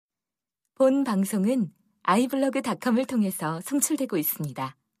본 방송은 iblog.com을 통해서 송출되고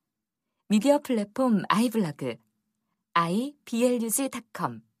있습니다. 미디어 플랫폼 iblog,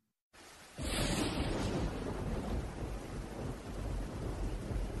 iblog.com.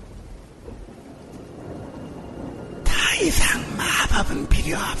 더 이상 마법은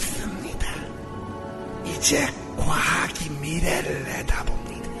필요 없습니다. 이제 과학이 미래를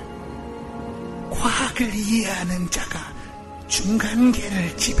내다봅니다. 과학을 이해하는 자가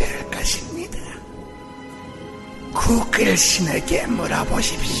중간계를 지배할 것입니다. 구글신에게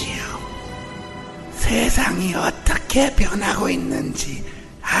물어보십시오. 세상이 어떻게 변하고 있는지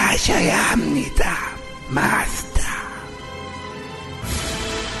아셔야 합니다, 마스터.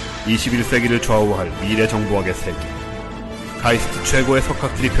 21세기를 좌우할 미래정보학의 세계. 카이스트 최고의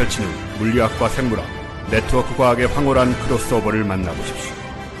석학들이 펼치는 물리학과 생물학, 네트워크 과학의 황홀한 크로스오버를 만나보십시오.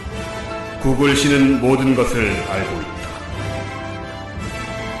 구글신은 모든 것을 알고 있다.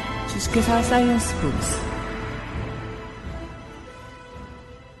 주식회사 사이언스 북스.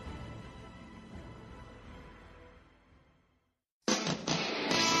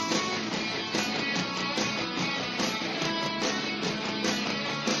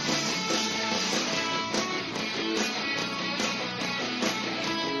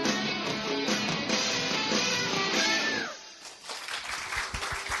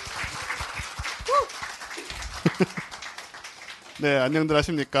 네, 안녕들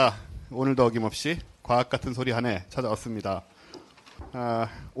하십니까. 오늘도 어김없이 과학같은 소리하네 찾아왔습니다.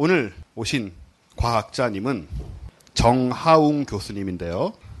 오늘 오신 과학자님은 정하웅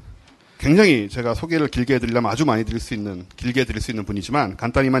교수님인데요. 굉장히 제가 소개를 길게 해드리려면 아주 많이 길게 해드릴 수 있는 분이지만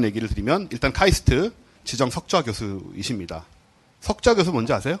간단히만 얘기를 드리면 일단 카이스트 지정 석좌교수이십니다. 석좌교수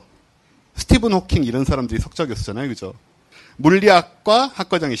뭔지 아세요? 스티븐 호킹 이런 사람들이 석좌교수잖아요. 그죠? 물리학과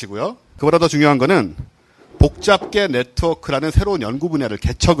학과장이시고요. 그보다 더 중요한 거는 복잡계 네트워크라는 새로운 연구 분야를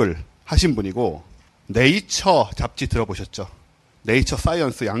개척을 하신 분이고, 네이처 잡지 들어보셨죠? 네이처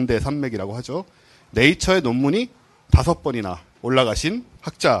사이언스 양대 산맥이라고 하죠. 네이처의 논문이 5번이나 올라가신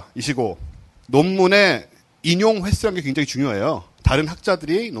학자이시고, 논문의 인용 횟수라는 게 굉장히 중요해요. 다른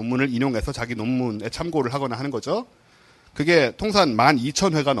학자들이 논문을 인용해서 자기 논문에 참고를 하거나 하는 거죠. 그게 통산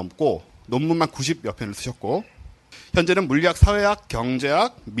 12,000회가 넘고 논문만 90여 편을 쓰셨고, 현재는 물리학, 사회학,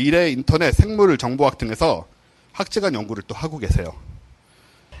 경제학, 미래, 인터넷, 생물, 정보학 등에서 학제간 연구를 또 하고 계세요.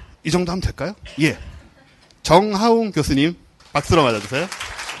 이 정도 하면 될까요? 예. 정하웅 교수님, 박수로 맞아주세요.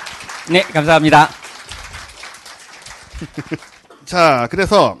 네, 감사합니다. 자,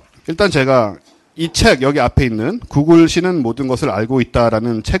 그래서 일단 제가 이 책 여기 앞에 있는 구글신은 모든 것을 알고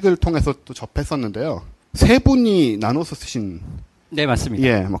있다라는 책을 통해서 또 접했었는데요. 세 분이 나눠서 쓰신. 네, 맞습니다.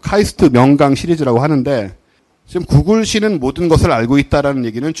 예, 뭐 카이스트 명강 시리즈라고 하는데, 지금 구글신은 모든 것을 알고 있다라는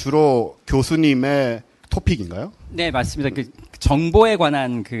얘기는 주로 교수님의 토픽인가요? 네, 맞습니다. 그 정보에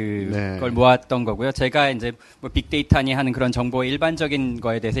관한 걸 모았던 거고요. 제가 이제 뭐 빅데이터니 하는 그런 정보의 일반적인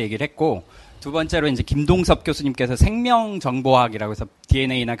거에 대해서 얘기를 했고, 두 번째로 이제 김동섭 교수님께서 생명정보학이라고 해서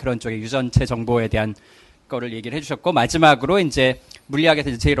DNA나 그런 쪽의 유전체 정보에 대한 거를 얘기를 해주셨고, 마지막으로 이제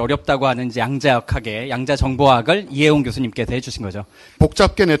물리학에서 이제 제일 어렵다고 하는 이제 양자역학의 양자정보학을 이해웅 교수님께서 해주신 거죠.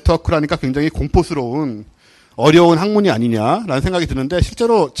 복잡계 네트워크라니까 굉장히 공포스러운 어려운 학문이 아니냐라는 생각이 드는데,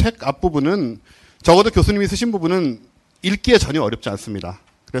 실제로 책 앞부분은 적어도 교수님이 쓰신 부분은 읽기에 전혀 어렵지 않습니다.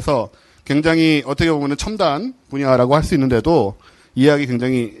 그래서 굉장히 어떻게 보면 첨단 분야라고 할 수 있는데도 이해하기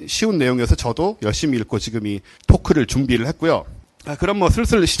굉장히 쉬운 내용이어서 저도 열심히 읽고 지금 이 토크를 준비를 했고요. 그럼 뭐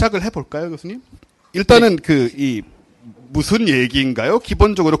슬슬 시작을 해볼까요, 교수님? 일단은 네. 무슨 얘기인가요?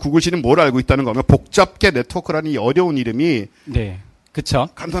 기본적으로 구글신은 뭘 알고 있다는 거면 복잡계 네트워크라는 이 어려운 이름이. 네. 그쵸.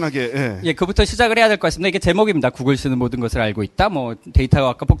 간단하게, 예, 그부터 시작을 해야 될 것 같습니다. 이게 제목입니다. 구글신은 모든 것을 알고 있다. 뭐,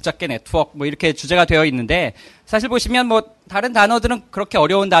 데이터와 복잡계 네트워크, 뭐, 이렇게 주제가 되어 있는데, 사실 보시면 뭐, 다른 단어들은 그렇게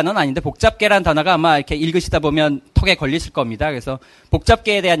어려운 단어는 아닌데, 복잡계라는 단어가 아마 이렇게 읽으시다 보면 턱에 걸리실 겁니다. 그래서,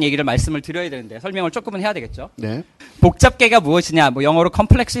 복잡계에 대한 얘기를 말씀을 드려야 되는데, 설명을 조금은 해야 되겠죠. 네. 복잡계가 무엇이냐, 뭐, 영어로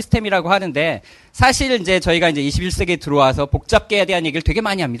컴플렉스 시스템이라고 하는데, 사실 이제 저희가 이제 21세기에 들어와서 복잡계에 대한 얘기를 되게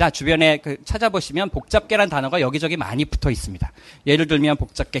많이 합니다. 주변에 찾아보시면 복잡계라는 단어가 여기저기 많이 붙어 있습니다. 예를 들면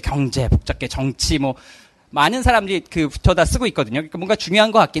복잡계 경제, 복잡계 정치, 뭐 많은 사람들이 붙어다 쓰고 있거든요. 그러니까 뭔가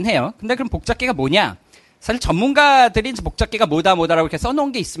중요한 것 같긴 해요. 근데 그럼 복잡계가 뭐냐? 사실 전문가들이 이제 복잡계가 뭐다라고 이렇게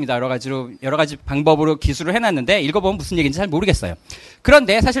써놓은 게 있습니다. 여러 가지 방법으로 기술을 해놨는데 읽어보면 무슨 얘기인지 잘 모르겠어요.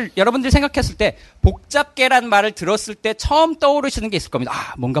 그런데 사실 여러분들이 생각했을 때 복잡계란 말을 들었을 때 처음 떠오르시는 게 있을 겁니다.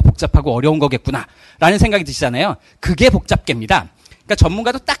 아, 뭔가 복잡하고 어려운 거겠구나 라는 생각이 드시잖아요. 그게 복잡계입니다. 그러니까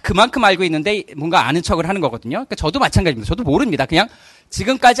전문가도 딱 그만큼 알고 있는데 뭔가 아는 척을 하는 거거든요. 그러니까 저도 마찬가지입니다. 저도 모릅니다. 그냥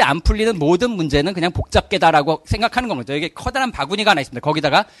지금까지 안 풀리는 모든 문제는 그냥 복잡계다라고 생각하는 겁니다. 이게 커다란 바구니가 하나 있습니다.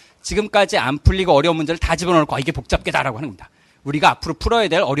 거기다가 지금까지 안 풀리고 어려운 문제를 다 집어넣고 이게 복잡계다라고 하는 겁니다. 우리가 앞으로 풀어야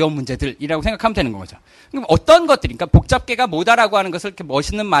될 어려운 문제들이라고 생각하면 되는 거죠. 그럼 어떤 것들이, 그러니까 복잡계가 뭐다라고 하는 것을 이렇게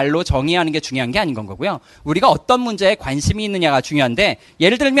멋있는 말로 정의하는 게 중요한 게 아닌 건 거고요. 우리가 어떤 문제에 관심이 있느냐가 중요한데,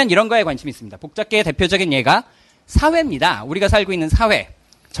 예를 들면 이런 거에 관심이 있습니다. 복잡계의 대표적인 예가 사회입니다. 우리가 살고 있는 사회.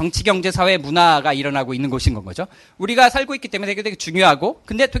 정치, 경제, 사회, 문화가 일어나고 있는 곳인 건 거죠. 우리가 살고 있기 때문에 되게 중요하고,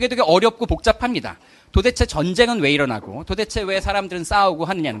 근데 되게 어렵고 복잡합니다. 도대체 전쟁은 왜 일어나고, 도대체 왜 사람들은 싸우고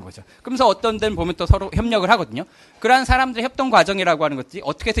하느냐는 거죠. 그러면서 어떤 데는 보면 또 서로 협력을 하거든요. 그러한 사람들의 협동 과정이라고 하는 것들이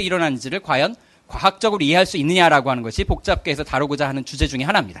어떻게 해서 일어나는지를 과연 과학적으로 이해할 수 있느냐라고 하는 것이 복잡계에서 다루고자 하는 주제 중에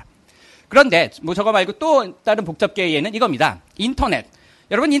하나입니다. 그런데 뭐 저거 말고 또 다른 복잡계의 예는 이겁니다. 인터넷.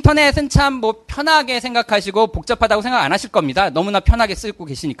 여러분, 인터넷은 참 뭐 편하게 생각하시고 복잡하다고 생각 안 하실 겁니다. 너무나 편하게 쓰고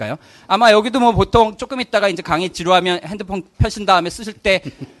계시니까요. 아마 여기도 뭐 보통 조금 있다가 이제 강의 지루하면 핸드폰 펴신 다음에 쓰실 때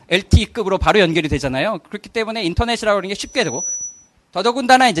LTE급으로 바로 연결이 되잖아요. 그렇기 때문에 인터넷이라고 하는 게 쉽게 되고,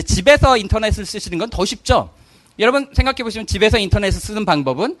 더더군다나 이제 집에서 인터넷을 쓰시는 건 더 쉽죠. 여러분 생각해 보시면 집에서 인터넷을 쓰는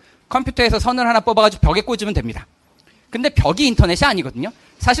방법은 컴퓨터에서 선을 하나 뽑아가지고 벽에 꽂으면 됩니다. 근데 벽이 인터넷이 아니거든요.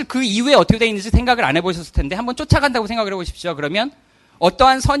 사실 그 이후에 어떻게 되어 있는지 생각을 안 해보셨을 텐데 한번 쫓아간다고 생각을 해보십시오. 그러면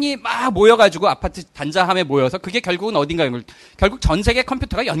어떠한 선이 막 모여가지고 아파트 단자함에 모여서 그게 결국은 어딘가에 결국 전 세계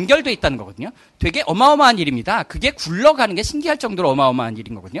컴퓨터가 연결돼 있다는 거거든요. 되게 어마어마한 일입니다. 그게 굴러가는 게 신기할 정도로 어마어마한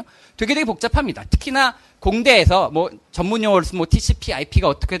일인 거거든요. 되게 복잡합니다. 특히나 공대에서 뭐 전문 용어로 쓰면 뭐 TCP, IP가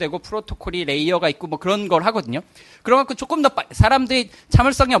어떻게 되고 프로토콜이 레이어가 있고 뭐 그런 걸 하거든요. 그러갖고 조금 더 사람들이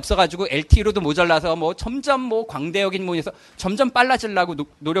참을성이 없어가지고 LTE로도 모자라서 뭐 점점 뭐 광대역인 모에서 점점 빨라지려고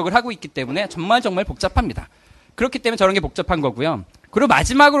노력을 하고 있기 때문에 정말 복잡합니다. 그렇기 때문에 저런 게 복잡한 거고요. 그리고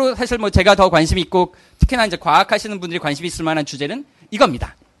마지막으로 사실 뭐 제가 더 관심이 있고 특히나 이제 과학하시는 분들이 관심이 있을 만한 주제는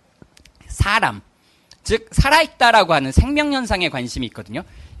이겁니다. 사람. 즉, 살아있다라고 하는 생명현상에 관심이 있거든요.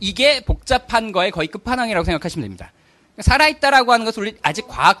 이게 복잡한 거의 거의 끝판왕이라고 생각하시면 됩니다. 살아있다라고 하는 것을 우리 아직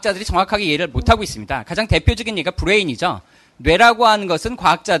과학자들이 정확하게 이해를 못하고 있습니다. 가장 대표적인 예가 브레인이죠. 뇌라고 하는 것은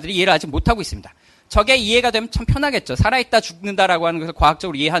과학자들이 이해를 아직 못하고 있습니다. 저게 이해가 되면 참 편하겠죠. 살아있다 죽는다라고 하는 것을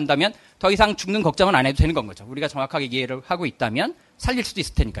과학적으로 이해한다면 더 이상 죽는 걱정은 안 해도 되는 건 거죠. 우리가 정확하게 이해를 하고 있다면 살릴 수도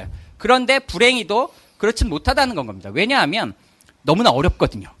있을 테니까요. 그런데 불행히도 그렇진 못하다는 건 겁니다. 왜냐하면 너무나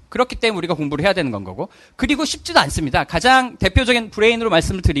어렵거든요. 그렇기 때문에 우리가 공부를 해야 되는 건 거고, 그리고 쉽지도 않습니다. 가장 대표적인 브레인으로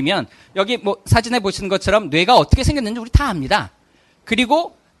말씀을 드리면 여기 뭐 사진에 보시는 것처럼 뇌가 어떻게 생겼는지 우리 다 압니다.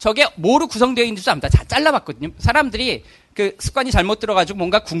 그리고 저게 뭐로 구성되어 있는지도 압니다. 다 잘라봤거든요. 사람들이 그 습관이 잘못 들어가지고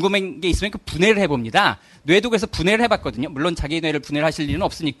뭔가 궁금한 게 있으면 그 분해를 해봅니다. 뇌도 그래서 분해를 해봤거든요. 물론 자기 뇌를 분해를 하실 일은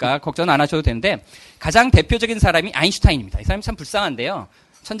없으니까 걱정 안 하셔도 되는데, 가장 대표적인 사람이 아인슈타인입니다. 이 사람이 참 불쌍한데요.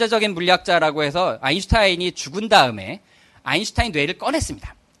 천재적인 물리학자라고 해서 아인슈타인이 죽은 다음에 아인슈타인 뇌를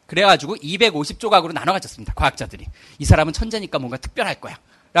꺼냈습니다. 그래가지고 250조각으로 나눠 가졌습니다. 과학자들이. 이 사람은 천재니까 뭔가 특별할 거야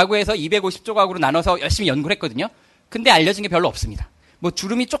라고 해서 250조각으로 나눠서 열심히 연구를 했거든요. 근데 알려진 게 별로 없습니다. 뭐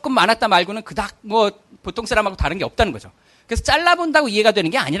주름이 조금 많았다 말고는 그닥 뭐 보통 사람하고 다른 게 없다는 거죠. 그래서 잘라본다고 이해가 되는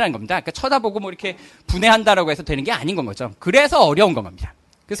게 아니라는 겁니다. 그러니까 쳐다보고 뭐 이렇게 분해한다라고 해서 되는 게 아닌 건 거죠. 그래서 어려운 건 겁니다.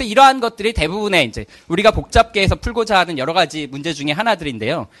 그래서 이러한 것들이 대부분의 이제 우리가 복잡계에서 풀고자 하는 여러 가지 문제 중에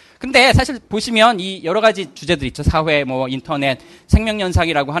하나들인데요. 근데 사실 보시면 이 여러 가지 주제들 있죠. 사회, 뭐 인터넷,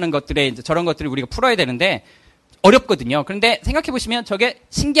 생명현상이라고 하는 것들에 이제 저런 것들을 우리가 풀어야 되는데 어렵거든요. 그런데 생각해 보시면 저게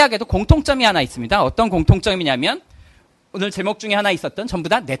신기하게도 공통점이 하나 있습니다. 어떤 공통점이냐면 오늘 제목 중에 하나 있었던 전부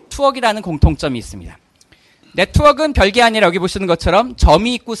다 네트워크라는 공통점이 있습니다. 네트워크는 별게 아니라 여기 보시는 것처럼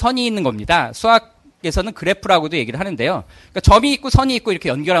점이 있고 선이 있는 겁니다. 수학에서는 그래프라고도 얘기를 하는데요. 그러니까 점이 있고 선이 있고 이렇게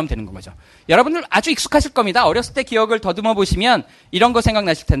연결하면 되는 거죠. 여러분들 아주 익숙하실 겁니다. 어렸을 때 기억을 더듬어 보시면 이런 거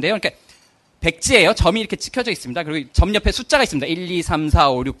생각나실 텐데요. 그러니까 백지예요. 점이 이렇게 찍혀져 있습니다. 그리고 점 옆에 숫자가 있습니다. 1, 2, 3, 4,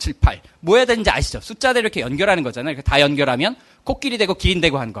 5, 6, 7, 8. 뭐 해야 되는지 아시죠? 숫자대로 이렇게 연결하는 거잖아요. 이렇게 다 연결하면 코끼리 되고 기린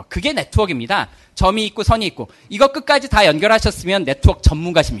되고 하는 거. 그게 네트워크입니다. 점이 있고 선이 있고. 이거 끝까지 다 연결하셨으면 네트워크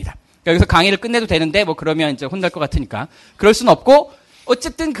전문가십니다. 여기서 강의를 끝내도 되는데 뭐 그러면 이제 혼날 것 같으니까. 그럴 수는 없고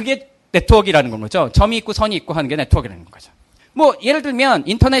어쨌든 그게 네트워크라는 건 거죠. 점이 있고 선이 있고 하는 게 네트워크라는 거죠. 뭐 예를 들면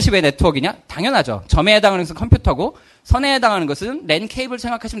인터넷이 왜 네트워크냐? 당연하죠. 점에 해당하는 것은 컴퓨터고 선에 해당하는 것은 랜 케이블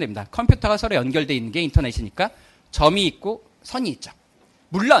생각하시면 됩니다. 컴퓨터가 서로 연결되어 있는 게 인터넷이니까 점이 있고 선이 있죠.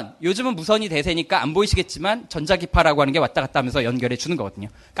 물론 요즘은 무선이 대세니까 안 보이시겠지만 전자기파라고 하는 게 왔다 갔다 하면서 연결해 주는 거거든요.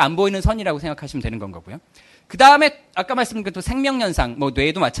 그러니까 안 보이는 선이라고 생각하시면 되는 건 거고요. 그 다음에 아까 말씀드린 또 생명현상, 뭐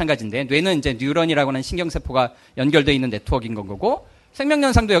뇌도 마찬가지인데 뇌는 이제 뉴런이라고 하는 신경세포가 연결되어 있는 네트워크인 건 거고,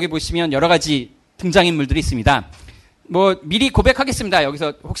 생명현상도 여기 보시면 여러 가지 등장인물들이 있습니다. 뭐 미리 고백하겠습니다.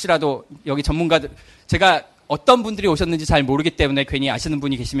 여기서 혹시라도 여기 전문가들, 제가 어떤 분들이 오셨는지 잘 모르기 때문에 괜히 아시는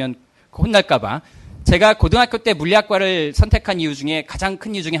분이 계시면 혼날까봐. 제가 고등학교 때 물리학과를 선택한 이유 중에 가장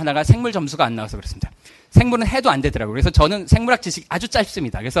큰 이유 중에 하나가 생물 점수가 안 나와서 그렇습니다. 생물은 해도 안 되더라고요. 그래서 저는 생물학 지식이 아주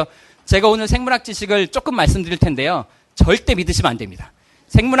짧습니다. 그래서 제가 오늘 생물학 지식을 조금 말씀드릴 텐데요. 절대 믿으시면 안 됩니다.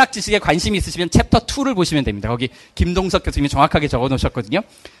 생물학 지식에 관심이 있으시면 챕터 2를 보시면 됩니다. 거기 김동석 교수님이 정확하게 적어 놓으셨거든요.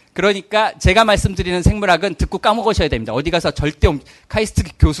 그러니까 제가 말씀드리는 생물학은 듣고 까먹으셔야 됩니다. 어디 가서 절대 카이스트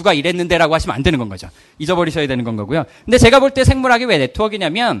교수가 이랬는데라고 하시면 안 되는 건 거죠. 잊어버리셔야 되는 건 거고요. 근데 제가 볼 때 생물학이 왜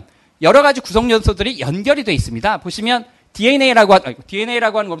네트워크냐면 여러 가지 구성 요소들이 연결이 돼 있습니다. 보시면 DNA라고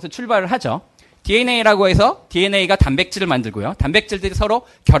하는 것부터 출발을 하죠. DNA라고 해서 DNA가 단백질을 만들고요. 단백질들이 서로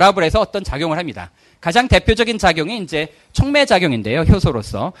결합을 해서 어떤 작용을 합니다. 가장 대표적인 작용이 이제 촉매작용인데요.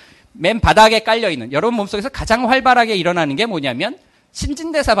 효소로서. 맨 바닥에 깔려있는, 여러분 몸속에서 가장 활발하게 일어나는 게 뭐냐면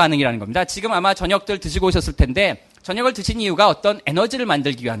신진대사 반응이라는 겁니다. 지금 아마 저녁들 드시고 오셨을 텐데 저녁을 드신 이유가 어떤 에너지를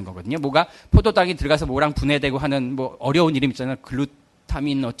만들기 위한 거거든요. 뭐가 포도당이 들어가서 뭐랑 분해되고 하는 뭐 어려운 이름 있잖아요.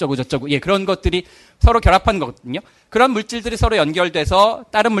 글루타민 어쩌고 저쩌고. 예, 그런 것들이 서로 결합한 거거든요. 그런 물질들이 서로 연결돼서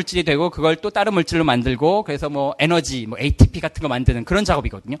다른 물질이 되고 그걸 또 다른 물질로 만들고 그래서 뭐 에너지, 뭐 ATP 같은 거 만드는 그런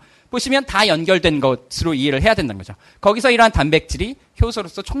작업이거든요. 보시면 다 연결된 것으로 이해를 해야 된다는 거죠. 거기서 이러한 단백질이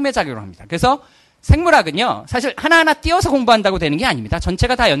효소로서 촉매작용을 합니다. 그래서 생물학은요, 사실 하나하나 띄어서 공부한다고 되는 게 아닙니다.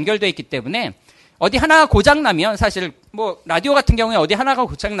 전체가 다 연결되어 있기 때문에 어디 하나가 고장나면 사실 뭐 라디오 같은 경우에 어디 하나가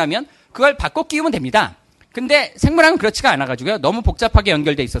고장나면 그걸 바꿔 끼우면 됩니다. 근데 생물학은 그렇지가 않아가지고요. 너무 복잡하게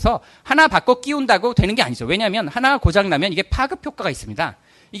연결돼 있어서 하나 바꿔 끼운다고 되는 게 아니죠. 왜냐하면 하나가 고장나면 이게 파급 효과가 있습니다.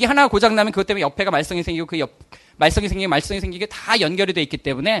 이게 하나가 고장나면 그것 때문에 옆에가 말썽이 생기고 그 말썽이 생기게 다 연결이 돼 있기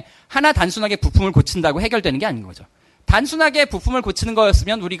때문에 하나 단순하게 부품을 고친다고 해결되는 게 아닌 거죠. 단순하게 부품을 고치는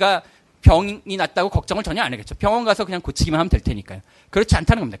거였으면 우리가 병이 났다고 걱정을 전혀 안 하겠죠. 병원 가서 그냥 고치기만 하면 될 테니까요. 그렇지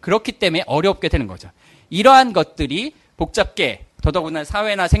않다는 겁니다. 그렇기 때문에 어렵게 되는 거죠. 이러한 것들이 복잡게 더더구나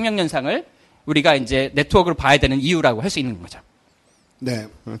사회나 생명현상을 우리가 이제 네트워크로 봐야 되는 이유라고 할 수 있는 거죠. 네,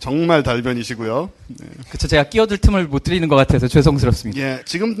 정말 달변이시고요. 네. 그렇죠. 제가 끼어들 틈을 못 드리는 것 같아서 죄송스럽습니다. 예,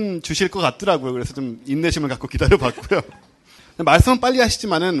 지금 주실 것 같더라고요. 그래서 좀 인내심을 갖고 기다려봤고요. 말씀은 빨리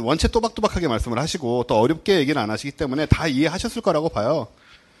하시지만은 원체 또박또박하게 말씀을 하시고 또 어렵게 얘기는 안 하시기 때문에 다 이해하셨을 거라고 봐요.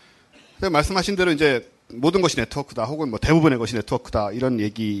 말씀하신 대로 이제 모든 것이 네트워크다 혹은 뭐 대부분의 것이 네트워크다 이런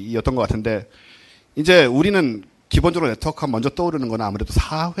얘기였던 것 같은데 이제 우리는 기본적으로 네트워크가 먼저 떠오르는 건 아무래도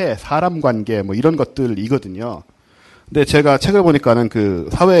사회, 사람 관계 뭐 이런 것들이거든요. 근데 제가 책을 보니까는 그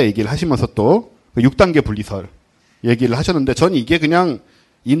사회 얘기를 하시면서 또 6단계 분리설 얘기를 하셨는데 전 이게 그냥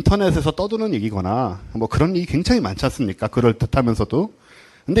인터넷에서 떠도는 얘기거나 뭐 그런 얘기 굉장히 많지 않습니까? 그럴듯하면서도.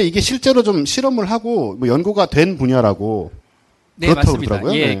 근데 이게 실제로 좀 실험을 하고 뭐 연구가 된 분야라고 네, 그렇다고 맞습니다.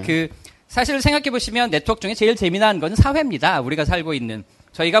 그러더라고요. 예, 네. 사실 생각해보시면 네트워크 중에 제일 재미난 건 사회입니다. 우리가 살고 있는.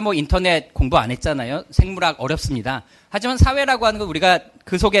 저희가 뭐 인터넷 공부 안 했잖아요. 생물학 어렵습니다. 하지만 사회라고 하는 건 우리가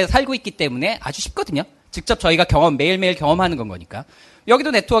그 속에 살고 있기 때문에 아주 쉽거든요. 직접 저희가 매일매일 경험하는 건 거니까.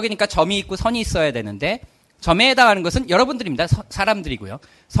 여기도 네트워크니까 점이 있고 선이 있어야 되는데 점에 해당하는 것은 여러분들입니다. 사람들이고요.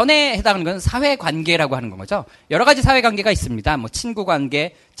 선에 해당하는 것은 사회관계라고 하는 거죠. 여러 가지 사회관계가 있습니다. 뭐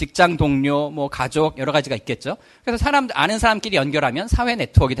친구관계, 직장 동료, 뭐 가족 여러 가지가 있겠죠. 그래서 아는 사람끼리 연결하면 사회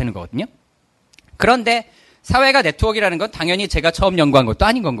네트워크가 되는 거거든요. 그런데 사회가 네트워크라는 건 당연히 제가 처음 연구한 것도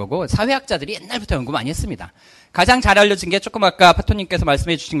아닌 건 거고 사회학자들이 옛날부터 연구 많이 했습니다. 가장 잘 알려진 게 조금 아까 파토님께서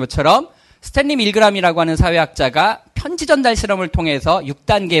말씀해 주신 것처럼 스탠리 밀그람이라고 하는 사회학자가 편지 전달 실험을 통해서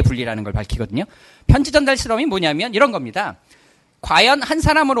 6단계의 분리라는 걸 밝히거든요. 편지 전달 실험이 뭐냐면 이런 겁니다. 과연 한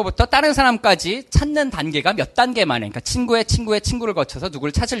사람으로부터 다른 사람까지 찾는 단계가 몇 단계 만에, 그러니까 친구의 친구를 거쳐서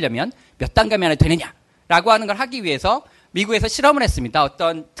누구를 찾으려면 몇 단계 만에 되느냐라고 하는 걸 하기 위해서 미국에서 실험을 했습니다.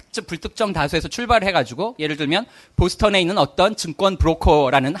 어떤 불특정 다수에서 출발을 해가지고 예를 들면 보스턴에 있는 어떤 증권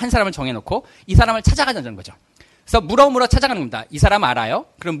브로커라는 한 사람을 정해놓고 이 사람을 찾아가자는 거죠. 그래서 물어 찾아가는 겁니다. 이 사람 알아요?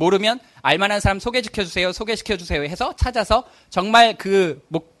 그럼 모르면 알만한 사람 소개시켜주세요 해서 찾아서 정말 그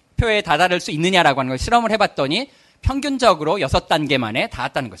목표에 다다를 수 있느냐라고 하는 걸 실험을 해봤더니 평균적으로 6단계 만에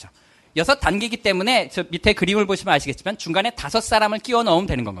닿았다는 거죠. 6단계이기 때문에 저 밑에 그림을 보시면 아시겠지만 중간에 5사람을 끼워 넣으면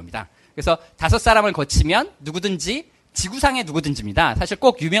되는 겁니다. 그래서 5사람을 거치면 누구든지 지구상의 누구든지입니다. 사실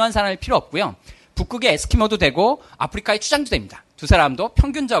꼭 유명한 사람일 필요 없고요. 북극의 에스키모도 되고 아프리카의 추장도 됩니다. 두 사람도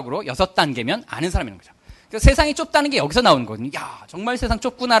평균적으로 6단계면 아는 사람이라는 거죠. 그래서 세상이 좁다는 게 여기서 나오는 거거든요. 야, 정말 세상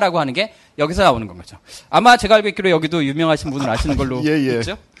좁구나라고 하는 게 여기서 나오는 건 거죠. 아마 제가 알고 있기로 여기도 유명하신 분을 아시는 걸로 예.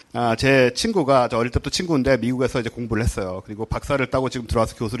 있죠? 제 친구가 저 어릴 때부터 친구인데 미국에서 이제 공부를 했어요. 그리고 박사를 따고 지금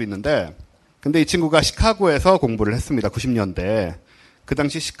들어와서 교수로 있는데 근데 이 친구가 시카고에서 공부를 했습니다. 90년대. 그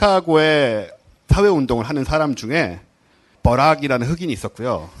당시 시카고에 사회운동을 하는 사람 중에 버락이라는 흑인이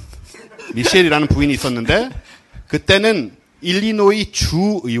있었고요. 미셸이라는 부인이 있었는데 그때는 일리노이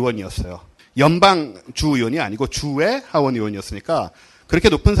주 의원이었어요. 연방 주 의원이 아니고 주의 하원 의원이었으니까 그렇게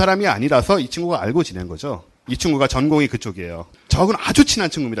높은 사람이 아니라서 이 친구가 알고 지낸 거죠. 이 친구가 전공이 그쪽이에요. 저하고는 아주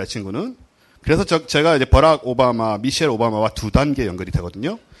친한 친구입니다. 이 친구는. 그래서 제가 이제 버락 오바마, 미셸 오바마와 2단계 연결이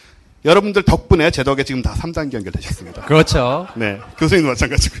되거든요. 여러분들 덕분에 제 덕에 지금 다 3단계 연결되셨습니다. 그렇죠. 네. 교수님도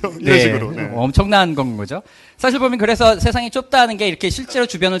마찬가지고요. 이런 식으로. 네. 엄청난 건 거죠. 사실 보면 그래서 세상이 좁다는 게 이렇게 실제로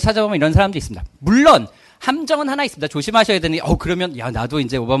주변을 찾아보면 이런 사람도 있습니다. 물론 함정은 하나 있습니다. 조심하셔야 되는 게 그러면 야 나도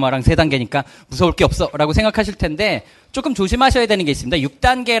이제 오바마랑 3단계니까 무서울 게 없어 라고 생각하실 텐데 조금 조심하셔야 되는 게 있습니다.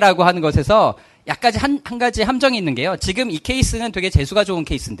 6단계라고 하는 것에서 약간 한 가지 함정이 있는 게요. 지금 이 케이스는 되게 재수가 좋은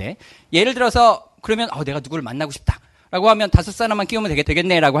케이스인데 예를 들어서 그러면 내가 누구를 만나고 싶다 라고 하면 5사람만 끼우면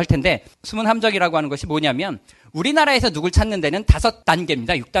되겠네라고 할 텐데 숨은 함정이라고 하는 것이 뭐냐면 우리나라에서 누굴 찾는 데는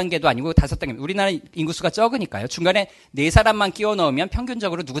 5단계입니다. 6단계도 아니고 5단계입니다. 우리나라 인구수가 적으니까요. 중간에 4사람만 끼워 넣으면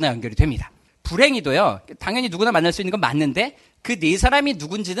평균적으로 누구나 연결이 됩니다. 불행히도요. 당연히 누구나 만날 수 있는 건 맞는데 그 4사람이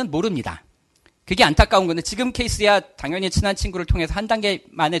누군지는 모릅니다. 그게 안타까운 건데 지금 케이스야 당연히 친한 친구를 통해서 한 단계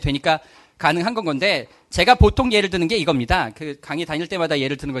만에 되니까 가능한 건 건데 제가 보통 예를 드는 게 이겁니다. 그 강의 다닐 때마다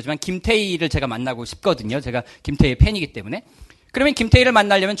예를 드는 거지만 김태희를 제가 만나고 싶거든요. 제가 김태희의 팬이기 때문에. 그러면 김태희를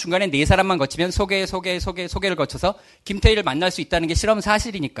만나려면 중간에 4사람만 거치면 소개를 거쳐서 김태희를 만날 수 있다는 게 실험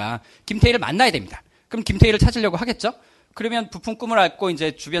사실이니까 김태희를 만나야 됩니다. 그럼 김태희를 찾으려고 하겠죠? 그러면 부푼 꿈을 안고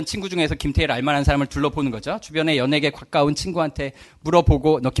이제 주변 친구 중에서 김태희를 알만한 사람을 둘러보는 거죠. 주변에 연예계 가까운 친구한테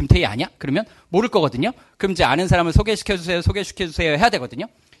물어보고 너 김태희 아냐? 그러면 모를 거거든요. 그럼 이제 아는 사람을 소개시켜주세요 해야 되거든요.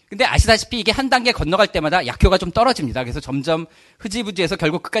 근데 아시다시피 이게 한 단계 건너갈 때마다 약효가 좀 떨어집니다. 그래서 점점 흐지부지해서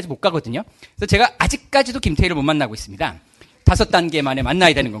결국 끝까지 못 가거든요. 그래서 제가 아직까지도 김태희를 못 만나고 있습니다. 5단계 만에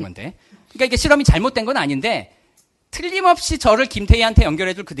만나야 되는 건데. 그러니까 이게 실험이 잘못된 건 아닌데 틀림없이 저를 김태희한테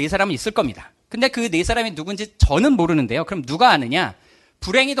연결해줄 그 4사람은 있을 겁니다. 근데 그 4사람이 누군지 저는 모르는데요. 그럼 누가 아느냐?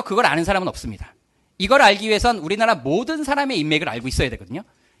 불행히도 그걸 아는 사람은 없습니다. 이걸 알기 위해선 우리나라 모든 사람의 인맥을 알고 있어야 되거든요.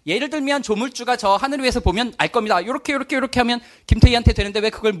 예를 들면 조물주가 저 하늘 위에서 보면 알 겁니다. 요렇게 하면 김태희한테 되는데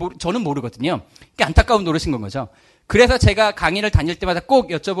왜 그걸 저는 모르거든요. 그게 안타까운 노릇인 건 거죠. 그래서 제가 강의를 다닐 때마다 꼭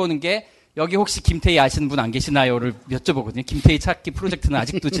여쭤보는 게 여기 혹시 김태희 아시는 분 안 계시나요?를 여쭤보거든요. 김태희 찾기 프로젝트는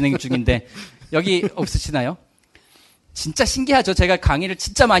아직도 진행 중인데 여기 없으시나요? 진짜 신기하죠. 제가 강의를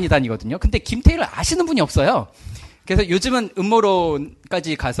진짜 많이 다니거든요. 근데 김태희를 아시는 분이 없어요. 그래서 요즘은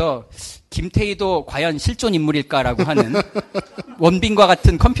음모론까지 가서 김태희도 과연 실존 인물일까라고 하는 원빈과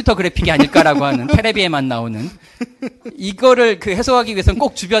같은 컴퓨터 그래픽이 아닐까라고 하는 텔레비에만 나오는 이거를 해소하기 위해서는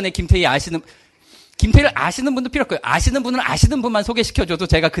꼭 주변에 김태희를 아시는 분도 필요 없고요. 아시는 분은 아시는 분만 소개시켜줘도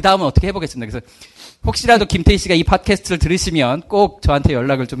제가 그 다음은 어떻게 해보겠습니다. 그래서 혹시라도 김태희 씨가 이 팟캐스트를 들으시면 꼭 저한테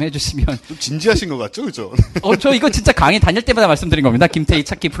연락을 좀 해주시면. 좀 진지하신 것 같죠, 그죠? 저 이거 진짜 강의 다닐 때마다 말씀드린 겁니다. 김태희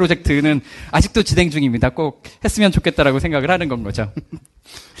찾기 프로젝트는 아직도 진행 중입니다. 꼭 했으면 좋겠다라고 생각을 하는 건 거죠.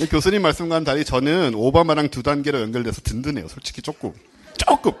 교수님 말씀과는 달리 저는 오바마랑 2단계로 연결돼서 든든해요. 솔직히 조금.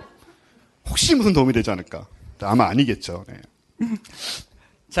 혹시 무슨 도움이 되지 않을까? 아마 아니겠죠. 네.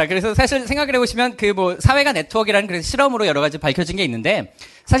 자, 그래서 사실 생각을 해보시면 사회가 네트워크라는 그래서 실험으로 여러 가지 밝혀진 게 있는데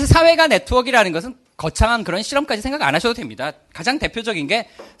사실 사회가 네트워크라는 것은 거창한 그런 실험까지 생각 안 하셔도 됩니다. 가장 대표적인 게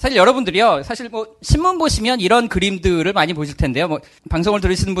사실 여러분들이요. 사실 신문 보시면 이런 그림들을 많이 보실 텐데요. 방송을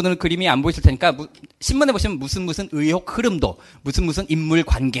들으시는 분들은 그림이 안 보이실 테니까 신문에 보시면 무슨 의혹 흐름도 무슨 인물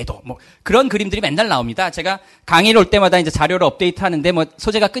관계도 그런 그림들이 맨날 나옵니다. 제가 강의를 올 때마다 이제 자료를 업데이트 하는데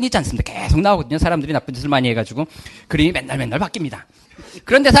소재가 끊이지 않습니다. 계속 나오거든요. 사람들이 나쁜 짓을 많이 해가지고 그림이 맨날 바뀝니다.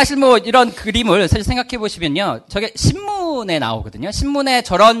 그런데 사실 이런 그림을 사실 생각해 보시면요. 저게 신문에 나오거든요. 신문에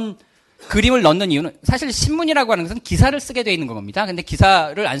저런 그림을 넣는 이유는 사실 신문이라고 하는 것은 기사를 쓰게 돼 있는 겁니다. 근데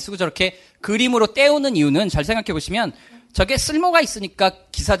기사를 안 쓰고 저렇게 그림으로 떼우는 이유는 잘 생각해 보시면 저게 쓸모가 있으니까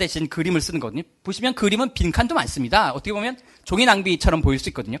기사 대신 그림을 쓰는 거거든요. 보시면 그림은 빈칸도 많습니다. 어떻게 보면 종이 낭비처럼 보일 수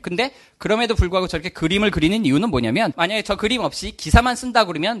있거든요. 근데 그럼에도 불구하고 저렇게 그림을 그리는 이유는 뭐냐면 만약에 저 그림 없이 기사만 쓴다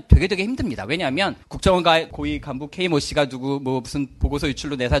그러면 되게 힘듭니다. 왜냐하면 국정원 고위 간부 K모 씨가 누구 무슨 보고서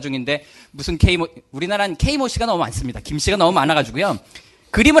유출로 내사 중인데 무슨 우리나라는 K모 씨가 너무 많습니다. 김 씨가 너무 많아가지고요.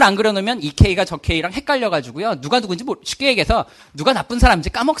 그림을 안 그려놓으면 이 K가 저 K랑 헷갈려가지고요. 누가 누군지 쉽게 얘기해서 누가 나쁜 사람인지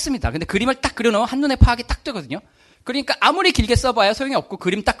까먹습니다. 근데 그림을 딱 그려놓으면 한눈에 파악이 딱 되거든요. 그러니까 아무리 길게 써봐야 소용이 없고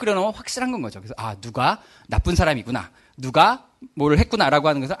그림 딱 그려놓으면 확실한 건 거죠. 그래서 누가 나쁜 사람이구나. 누가 뭐를 했구나라고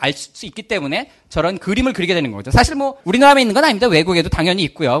하는 것을 알 수 있기 때문에 저런 그림을 그리게 되는 거죠. 사실 우리나라만 있는 건 아닙니다. 외국에도 당연히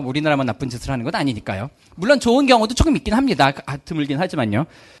있고요. 우리나라만 나쁜 짓을 하는 건 아니니까요. 물론 좋은 경우도 조금 있긴 합니다. 드물긴 하지만요.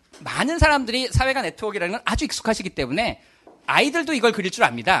 많은 사람들이 사회가 네트워크라는 건 아주 익숙하시기 때문에 아이들도 이걸 그릴 줄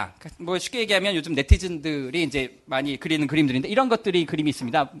압니다. 쉽게 얘기하면 요즘 네티즌들이 이제 많이 그리는 그림들인데 이런 것들이 그림이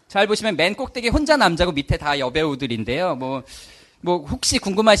있습니다. 잘 보시면 맨 꼭대기 혼자 남자고 밑에 다 여배우들인데요. 혹시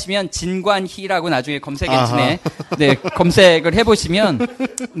궁금하시면 진관희라고 나중에 검색 엔진에 검색을 해보시면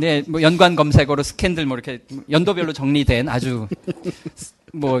연관 검색어로 스캔들 이렇게 연도별로 정리된 아주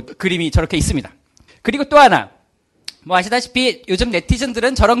그림이 저렇게 있습니다. 그리고 또 하나 뭐 아시다시피 요즘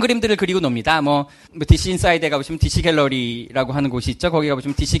네티즌들은 저런 그림들을 그리고 놉니다. 뭐 DC 인사이드에 가보시면 DC 갤러리라고 하는 곳이 있죠. 거기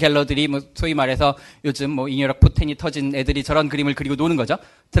가보시면 DC 갤러들이 뭐 소위 말해서 요즘 뭐 잉여력 포텐이 터진 애들이 저런 그림을 그리고 노는 거죠.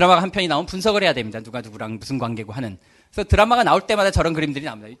 드라마가 한 편이 나오면 분석을 해야 됩니다. 누가 누구랑 무슨 관계고 하는. 그래서 드라마가 나올 때마다 저런 그림들이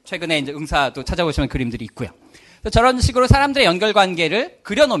나옵니다. 최근에 이제 응사도 찾아보시면 그림들이 있고요. 그래서 저런 식으로 사람들의 연결관계를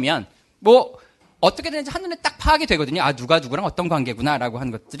그려놓으면 뭐 어떻게 되는지 한눈에 딱 파악이 되거든요. 아, 누가 누구랑 어떤 관계구나라고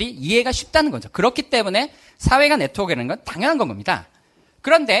하는 것들이 이해가 쉽다는 거죠. 그렇기 때문에 사회가 네트워크라는 건 당연한 건 겁니다.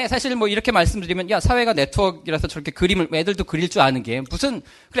 그런데 사실 뭐 이렇게 말씀드리면 야, 사회가 네트워크라서 저렇게 그림을 애들도 그릴 줄 아는 게 무슨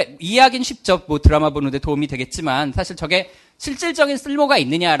그래 이해하긴 쉽죠. 뭐 드라마 보는데 도움이 되겠지만 사실 저게 실질적인 쓸모가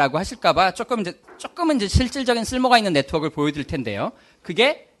있느냐라고 하실까봐 조금은 이제 실질적인 쓸모가 있는 네트워크를 보여드릴 텐데요.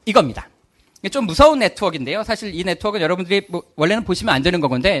 그게 이겁니다. 이게 좀 무서운 네트워크인데요. 사실 이 네트워크는 여러분들이 뭐 원래는 보시면 안 되는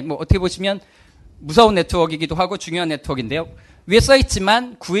건데 뭐 어떻게 보시면 무서운 네트워크이기도 하고 중요한 네트워크인데요. 위에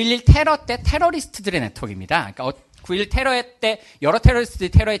써있지만 9.11 테러 때 테러리스트들의 네트워크입니다. 그러니까 9.11 테러 때 여러 테러리스트들이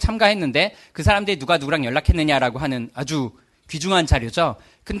테러에 참가했는데 그 사람들이 누가 누구랑 연락했느냐라고 하는 아주 귀중한 자료죠.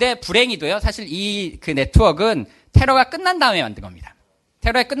 근데 불행히도요. 사실 이 그 네트워크는 테러가 끝난 다음에 만든 겁니다.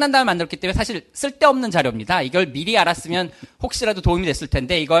 테러가 끝난 다음에 만들었기 때문에 사실 쓸데없는 자료입니다. 이걸 미리 알았으면 혹시라도 도움이 됐을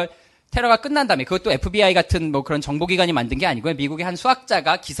텐데 이걸 테러가 끝난 다음에 그것도 FBI 같은 뭐 그런 정보기관이 만든 게 아니고요. 미국의 한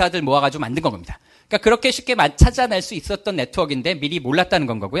수학자가 기사들 모아가지고 만든 겁니다. 그러니까 그렇게 쉽게 찾아낼 수 있었던 네트워크인데 미리 몰랐다는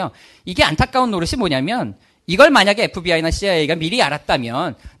건 거고요. 이게 안타까운 노릇이 뭐냐면 이걸 만약에 FBI나 CIA가 미리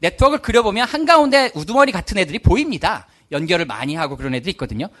알았다면 네트워크를 그려보면 한가운데 우두머리 같은 애들이 보입니다. 연결을 많이 하고 그런 애들이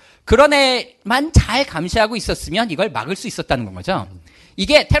있거든요. 그런 애만 잘 감시하고 있었으면 이걸 막을 수 있었다는 건 거죠.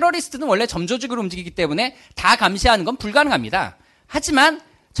 이게 테러리스트는 원래 점조직으로 움직이기 때문에 다 감시하는 건 불가능합니다. 하지만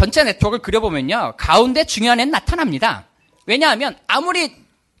전체 네트워크를 그려보면요. 가운데 중요한 애는 나타납니다. 왜냐하면 아무리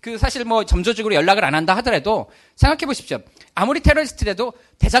사실 뭐 점조직으로 연락을 안 한다 하더라도 생각해 보십시오. 아무리 테러리스트라도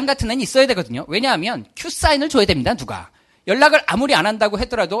대장 같은 애는 있어야 되거든요. 왜냐하면 Q사인을 줘야 됩니다. 누가. 연락을 아무리 안 한다고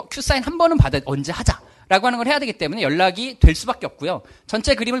하더라도 Q사인 한 번은 받아 언제 하자라고 하는 걸 해야 되기 때문에 연락이 될 수밖에 없고요.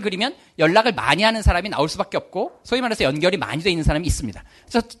 전체 그림을 그리면 연락을 많이 하는 사람이 나올 수밖에 없고 소위 말해서 연결이 많이 돼 있는 사람이 있습니다.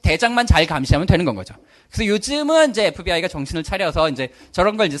 그래서 대장만 잘 감시하면 되는 건 거죠. 그래서 요즘은 이제 FBI가 정신을 차려서 이제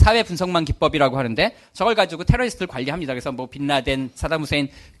저런 걸 이제 사회 분석망 기법이라고 하는데 저걸 가지고 테러리스트를 관리합니다. 그래서 뭐 빈라덴, 사담 후세인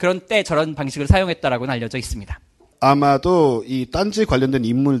그런 때 저런 방식을 사용했다라고는 알려져 있습니다. 아마도 이 딴지 관련된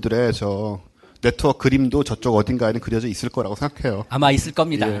인물들의 네트워크 그림도 저쪽 어딘가에는 그려져 있을 거라고 생각해요. 아마 있을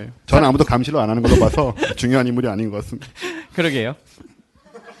겁니다. 예. 저는 아무도 감시를 안 하는 걸로 봐서 중요한 인물이 아닌 것 같습니다. 그러게요.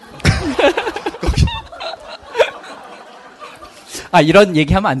 아, 이런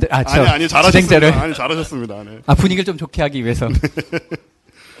얘기하면 안 돼. 아, 아니, 잘하셨습니다. 아니, 잘하셨습니다. 네. 아, 분위기를 좀 좋게 하기 위해서.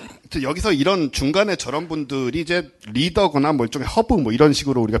 여기서 이런 중간에 저런 분들이 이제 리더거나 뭐 일종의 허브 뭐 이런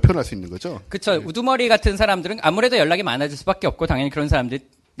식으로 우리가 표현할 수 있는 거죠. 그렇죠. 네. 우두머리 같은 사람들은 아무래도 연락이 많아질 수밖에 없고 당연히 그런 사람들이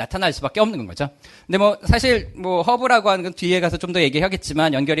나타날 수밖에 없는 거죠. 근데 뭐 사실 뭐 허브라고 하는 건 뒤에 가서 좀 더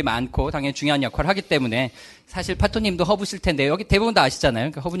얘기하겠지만 연결이 많고 당연히 중요한 역할을 하기 때문에 사실 파토님도 허브실 텐데 여기 대부분 다 아시잖아요.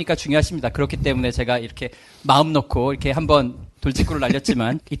 그러니까 허브니까 중요하십니다. 그렇기 때문에 제가 이렇게 마음 놓고 이렇게 한번 돌직구를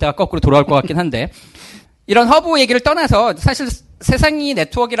날렸지만 이따가 거꾸로 돌아올 것 같긴 한데 이런 허브 얘기를 떠나서 사실 세상이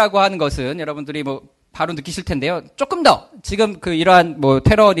네트워크라고 하는 것은 여러분들이 뭐 바로 느끼실 텐데요. 조금 더 지금 이러한 뭐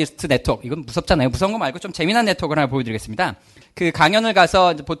테러리스트 네트워크 이건 무섭잖아요. 무서운 거 말고 좀 재미난 네트워크를 하나 보여드리겠습니다. 강연을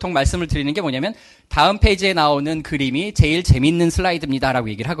가서 보통 말씀을 드리는 게 뭐냐면 다음 페이지에 나오는 그림이 제일 재밌는 슬라이드입니다라고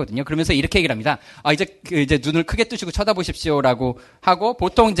얘기를 하거든요. 그러면서 이렇게 얘기를 합니다. 아 이제 눈을 크게 뜨시고 쳐다보십시오라고 하고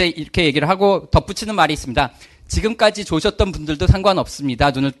보통 이제 이렇게 얘기를 하고 덧붙이는 말이 있습니다. 지금까지 조셨던 분들도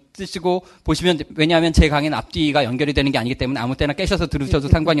상관없습니다. 눈을 뜨시고 보시면 왜냐하면 제 강의는 앞뒤가 연결이 되는 게 아니기 때문에 아무 때나 깨셔서 들으셔도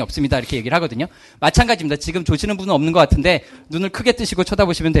상관이 없습니다. 이렇게 얘기를 하거든요. 마찬가지입니다. 지금 조시는 분은 없는 것 같은데 눈을 크게 뜨시고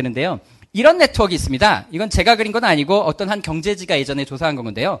쳐다보시면 되는데요. 이런 네트워크가 있습니다. 이건 제가 그린 건 아니고 어떤 한 경제지가 예전에 조사한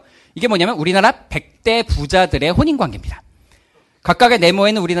건데요. 이게 뭐냐면 우리나라 100대 부자들의 혼인관계입니다. 각각의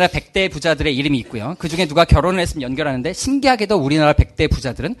네모에는 우리나라 100대 부자들의 이름이 있고요. 그중에 누가 결혼을 했으면 연결하는데 신기하게도 우리나라 100대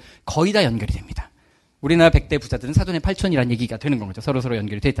부자들은 거의 다 연결이 됩니다. 우리나라 100대 부자들은 사돈의 8촌이라는 얘기가 되는 거죠. 서로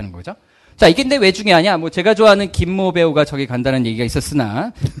연결이 돼 있다는 거죠. 자, 이게 근데 왜 중요하냐? 뭐 제가 좋아하는 김모 배우가 저기 간다는 얘기가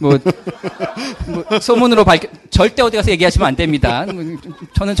있었으나 뭐 소문으로 절대 어디 가서 얘기하시면 안 됩니다.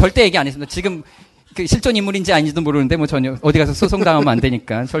 저는 절대 얘기 안 했습니다. 지금 실존 인물인지 아닌지도 모르는데 뭐 전혀 어디 가서 소송당하면 안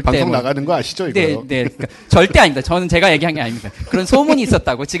되니까 절대 방송 나가는 거 아시죠 이거? 네. 그러니까 절대 아닙니다. 저는 제가 얘기한 게 아닙니다. 그런 소문이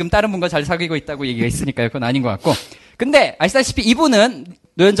있었다고 지금 다른 분과 잘 사귀고 있다고 얘기가 있으니까요. 그건 아닌 것 같고. 근데 아시다시피 이분은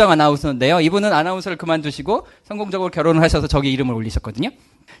노현정 아나운서인데요. 이분은 아나운서를 그만두시고 성공적으로 결혼을 하셔서 저기 이름을 올리셨거든요.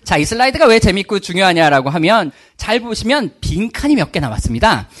 자, 이 슬라이드가 왜 재밌고 중요하냐라고 하면 잘 보시면 빈칸이 몇 개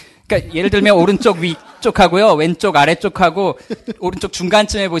남았습니다. 그러니까 예를 들면 오른쪽 위쪽하고요. 왼쪽 아래쪽하고 오른쪽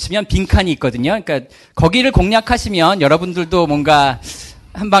중간쯤에 보시면 빈칸이 있거든요. 그러니까 거기를 공략하시면 여러분들도 뭔가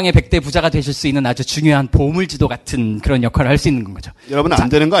한 방에 100대 부자가 되실 수 있는 아주 중요한 보물지도 같은 그런 역할을 할 수 있는 거죠. 여러분 안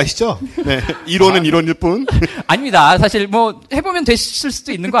되는 거 아시죠? 네. 이론은 이론일 뿐. 아닙니다. 사실 뭐 해보면 되실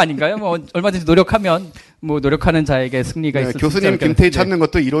수도 있는 거 아닌가요? 뭐 얼마든지 노력하면 뭐 노력하는 자에게 승리가 있을 수 있죠. 교수님 김태희 찾는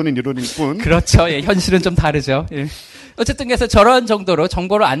것도 이론은 이론일 뿐. 그렇죠. 예, 현실은 좀 다르죠. 예. 어쨌든 그래서 저런 정도로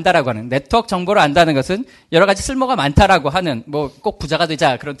정보를 안다라고 하는, 네트워크 정보를 안다는 것은 여러 가지 쓸모가 많다라고 하는, 뭐 꼭 부자가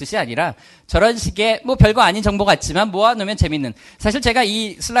되자 그런 뜻이 아니라 저런 식의 뭐 별거 아닌 정보 같지만 모아놓으면 재밌는, 사실 제가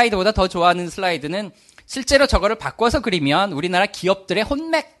이 슬라이드보다 더 좋아하는 슬라이드는 실제로 저거를 바꿔서 그리면 우리나라 기업들의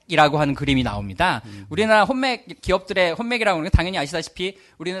혼맥이라고 하는 그림이 나옵니다. 우리나라 기업들의 혼맥이라고 하는 건 당연히 아시다시피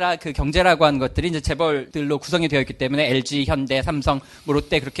우리나라 그 경제라고 하는 것들이 이제 재벌들로 구성이 되어 있기 때문에 LG, 현대, 삼성, 뭐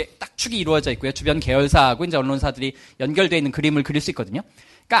롯데 그렇게 딱 축이 이루어져 있고요. 주변 계열사하고 이제 언론사들이 연결되어 있는 그림을 그릴 수 있거든요.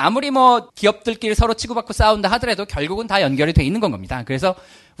 그러니까 아무리 뭐 기업들끼리 서로 치고받고 싸운다 하더라도 결국은 다 연결이 돼 있는 건 겁니다. 그래서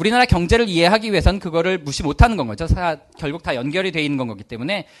우리나라 경제를 이해하기 위해서는 그거를 무시 못하는 건 거죠. 결국 다 연결이 돼 있는 건 거기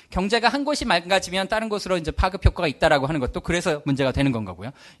때문에 경제가 한 곳이 망가지면 다른 곳으로 이제 파급 효과가 있다라고 하는 것도 그래서 문제가 되는 건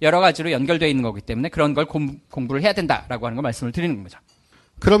거고요. 여러 가지로 연결돼 있는 거기 때문에 그런 걸 공부를 해야 된다라고 하는 걸 말씀을 드리는 거죠.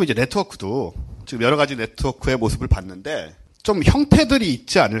 그럼 이제 네트워크도 지금 여러 가지 네트워크의 모습을 봤는데 좀 형태들이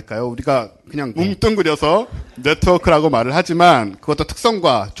있지 않을까요? 우리가 그냥 뭉뚱그려서 네트워크라고 말을 하지만 그것도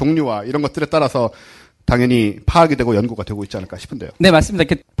특성과 종류와 이런 것들에 따라서 당연히 파악이 되고 연구가 되고 있지 않을까 싶은데요. 네, 맞습니다.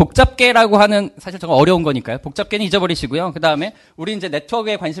 이렇게 복잡계라고 하는, 사실 저거 어려운 거니까요. 복잡계는 잊어버리시고요. 그 다음에 우리 이제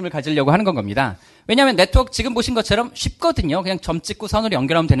네트워크에 관심을 가지려고 하는 건 겁니다. 왜냐하면 네트워크 지금 보신 것처럼 쉽거든요. 그냥 점 찍고 선으로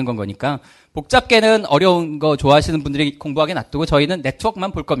연결하면 되는 건 거니까. 복잡계는 어려운 거 좋아하시는 분들이 공부하게 놔두고 저희는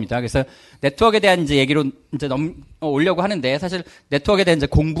네트워크만 볼 겁니다. 그래서 네트워크에 대한 이제 얘기로 이제 오려고 하는데, 사실 네트워크에 대한 이제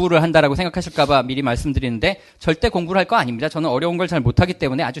공부를 한다라고 생각하실까봐 미리 말씀드리는데 절대 공부를 할 거 아닙니다. 저는 어려운 걸 잘 못하기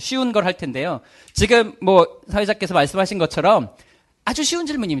때문에 아주 쉬운 걸 할 텐데요. 지금 뭐 사회자께서 말씀하신 것처럼 아주 쉬운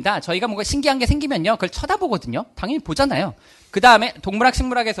질문입니다. 저희가 뭔가 신기한 게 생기면요, 그걸 쳐다보거든요. 당연히 보잖아요. 그 다음에 동물학,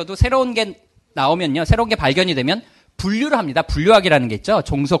 식물학에서도 새로운 게 나오면요, 새로운 게 발견이 되면 분류를 합니다. 분류학이라는 게 있죠.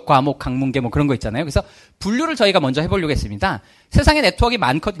 종속, 과목, 강문계 뭐 그런 거 있잖아요. 그래서 분류를 저희가 먼저 해보려고 했습니다. 세상에 네트워크가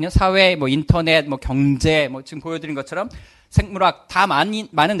많거든요. 사회, 뭐 인터넷, 뭐 경제, 뭐 지금 보여드린 것처럼 생물학 다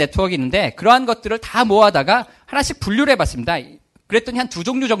많은 네트워크가 있는데 그러한 것들을 다 모아다가 하나씩 분류를 해봤습니다. 그랬더니 한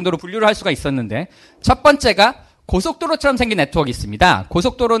 2종류 정도로 분류를 할 수가 있었는데, 첫 번째가 고속도로처럼 생긴 네트워크가 있습니다.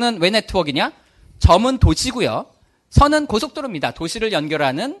 고속도로는 왜 네트워크냐? 점은 도시고요. 선은 고속도로입니다. 도시를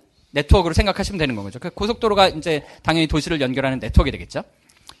연결하는 네트워크로 생각하시면 되는 거죠. 고속도로가 이제 당연히 도시를 연결하는 네트워크가 되겠죠.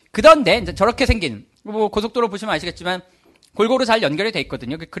 그런데 이제 저렇게 생긴, 뭐 고속도로 보시면 아시겠지만 골고루 잘 연결이 돼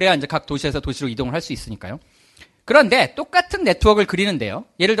있거든요. 그래야 이제 각 도시에서 도시로 이동을 할 수 있으니까요. 그런데 똑같은 네트워크를 그리는데요.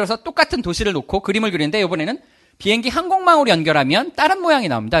 예를 들어서 똑같은 도시를 놓고 그림을 그리는데 이번에는 비행기 항공망으로 연결하면 다른 모양이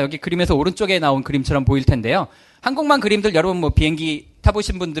나옵니다. 여기 그림에서 오른쪽에 나온 그림처럼 보일 텐데요. 항공망 그림들 여러분 뭐 비행기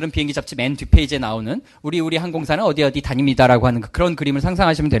타보신 분들은 비행기 잡지 맨 뒷페이지에 나오는 우리 항공사는 어디 다닙니다라고 하는 그런 그림을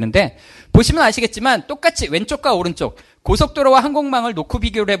상상하시면 되는데, 보시면 아시겠지만 똑같이 왼쪽과 오른쪽 고속도로와 항공망을 놓고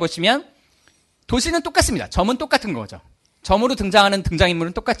비교를 해보시면 도시는 똑같습니다. 점은 똑같은 거죠. 점으로 등장하는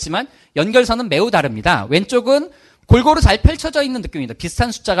등장인물은 똑같지만 연결선은 매우 다릅니다. 왼쪽은 골고루 잘 펼쳐져 있는 느낌입니다.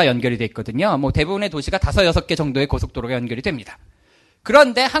 비슷한 숫자가 연결이 돼 있거든요. 뭐 대부분의 도시가 5, 6개 정도의 고속도로가 연결이 됩니다.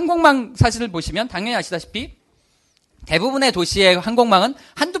 그런데 항공망 사진을 보시면 당연히 아시다시피 대부분의 도시의 항공망은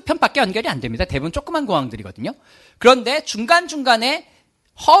한두 편밖에 연결이 안 됩니다. 대부분 조그만 공항들이거든요. 그런데 중간중간에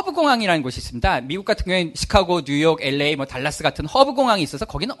허브 공항이라는 곳이 있습니다. 미국 같은 경우에는 시카고, 뉴욕, LA, 뭐 달라스 같은 허브 공항이 있어서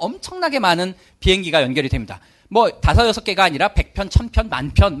거기는 엄청나게 많은 비행기가 연결이 됩니다. 뭐 5, 6개가 아니라 100편, 1000편,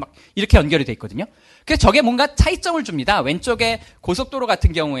 10,000편 막 이렇게 연결이 돼 있거든요. 그래서 저게 뭔가 차이점을 줍니다. 왼쪽에 고속도로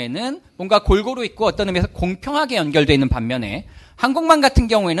같은 경우에는 뭔가 골고루 있고 어떤 의미에서 공평하게 연결되어 있는 반면에 항공망 같은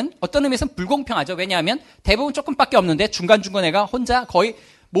경우에는 어떤 의미에서는 불공평하죠. 왜냐하면 대부분 조금밖에 없는데 중간중간에가 혼자 거의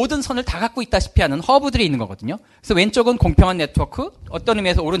모든 선을 다 갖고 있다시피 하는 허브들이 있는 거거든요. 그래서 왼쪽은 공평한 네트워크, 어떤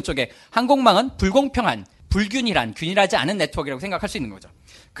의미에서 오른쪽에 항공망은 불공평한, 불균일한, 균일하지 않은 네트워크라고 생각할 수 있는 거죠.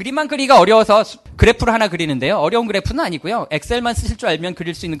 그림만 그리기가 어려워서 그래프를 하나 그리는데요. 어려운 그래프는 아니고요. 엑셀만 쓰실 줄 알면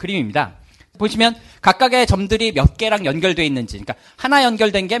그릴 수 있는 그림입니다. 보시면 각각의 점들이 몇 개랑 연결되어 있는지, 그러니까 하나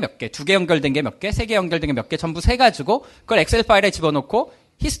연결된 게 몇 개, 2개 연결된 게 몇 개, 3개 연결된 게 몇 개 전부 세가지고 그걸 엑셀 파일에 집어넣고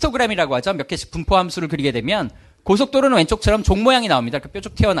히스토그램이라고 하죠. 몇 개씩 분포 함수를 그리게 되면 고속도로는 왼쪽처럼 종 모양이 나옵니다. 그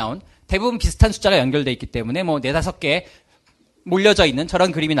뾰족 튀어나온 대부분 비슷한 숫자가 연결되어 있기 때문에 뭐 4, 5개 몰려져 있는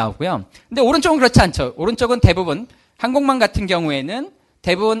저런 그림이 나오고요. 근데 오른쪽은 그렇지 않죠. 오른쪽은 대부분 항공망 같은 경우에는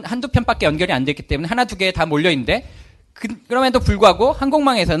대부분 한두 편밖에 연결이 안 됐기 때문에 하나, 2개 다 몰려 있는데 그럼에도 불구하고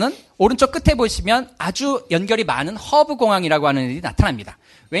항공망에서는 오른쪽 끝에 보시면 아주 연결이 많은 허브 공항이라고 하는 일이 나타납니다.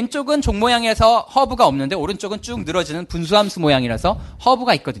 왼쪽은 종 모양에서 허브가 없는데 오른쪽은 쭉 늘어지는 분수함수 모양이라서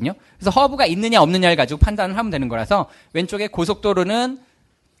허브가 있거든요. 그래서 허브가 있느냐 없느냐를 가지고 판단을 하면 되는 거라서 왼쪽에 고속도로는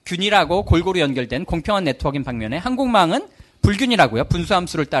균일하고 골고루 연결된 공평한 네트워크인 반면에 항공망은 불균이라고요.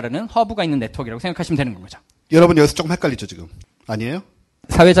 분수함수를 따르는 허브가 있는 네트워크라고 생각하시면 되는 거죠. 여러분 여기서 조금 헷갈리죠 지금? 아니에요?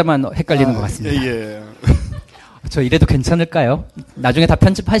 사회자만 헷갈리는 것 같습니다. 예. 저 이래도 괜찮을까요? 나중에 다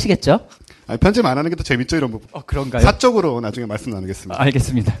편집하시겠죠? 아니, 편집 안 하는 게 더 재밌죠 이런 부분. 그런가요? 사적으로 나중에 말씀 나누겠습니다.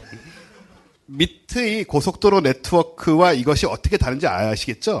 알겠습니다. 밑의 고속도로 네트워크와 이것이 어떻게 다른지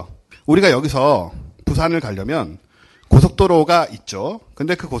아시겠죠? 우리가 여기서 부산을 가려면 고속도로가 있죠.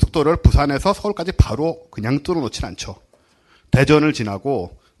 근데 그 고속도로를 부산에서 서울까지 바로 그냥 뚫어놓진 않죠. 대전을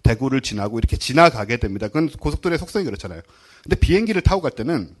지나고 대구를 지나고 이렇게 지나가게 됩니다. 그건 고속도로의 속성이 그렇잖아요. 근데 비행기를 타고 갈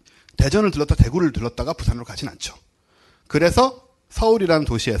때는 대전을 들렀다 대구를 들렀다가 부산으로 가진 않죠. 그래서 서울이라는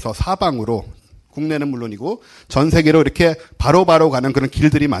도시에서 사방으로 국내는 물론이고 전 세계로 이렇게 바로바로 가는 그런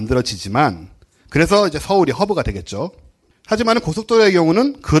길들이 만들어지지만 그래서 이제 서울이 허브가 되겠죠. 하지만 고속도로의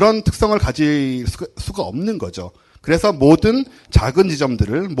경우는 그런 특성을 가질 수가 없는 거죠. 그래서 모든 작은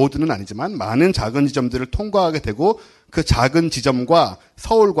지점들을, 모두는 아니지만 많은 작은 지점들을 통과하게 되고 그 작은 지점과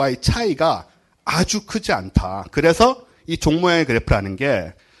서울과의 차이가 아주 크지 않다. 그래서 이 종모양의 그래프라는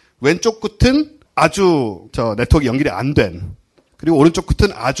게 왼쪽 끝은 아주 네트워크 연결이 안 된, 그리고 오른쪽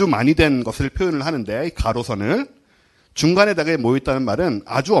끝은 아주 많이 된 것을 표현을 하는데, 이 가로선을 중간에다가 모여있다는 말은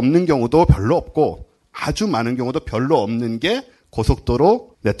아주 없는 경우도 별로 없고 아주 많은 경우도 별로 없는 게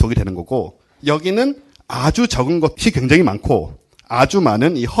고속도로 네트워크가 되는 거고, 여기는 아주 적은 것이 굉장히 많고 아주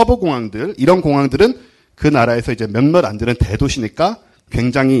많은 이 허브 공항들, 이런 공항들은 그 나라에서 이제 몇몇 안 되는 대도시니까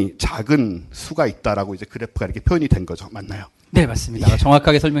굉장히 작은 수가 있다라고 이제 그래프가 이렇게 표현이 된 거죠. 맞나요? 네, 맞습니다. 예.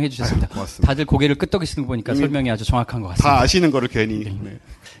 정확하게 설명해 주셨습니다. 고맙습니다. 다들 고개를 끄덕이시는 거 보니까 설명이 아주 정확한 것 같습니다. 다 아시는 거를 괜히. 네.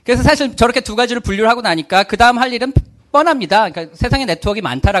 그래서 사실 저렇게 두 가지를 분류를 하고 나니까 그 다음 할 일은 뻔합니다. 그러니까 세상에 네트워크가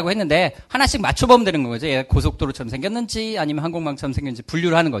많다라고 했는데 하나씩 맞춰보면 되는 거죠. 얘가 고속도로처럼 생겼는지 아니면 항공망처럼 생겼는지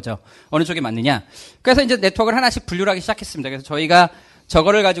분류를 하는 거죠. 어느 쪽이 맞느냐. 그래서 이제 네트워크를 하나씩 분류를 하기 시작했습니다. 그래서 저희가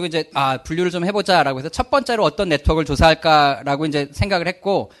저거를 가지고 이제 분류를 좀 해보자라고 해서 첫 번째로 어떤 네트워크를 조사할까라고 이제 생각을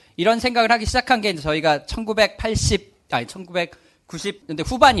했고, 이런 생각을 하기 시작한 게 이제 저희가 1990년대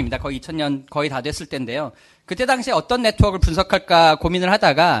후반입니다. 거의 2000년 거의 다 됐을 때인데요. 그때 당시에 어떤 네트워크를 분석할까 고민을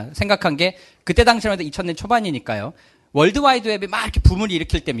하다가 생각한 게, 그때 당시에는 2000년 초반이니까요. 월드와이드 웹이 막 이렇게 붐을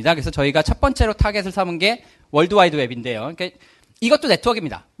일으킬 때입니다. 그래서 저희가 첫 번째로 타겟을 삼은 게 월드와이드 웹인데요. 그러니까 이것도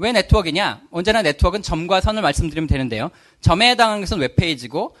네트워크입니다. 왜 네트워크냐? 언제나 네트워크는 점과 선을 말씀드리면 되는데요. 점에 해당하는 것은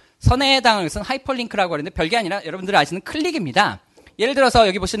웹페이지고 선에 해당하는 것은 하이퍼링크라고 하는데 별게 아니라 여러분들이 아시는 클릭입니다. 예를 들어서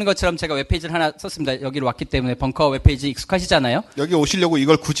여기 보시는 것처럼 제가 웹페이지를 하나 썼습니다. 여기로 왔기 때문에 벙커 웹페이지 익숙하시잖아요. 여기 오시려고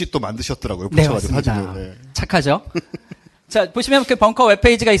이걸 굳이 또 만드셨더라고요. 네, 붙여가지고 맞습니다. 사진을. 네. 착하죠? 자, 보시면 그 벙커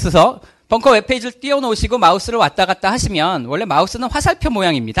웹페이지가 있어서 벙커 웹페이지를 띄워놓으시고 마우스를 왔다 갔다 하시면 원래 마우스는 화살표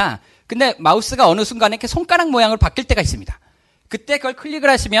모양입니다. 근데 마우스가 어느 순간에 이렇게 손가락 모양으로 바뀔 때가 있습니다. 그때 그걸 클릭을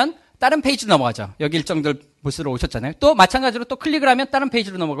하시면 다른 페이지로 넘어가죠. 여기 일정들 보시러 오셨잖아요. 또 마찬가지로 또 클릭을 하면 다른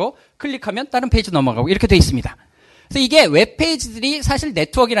페이지로 넘어가고, 클릭하면 다른 페이지로 넘어가고, 이렇게 돼 있습니다. 그래서 이게 웹페이지들이 사실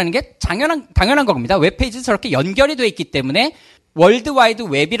네트워크라는 게 당연한 겁니다. 웹페이지도 저렇게 연결이 돼 있기 때문에 월드와이드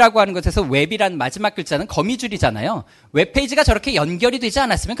웹이라고 하는 것에서 웹이란 마지막 글자는 거미줄이잖아요. 웹페이지가 저렇게 연결이 되지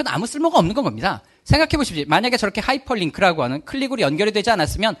않았으면 그건 아무 쓸모가 없는 겁니다. 생각해 보십시오. 만약에 저렇게 하이퍼링크라고 하는 클릭으로 연결이 되지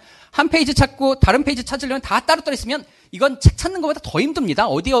않았으면 한 페이지 찾고 다른 페이지 찾으려면 다 따로따로 있으면 이건 책 찾는 것보다 더 힘듭니다.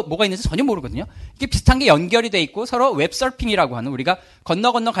 어디에 뭐가 있는지 전혀 모르거든요. 이게 비슷한 게 연결이 돼 있고 서로 웹서핑이라고 하는, 우리가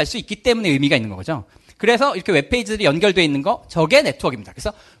건너 갈 수 있기 때문에 의미가 있는 거죠. 그래서 이렇게 웹페이지들이 연결되어 있는 거, 저게 네트워크입니다.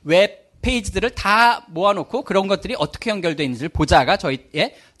 그래서 웹페이지들을 다 모아놓고 그런 것들이 어떻게 연결되어 있는지를 보자가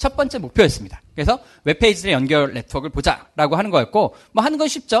저희의 첫 번째 목표였습니다. 그래서 웹페이지들의 연결 네트워크를 보자라고 하는 거였고, 뭐 하는 건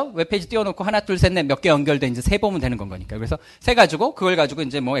쉽죠. 웹페이지 띄워놓고 하나, 둘, 셋, 넷 몇 개 연결돼 있는지 세보면 되는 건 거니까요. 그래서 세가지고 그걸 가지고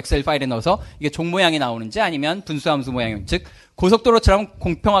이제 뭐 엑셀 파일에 넣어서 이게 종 모양이 나오는지 아니면 분수함수 모양, 즉 고속도로처럼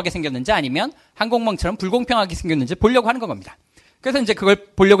공평하게 생겼는지 아니면 항공망처럼 불공평하게 생겼는지 보려고 하는 겁니다. 그래서 이제 그걸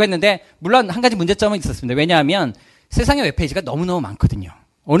보려고 했는데, 물론 한 가지 문제점은 있었습니다. 왜냐하면 세상에 웹페이지가 너무너무 많거든요.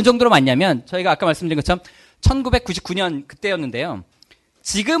 어느 정도로 많냐면 저희가 아까 말씀드린 것처럼 1999년 그때였는데요.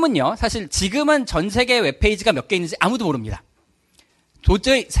 지금은요, 사실 지금은 전 세계 웹페이지가 몇 개 있는지 아무도 모릅니다.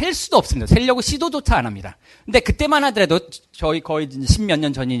 도저히 셀 수도 없습니다. 세려고 시도조차 안 합니다. 근데 그때만 하더라도 저희 거의 10몇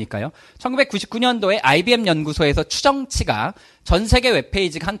년 전이니까요. 1999년도에 IBM 연구소에서 추정치가 전 세계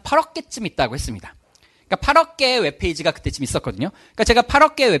웹페이지가 한 8억 개쯤 있다고 했습니다. 그러니까 8억 개의 웹페이지가 그때쯤 있었거든요. 그러니까 제가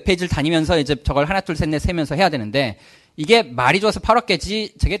 8억 개의 웹페이지를 다니면서 이제 저걸 하나, 둘, 셋, 넷 세면서 해야 되는데, 이게 말이 좋아서 8억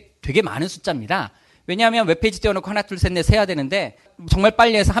개지 저게 되게 많은 숫자입니다. 왜냐하면 웹페이지 띄워놓고 하나, 둘, 셋, 넷 세야 되는데, 정말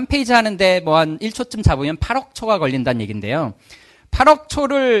빨리 해서 한 페이지 하는데 뭐 한 1초쯤 잡으면 8억 초가 걸린다는 얘기인데요. 8억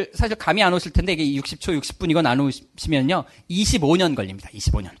초를 사실 감이 안 오실 텐데, 이게 60초, 60분 이거 나누시면요, 25년 걸립니다.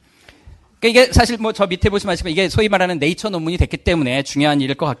 25년. 그러니까 이게 사실 뭐 저 밑에 보시면 아시지만 이게 소위 말하는 네이처 논문이 됐기 때문에 중요한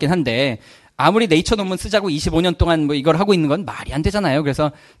일일 것 같긴 한데 아무리 네이처 논문 쓰자고 25년 동안 뭐 이걸 하고 있는 건 말이 안 되잖아요.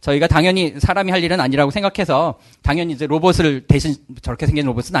 그래서 저희가 당연히 사람이 할 일은 아니라고 생각해서 당연히 이제 로봇을 대신 저렇게 생긴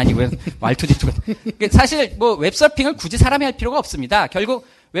로봇은 아니고요. R2D2. 사실 뭐 웹서핑을 굳이 사람이 할 필요가 없습니다. 결국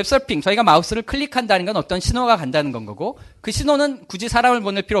웹서핑 저희가 마우스를 클릭한다는 건 어떤 신호가 간다는 건 거고 그 신호는 굳이 사람을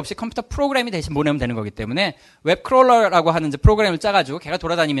보낼 필요 없이 컴퓨터 프로그램이 대신 보내면 되는 거기 때문에 웹크롤러라고 하는 이제 프로그램을 짜가지고 걔가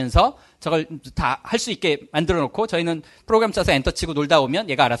돌아다니면서 저걸 다 할 수 있게 만들어 놓고 저희는 프로그램 짜서 엔터 치고 놀다 오면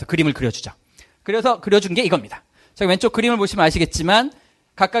얘가 알아서 그림을 그려주죠. 그래서 그려준 게 이겁니다. 저기 왼쪽 그림을 보시면 아시겠지만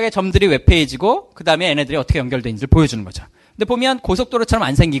각각의 점들이 웹페이지고 그 다음에 얘네들이 어떻게 연결되는지를 보여주는 거죠. 근데 보면 고속도로처럼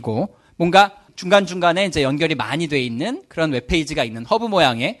안 생기고 뭔가 중간중간에 이제 연결이 많이 돼 있는 그런 웹페이지가 있는 허브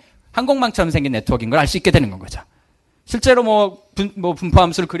모양의 항공망처럼 생긴 네트워크인 걸 알 수 있게 되는 건 거죠. 실제로 뭐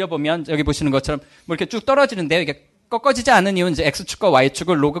분포함수를 그려보면 여기 보시는 것처럼 뭐 이렇게 쭉 떨어지는데 이게 꺾어지지 않은 이유는 이제 X축과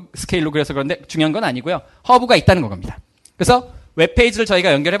Y축을 로그 스케일로 그려서 그런데 중요한 건 아니고요. 허브가 있다는 겁니다. 그래서 웹페이지를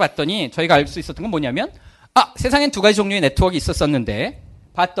저희가 연결해 봤더니 저희가 알 수 있었던 건 뭐냐면 세상엔 두 가지 종류의 네트워크가 있었었는데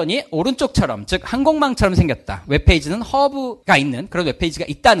봤더니 오른쪽처럼 즉 항공망처럼 생겼다. 웹페이지는 허브가 있는 그런 웹페이지가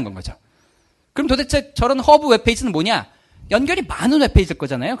있다는 건 거죠. 그럼 도대체 저런 허브 웹페이지는 뭐냐? 연결이 많은 웹페이지일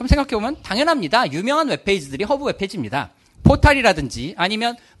거잖아요. 그럼 생각해보면 당연합니다. 유명한 웹페이지들이 허브 웹페이지입니다. 포탈이라든지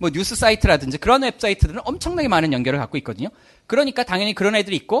아니면 뭐 뉴스 사이트라든지 그런 웹사이트들은 엄청나게 많은 연결을 갖고 있거든요. 그러니까 당연히 그런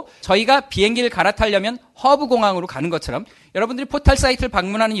애들이 있고 저희가 비행기를 갈아타려면 허브 공항으로 가는 것처럼 여러분들이 포탈 사이트를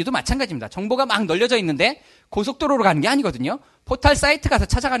방문하는 이유도 마찬가지입니다. 정보가 막 널려져 있는데 고속도로로 가는 게 아니거든요. 포탈 사이트 가서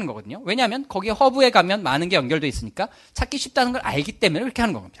찾아가는 거거든요. 왜냐하면 거기에 허브에 가면 많은 게 연결돼 있으니까 찾기 쉽다는 걸 알기 때문에 그렇게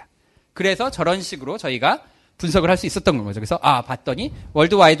하는 겁니다. 그래서 저런 식으로 저희가 분석을 할 수 있었던 거죠. 그래서 봤더니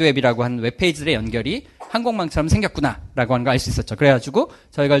월드와이드웹이라고 하는 웹페이지들의 연결이 항공망처럼 생겼구나라고 하는 걸 알 수 있었죠. 그래가지고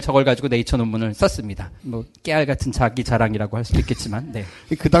저희가 저걸 가지고 네이처 논문을 썼습니다. 뭐 깨알 같은 자기 자랑이라고 할 수도 있겠지만, 네.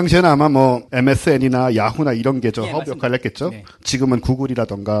 그 당시에는 아마 뭐 MSN이나 야후나 이런 게 저 허브 역할을 했겠죠. 네. 지금은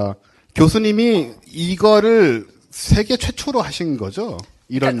구글이라던가 교수님이 이거를 세계 최초로 하신 거죠.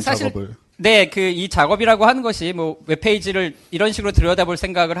 이런 사실, 작업을. 네, 이 작업이라고 하는 것이 뭐 웹페이지를 이런 식으로 들여다볼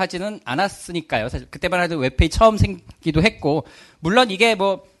생각을 하지는 않았으니까요. 사실 그때만 해도 웹페이지 처음 생기기도 했고, 물론 이게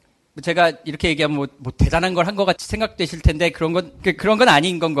뭐 제가 이렇게 얘기하면 뭐 대단한 걸 한 것 같이 생각되실 텐데 그런 건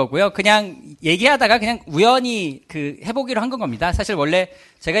아닌 건 거고요. 그냥 얘기하다가 그냥 우연히 해보기로 한 건 겁니다. 사실 원래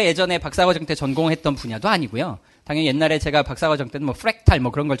제가 예전에 박사과정 때 전공했던 분야도 아니고요. 당연히 옛날에 제가 박사과정 때는 뭐 프랙탈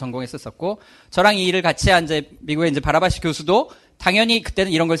뭐 그런 걸 전공했었었고, 저랑 이 일을 같이 한 미국의 이제 바라바시 교수도 당연히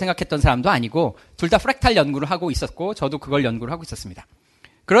그때는 이런 걸 생각했던 사람도 아니고 둘 다 프랙탈 연구를 하고 있었고 저도 그걸 연구를 하고 있었습니다.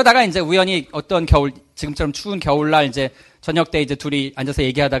 그러다가 이제 우연히 어떤 지금처럼 추운 겨울날 이제 저녁 때 이제 둘이 앉아서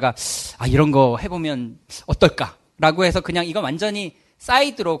얘기하다가 이런 거 해보면 어떨까라고 해서 그냥 이거 완전히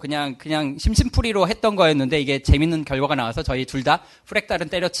사이드로 그냥 심심풀이로 했던 거였는데 이게 재밌는 결과가 나와서 저희 둘 다 프랙탈은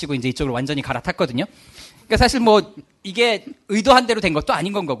때려치고 이제 이쪽으로 완전히 갈아탔거든요. 그러니까 사실 뭐 이게 의도한 대로 된 것도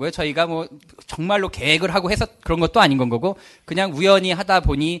아닌 건 거고요. 저희가 뭐 정말로 계획을 하고 해서 그런 것도 아닌 건 거고 그냥 우연히 하다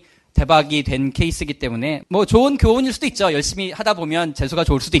보니 대박이 된 케이스이기 때문에 뭐 좋은 교훈일 수도 있죠. 열심히 하다 보면 재수가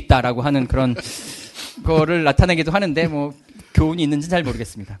좋을 수도 있다라고 하는 그런 거를 나타내기도 하는데 뭐 교훈이 있는지는 잘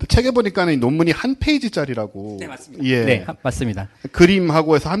모르겠습니다. 책에 보니까는 논문이 한 페이지짜리라고. 네, 맞습니다. 예. 네, 맞습니다.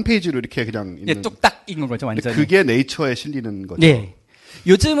 그림하고 해서 한 페이지로 이렇게 그냥 있는. 예, 뚝딱 읽는 거죠, 완전히. 그게 네이처에 실리는 거죠. 네.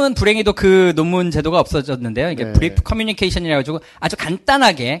 요즘은 불행히도 그 논문 제도가 없어졌는데요. 이게 브리프 커뮤니케이션이라 가지고 아주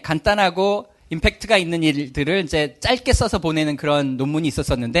간단하고 임팩트가 있는 일들을 이제 짧게 써서 보내는 그런 논문이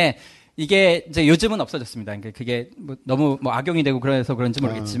있었었는데 이게 이제 요즘은 없어졌습니다. 그게 뭐 너무 뭐 악용이 되고 그래서 그런지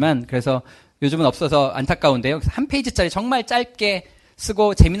모르겠지만 그래서 요즘은 없어서 안타까운데요. 한 페이지짜리 정말 짧게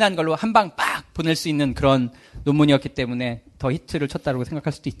쓰고 재미난 걸로 한 방 빡 보낼 수 있는 그런 논문이었기 때문에 더 히트를 쳤다고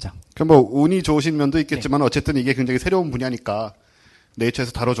생각할 수도 있죠. 그럼 뭐 운이 좋으신 면도 있겠지만 어쨌든 이게 굉장히 새로운 분야니까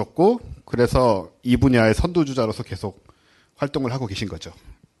네이처에서 다뤄줬고 그래서 이 분야의 선두주자로서 계속 활동을 하고 계신 거죠.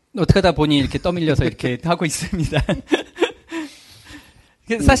 어떻게 하다 보니 이렇게 떠밀려서 이렇게 하고 있습니다.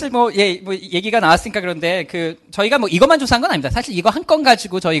 사실 뭐 얘기가 나왔으니까 그런데 저희가 뭐 이것만 조사한 건 아닙니다. 사실 이거 한 건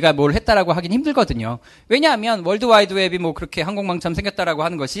가지고 저희가 뭘 했다라고 하긴 힘들거든요. 왜냐하면 월드와이드웹이 뭐 그렇게 항공망처럼 생겼다라고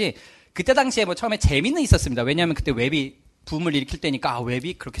하는 것이 그때 당시에 뭐 처음에 재미는 있었습니다. 왜냐하면 그때 웹이 붐을 일으킬 때니까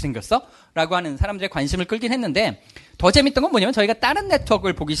웹이 그렇게 생겼어? 라고 하는 사람들의 관심을 끌긴 했는데 더 재밌던 건 뭐냐면 저희가 다른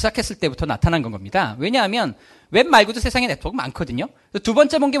네트워크를 보기 시작했을 때부터 나타난 건 겁니다. 왜냐하면 웹 말고도 세상에 네트워크 많거든요. 두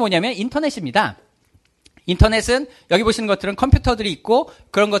번째 본 게 뭐냐면 인터넷입니다. 인터넷은 여기 보시는 것들은 컴퓨터들이 있고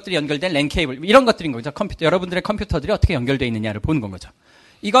그런 것들이 연결된 랜 케이블 이런 것들인 거죠. 여러분들의 컴퓨터들이 어떻게 연결되어 있느냐를 보는 건 거죠.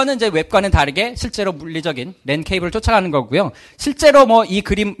 이거는 이제 웹과는 다르게 실제로 물리적인 랜 케이블을 쫓아가는 거고요. 실제로 뭐 이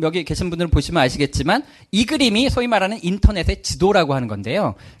그림 여기 계신 분들은 보시면 아시겠지만 이 그림이 소위 말하는 인터넷의 지도라고 하는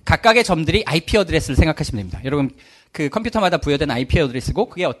건데요. 각각의 점들이 IP 어드레스를 생각하시면 됩니다. 여러분 그 컴퓨터마다 부여된 IP 어드레스고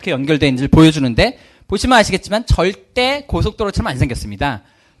그게 어떻게 연결되어 있는지를 보여주는데 보시면 아시겠지만 절대 고속도로처럼 안 생겼습니다.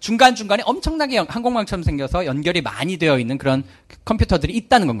 중간중간에 엄청나게 항공망처럼 생겨서 연결이 많이 되어 있는 그런 컴퓨터들이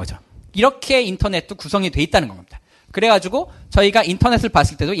있다는 건 거죠. 이렇게 인터넷도 구성이 돼 있다는 겁니다. 그래가지고 저희가 인터넷을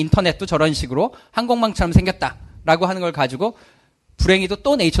봤을 때도 인터넷도 저런 식으로 항공망처럼 생겼다라고 하는 걸 가지고 불행히도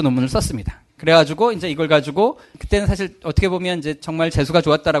또 네이처 논문을 썼습니다. 그래가지고 이제 이걸 가지고 그때는 사실 어떻게 보면 이제 정말 재수가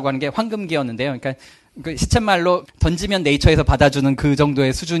좋았다라고 하는 게 황금기였는데요. 그러니까 그 시쳇말로 던지면 네이처에서 받아주는 그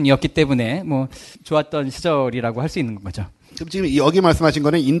정도의 수준이었기 때문에 뭐 좋았던 시절이라고 할 수 있는 거죠. 지금 여기 말씀하신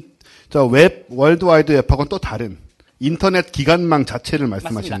거는 저 웹 월드와이드 웹하고는 또 다른 인터넷 기관망 자체를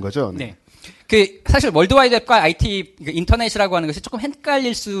말씀하시는 맞습니다. 거죠? 네. 그 사실 월드와이드 웹과 IT 인터넷이라고 하는 것이 조금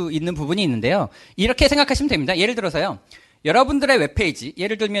헷갈릴 수 있는 부분이 있는데요. 이렇게 생각하시면 됩니다. 예를 들어서요. 여러분들의 웹페이지,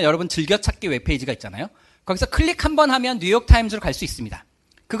 예를 들면 여러분 즐겨찾기 웹페이지가 있잖아요. 거기서 클릭 한 번 하면 뉴욕타임즈로 갈 수 있습니다.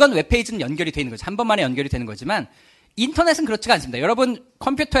 그건 웹페이지는 연결이 되는 거죠. 한 번만에 연결이 되는 거지만 인터넷은 그렇지가 않습니다. 여러분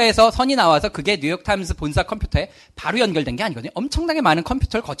컴퓨터에서 선이 나와서 그게 뉴욕타임즈 본사 컴퓨터에 바로 연결된 게 아니거든요. 엄청나게 많은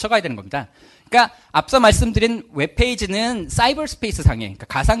컴퓨터를 거쳐가야 되는 겁니다. 그러니까 앞서 말씀드린 웹페이지는 사이버 스페이스 상에, 그러니까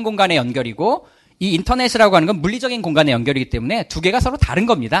가상 공간의 연결이고 이 인터넷이라고 하는 건 물리적인 공간의 연결이기 때문에 두 개가 서로 다른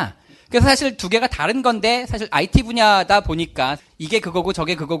겁니다. 그래서 사실 두 개가 다른 건데 사실 IT 분야다 보니까 이게 그거고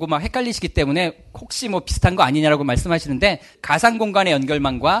저게 그거고 막 헷갈리시기 때문에 혹시 뭐 비슷한 거 아니냐라고 말씀하시는데 가상 공간의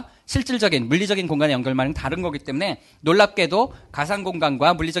연결망과 실질적인 물리적인 공간의 연결망은 다른 거기 때문에 놀랍게도 가상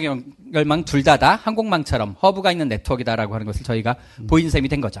공간과 물리적인 연결망 둘 다 항공망처럼 허브가 있는 네트워크다라고 하는 것을 저희가 보인 셈이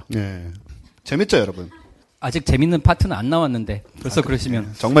된 거죠. 네. 재밌죠, 여러분? 아직 재밌는 파트는 안 나왔는데 벌써 그러시면. 네.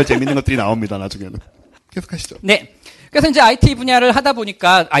 정말 재밌는 것들이 나옵니다, 나중에는. 계속하시죠. 네. 그래서 이제 IT 분야를 하다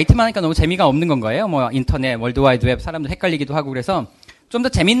보니까 IT만 하니까 너무 재미가 없는 건 거예요. 뭐 인터넷, 월드와이드 웹 사람들 헷갈리기도 하고 그래서 좀 더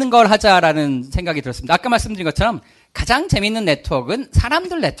재밌는 걸 하자라는 생각이 들었습니다. 아까 말씀드린 것처럼 가장 재밌는 네트워크는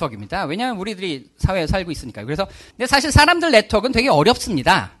사람들 네트워크입니다. 왜냐하면 우리들이 사회에 살고 있으니까요. 그래서 근데 사실 사람들 네트워크는 되게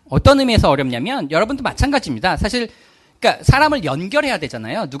어렵습니다. 어떤 의미에서 어렵냐면 여러분도 마찬가지입니다. 사실 그러니까 사람을 연결해야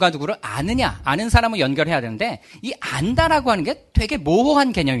되잖아요. 누가 누구를 아느냐, 아는 사람을 연결해야 되는데 이 안다라고 하는 게 되게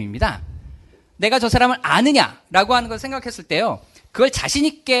모호한 개념입니다. 내가 저 사람을 아느냐라고 하는 걸 생각했을 때요. 그걸 자신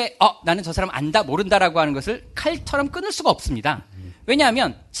있게 나는 저 사람 안다, 모른다라고 하는 것을 칼처럼 끊을 수가 없습니다.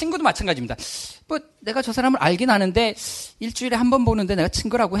 왜냐하면 친구도 마찬가지입니다. 뭐 내가 저 사람을 알긴 아는데 일주일에 한 번 보는데 내가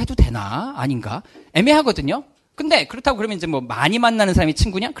친구라고 해도 되나? 아닌가? 애매하거든요. 근데 그렇다고 그러면 이제 뭐 많이 만나는 사람이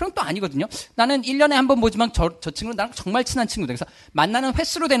친구냐? 그럼 또 아니거든요. 나는 1년에 한 번 보지만 저 친구는 나랑 정말 친한 친구다. 그래서 만나는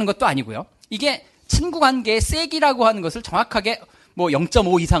횟수로 되는 것도 아니고요. 이게 친구 관계의 세기라고 하는 것을 정확하게 뭐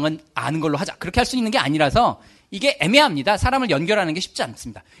 0.5 이상은 아는 걸로 하자. 그렇게 할 수 있는 게 아니라서 이게 애매합니다. 사람을 연결하는 게 쉽지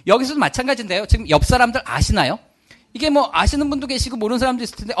않습니다. 여기서도 마찬가지인데요. 지금 옆 사람들 아시나요? 이게 뭐 아시는 분도 계시고 모르는 사람도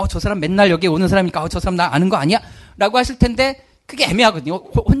있을 텐데 저 사람 맨날 여기 오는 사람이니까 저 사람 나 아는 거 아니야? 라고 하실 텐데 그게 애매하거든요.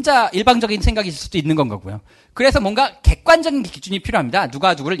 혼자 일방적인 생각일 수도 있는 건 거고요. 그래서 뭔가 객관적인 기준이 필요합니다.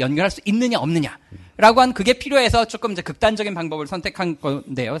 누가 누구를 연결할 수 있느냐 없느냐 라고 한 그게 필요해서 조금 이제 극단적인 방법을 선택한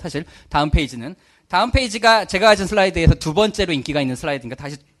건데요. 사실 다음 페이지가 제가 가진 슬라이드에서 두 번째로 인기가 있는 슬라이드니까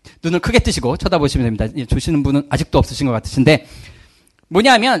다시 눈을 크게 뜨시고 쳐다보시면 됩니다. 보시는 분은 아직도 없으신 것 같으신데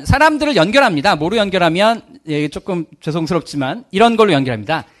뭐냐면 사람들을 연결합니다. 뭐로 연결하면 조금 죄송스럽지만 이런 걸로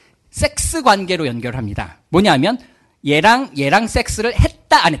연결합니다. 섹스 관계로 연결합니다. 뭐냐면 얘랑 섹스를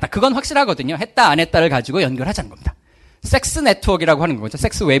했다 안 했다. 그건 확실하거든요. 했다 안 했다를 가지고 연결하자는 겁니다. 섹스 네트워크라고 하는 거죠.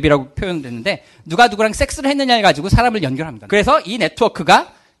 섹스 웹이라고 표현됐는데 누가 누구랑 섹스를 했느냐를 가지고 사람을 연결합니다. 그래서 이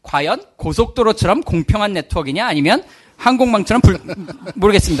네트워크가 과연 고속도로처럼 공평한 네트워크이냐 아니면 항공망처럼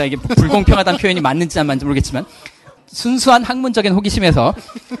모르겠습니다. 이게 불공평하다는 표현이 맞는지 안 맞는지 모르겠지만 순수한 학문적인 호기심에서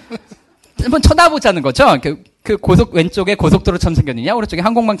한번 쳐다보자는 거죠. 그 왼쪽에 고속도로처럼 생겼느냐 오른쪽에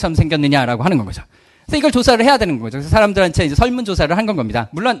항공망처럼 생겼느냐라고 하는 거죠. 그래서 이걸 조사를 해야 되는 거죠. 그래서 사람들한테 이제 설문조사를 한 겁니다.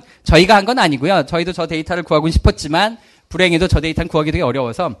 물론 저희가 한 건 아니고요. 저희도 저 데이터를 구하고 싶었지만 불행히도 저 데이터는 구하기 되게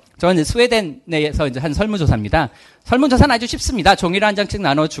어려워서 저는 스웨덴에서 이제 한 설문조사입니다. 설문조사는 아주 쉽습니다. 종이를 한 장씩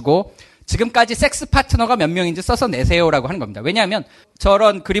나눠주고 지금까지 섹스 파트너가 몇 명인지 써서 내세요라고 하는 겁니다. 왜냐하면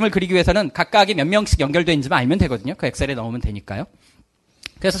저런 그림을 그리기 위해서는 각각이 몇 명씩 연결되어 있는지만 알면 되거든요. 그 엑셀에 넣으면 되니까요.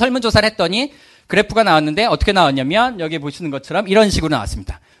 그래서 설문조사를 했더니 그래프가 나왔는데 어떻게 나왔냐면 여기 보시는 것처럼 이런 식으로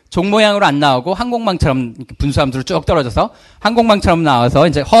나왔습니다. 종 모양으로 안 나오고 항공망처럼 분수함수로 쭉 떨어져서 항공망처럼 나와서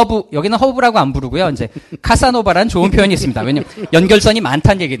이제 여기는 허브라고 안 부르고요. 이제 카사노바라는 좋은 표현이 있습니다. 왜냐면 연결선이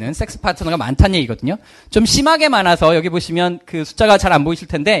많다는 얘기는 섹스 파트너가 많다는 얘기거든요. 좀 심하게 많아서 여기 보시면 그 숫자가 잘 안 보이실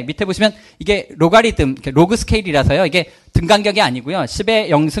텐데 밑에 보시면 이게 로가리즘, 로그 스케일이라서요. 이게 등간격이 아니고요. 10의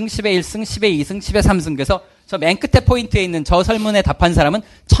 0승, 10의 1승, 10의 2승, 10의 3승. 그래서 저 맨 끝에 포인트에 있는 저 설문에 답한 사람은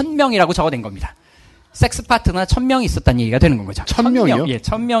 1000명이라고 적어낸 겁니다. 섹스 파트너 1000명이 있었다는 얘기가 되는 거죠. 1000명이요? 예,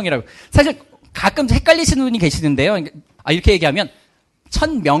 1000명이라고. 사실 가끔 헷갈리시는 분이 계시는데요. 이렇게 얘기하면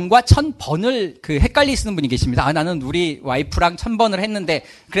 1000명과 1000번을 헷갈리시는 분이 계십니다. 아, 나는 우리 와이프랑 1000번을 했는데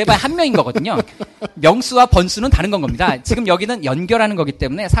그래봐야 한 명인 거거든요. 명수와 번수는 다른 건 겁니다. 지금 여기는 연결하는 거기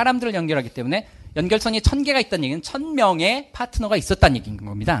때문에 사람들을 연결하기 때문에 연결선이 1000개가 있다는 얘기는 1000명의 파트너가 있었다는 얘기인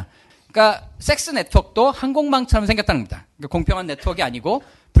겁니다. 그러니까 섹스 네트워크도 항공망처럼 생겼다는 겁니다. 그러니까 공평한 네트워크가 아니고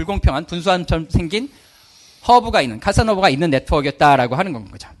불공평한 분수함처럼 생긴 허브가 있는 카사노바가 있는 네트워크였다라고 하는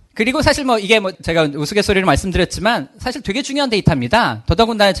건 거죠. 그리고 사실 이게 제가 우스갯소리로 말씀드렸지만 사실 되게 중요한 데이터입니다.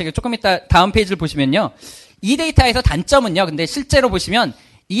 더더군다나 제가 조금 이따 다음 페이지를 보시면요. 이 데이터에서 단점은요. 근데 실제로 보시면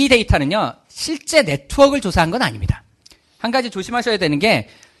이 데이터는요. 실제 네트워크를 조사한 건 아닙니다. 한 가지 조심하셔야 되는 게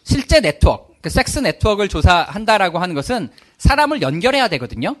실제 네트워크, 그 섹스 네트워크를 조사한다라고 하는 것은 사람을 연결해야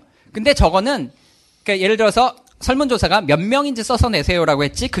되거든요. 근데 저거는 그러니까 예를 들어서 설문조사가 몇 명인지 써서 내세요라고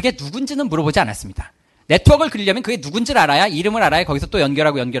했지 그게 누군지는 물어보지 않았습니다. 네트워크를 그리려면 그게 누군지를 알아야 이름을 알아야 거기서 또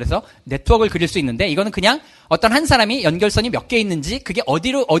연결해서 네트워크를 그릴 수 있는데 이거는 그냥 어떤 한 사람이 연결선이 몇 개 있는지 그게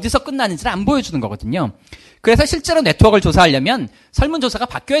어디서 끝나는지를 안 보여주는 거거든요. 그래서 실제로 네트워크를 조사하려면 설문조사가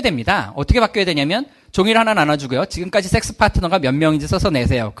바뀌어야 됩니다. 어떻게 바뀌어야 되냐면 종이를 하나 나눠주고요. 지금까지 섹스 파트너가 몇 명인지 써서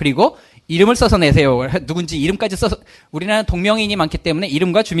내세요. 그리고 이름을 써서 내세요. 누군지 이름까지 써서 우리나라는 동명이인이 많기 때문에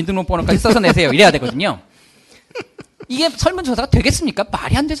이름과 주민등록번호까지 써서 내세요. 이래야 되거든요. 이게 설문조사가 되겠습니까?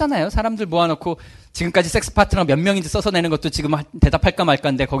 말이 안 되잖아요. 사람들 모아놓고 지금까지 섹스 파트너 몇 명인지 써서 내는 것도 지금 대답할까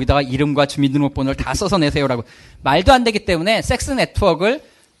말까인데 거기다가 이름과 주민등록번호를 다 써서 내세요라고 말도 안 되기 때문에 섹스 네트워크를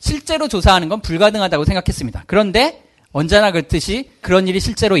실제로 조사하는 건 불가능하다고 생각했습니다. 그런데 언제나 그렇듯이 그런 일이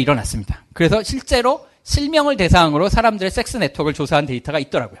실제로 일어났습니다. 그래서 실제로 실명을 대상으로 사람들의 섹스 네트워크를 조사한 데이터가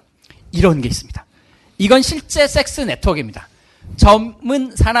있더라고요. 이런 게 있습니다. 이건 실제 섹스 네트워크입니다.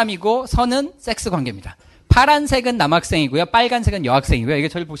 점은 사람이고 선은 섹스 관계입니다. 파란색은 남학생이고요. 빨간색은 여학생이고요. 이게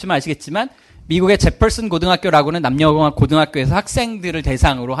저를 보시면 아시겠지만 미국의 제퍼슨 고등학교라고는 남녀공학 고등학교에서 학생들을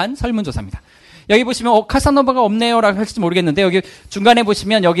대상으로 한 설문조사입니다. 여기 보시면 카사노바가 없네요라고 하실지 모르겠는데 여기 중간에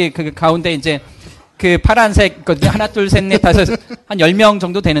보시면 여기 그 가운데 이제 그 파란색 하나 둘 셋 넷 다섯 한 10명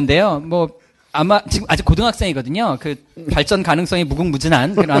정도 되는데요. 아마 지금 아직 고등학생이거든요. 그 발전 가능성이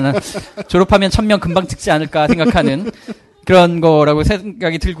무궁무진한 그런 졸업하면 1000명 금방 찍지 않을까 생각하는 그런 거라고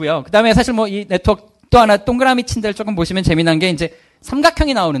생각이 들고요. 그다음에 사실 이 네트워크 또 하나 동그라미 친 데를 조금 보시면 재미난 게 이제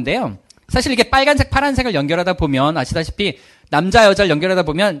삼각형이 나오는데요. 사실 이게 빨간색, 파란색을 연결하다 보면 아시다시피 남자, 여자를 연결하다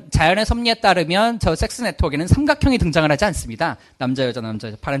보면 자연의 섭리에 따르면 저 섹스 네트워크에는 삼각형이 등장을 하지 않습니다. 남자, 여자,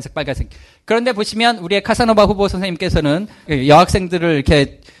 파란색, 빨간색. 그런데 보시면 우리의 카사노바 후보 선생님께서는 여학생들을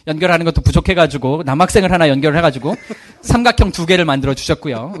이렇게 연결하는 것도 부족해가지고 남학생을 하나 연결을 해가지고 삼각형 2개를 만들어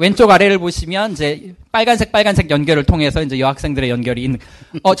주셨고요. 왼쪽 아래를 보시면 이제 빨간색 연결을 통해서 이제 여학생들의 연결이 있는.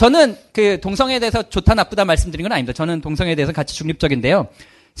 저는 그 동성애에 대해서 좋다 나쁘다 말씀드린 건 아닙니다. 저는 동성애에 대해서 가치 중립적인데요.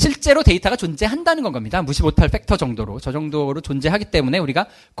 실제로 데이터가 존재한다는 건 겁니다. 무시 못할 팩터 정도로. 저 정도로 존재하기 때문에 우리가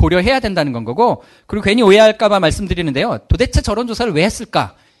고려해야 된다는 건 거고. 그리고 괜히 오해할까봐 말씀드리는데요. 도대체 저런 조사를 왜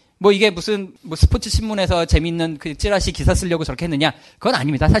했을까? 이게 무슨 스포츠 신문에서 재밌는 그 찌라시 기사 쓰려고 저렇게 했느냐? 그건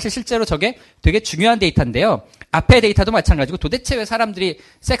아닙니다. 사실 실제로 저게 되게 중요한 데이터인데요. 앞에 데이터도 마찬가지고 도대체 왜 사람들이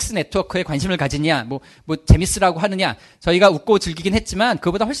섹스 네트워크에 관심을 가지냐? 재밌으라고 하느냐? 저희가 웃고 즐기긴 했지만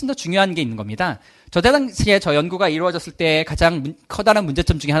그보다 훨씬 더 중요한 게 있는 겁니다. 저 당시에 저 연구가 이루어졌을 때 가장 커다란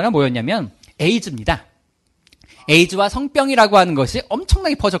문제점 중에 하나가 뭐였냐면 에이즈입니다. 에이즈와 성병이라고 하는 것이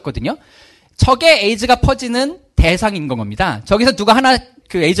엄청나게 퍼졌거든요. 저게 에이즈가 퍼지는 대상인 겁니다. 저기서 누가 하나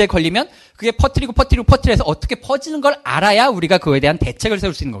그 에이즈에 걸리면 그게 퍼뜨려서 어떻게 퍼지는 걸 알아야 우리가 그거에 대한 대책을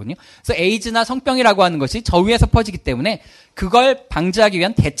세울 수 있는 거거든요. 그래서 에이즈나 성병이라고 하는 것이 저 위에서 퍼지기 때문에 그걸 방지하기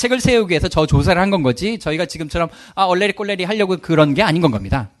위한 대책을 세우기 위해서 저 조사를 한 건 거지 저희가 지금처럼 얼레리 꼴레리 하려고 그런 게 아닌 건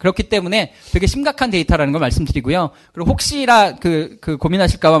겁니다. 그렇기 때문에 되게 심각한 데이터라는 걸 말씀드리고요. 그리고 혹시나 그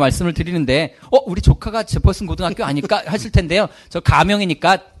고민하실까 봐 말씀을 드리는데 우리 조카가 제퍼슨 고등학교 아닐까 하실 텐데요. 저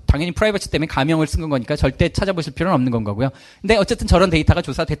가명이니까 당연히 프라이버시 때문에 가명을 쓴 거니까 절대 찾아보실 필요는 없는 건 거고요. 근데 어쨌든 저런 데이터가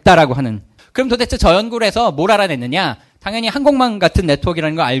조사됐다라고 하는. 그럼 도대체 저 연구를 해서 뭘 알아냈느냐? 당연히 항공망 같은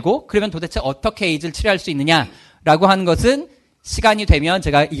네트워크라는 걸 알고 그러면 도대체 어떻게 에이즈를 치료할 수 있느냐라고 하는 것은 시간이 되면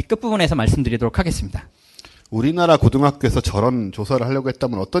제가 이 끝부분에서 말씀드리도록 하겠습니다. 우리나라 고등학교에서 저런 조사를 하려고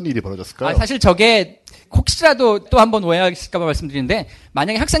했다면 어떤 일이 벌어졌을까요? 사실 저게 혹시라도 또 한번 오해하실까봐 말씀드리는데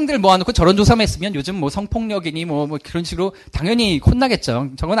만약에 학생들 모아놓고 저런 조사만 했으면 요즘 성폭력이니 그런 식으로 당연히 혼나겠죠.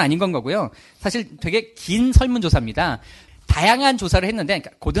 저건 아닌 건 거고요. 사실 되게 긴 설문조사입니다. 다양한 조사를 했는데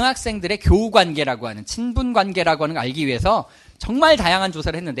그러니까 고등학생들의 교우관계라고 하는 친분관계라고 하는 걸 알기 위해서 정말 다양한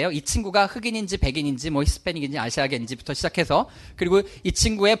조사를 했는데요. 이 친구가 흑인인지 백인인지 히스패닉인지 아시아계인지부터 시작해서 그리고 이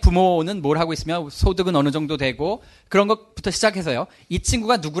친구의 부모는 뭘 하고 있으며 소득은 어느 정도 되고 그런 것부터 시작해서요. 이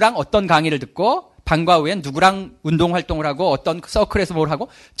친구가 누구랑 어떤 강의를 듣고 방과 후엔 누구랑 운동 활동을 하고 어떤 서클에서 뭘 하고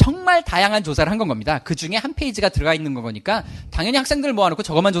정말 다양한 조사를 한 건 겁니다. 그 중에 한 페이지가 들어가 있는 거니까 당연히 학생들 모아놓고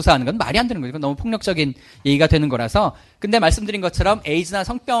저것만 조사하는 건 말이 안 되는 거죠. 너무 폭력적인 얘기가 되는 거라서. 근데 말씀드린 것처럼 에이즈나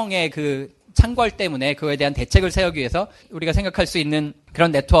성병의 그 창궐 때문에 그거에 대한 대책을 세우기 위해서 우리가 생각할 수 있는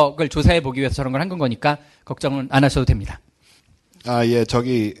그런 네트워크를 조사해 보기 위해서 저런 걸 한 건 거니까 걱정은 안 하셔도 됩니다. 아, 예,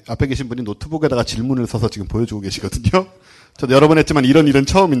 저기 앞에 계신 분이 노트북에다가 질문을 써서 지금 보여주고 계시거든요. 저도 여러 번 했지만 이런 일은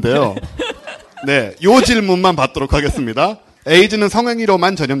처음인데요. 네, 요 질문만 받도록 하겠습니다. 에이즈는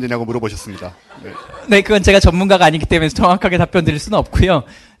성행위로만 전염되냐고 물어보셨습니다. 네, 그건 제가 전문가가 아니기 때문에 정확하게 답변 드릴 수는 없고요.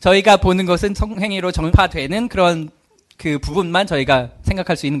 저희가 보는 것은 성행위로 전파되는 그런 그 부분만 저희가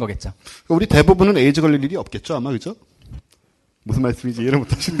생각할 수 있는 거겠죠. 우리 대부분은 에이즈 걸릴 일이 없겠죠, 아마, 그죠? 무슨 말씀인지 이해를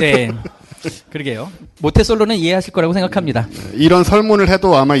못하시네요. 네, 그러게요. 모태솔로는 이해하실 거라고 생각합니다. 이런 설문을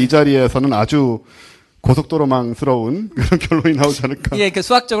해도 아마 이 자리에서는 아주 고속도로망스러운 그런 결론이 나오지 않을까. 예, 그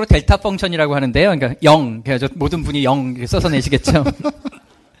수학적으로 델타 펑션이라고 하는데요. 그러니까 0, 그래서 모든 분이 0 써서 내시겠죠.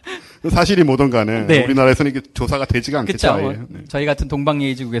 사실이 뭐든 간에 네. 우리나라에서는 이게 조사가 되지가 않겠죠. 그렇죠. 네. 저희 같은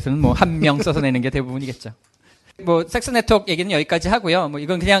동방예의지국에서는 뭐 한 명 써서 내는 게 대부분이겠죠. 뭐 섹스 네트워크 얘기는 여기까지 하고요. 뭐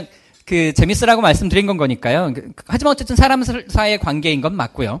이건 그냥 그 재밌으라고 말씀드린 건 거니까요. 하지만 어쨌든 사람 사이의 관계인 건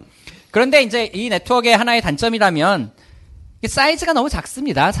맞고요. 그런데 이제 이 네트워크의 하나의 단점이라면 사이즈가 너무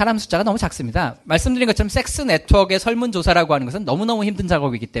작습니다. 사람 숫자가 너무 작습니다. 말씀드린 것처럼 섹스 네트워크의 설문조사라고 하는 것은 너무너무 힘든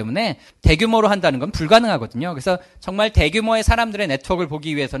작업이기 때문에 대규모로 한다는 건 불가능하거든요. 그래서 정말 대규모의 사람들의 네트워크를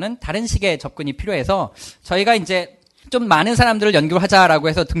보기 위해서는 다른 식의 접근이 필요해서 저희가 이제 좀 많은 사람들을 연결하자라고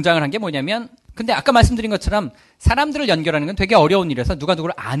해서 등장을 한 게 뭐냐면 근데 아까 말씀드린 것처럼 사람들을 연결하는 건 되게 어려운 일이라서 누가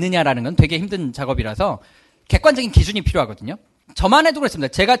누구를 아느냐라는 건 되게 힘든 작업이라서 객관적인 기준이 필요하거든요. 저만 해도 그렇습니다.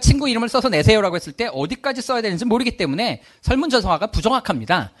 제가 친구 이름을 써서 내세요라고 했을 때 어디까지 써야 되는지 모르기 때문에 설문조사가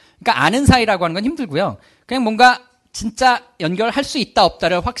부정확합니다. 그러니까 아는 사이라고 하는 건 힘들고요. 그냥 뭔가 진짜 연결할 수 있다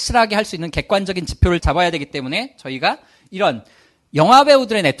없다를 확실하게 할 수 있는 객관적인 지표를 잡아야 되기 때문에 저희가 이런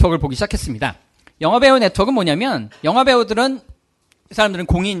영화배우들의 네트워크를 보기 시작했습니다. 영화배우 네트워크는 뭐냐면 영화배우들은 이 사람들은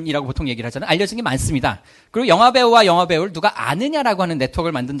공인이라고 보통 얘기를 하잖아요. 알려진 게 많습니다. 그리고 영화배우와 영화배우를 누가 아느냐라고 하는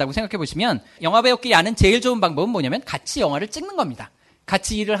네트워크를 만든다고 생각해 보시면 영화배우끼리 아는 제일 좋은 방법은 뭐냐면 같이 영화를 찍는 겁니다.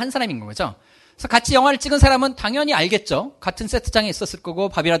 같이 일을 한 사람인 거죠. 그래서 같이 영화를 찍은 사람은 당연히 알겠죠. 같은 세트장에 있었을 거고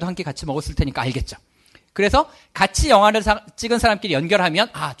밥이라도 함께 같이 먹었을 테니까 알겠죠. 그래서 같이 영화를 찍은 사람끼리 연결하면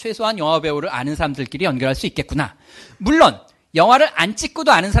최소한 영화배우를 아는 사람들끼리 연결할 수 있겠구나. 물론 영화를 안 찍고도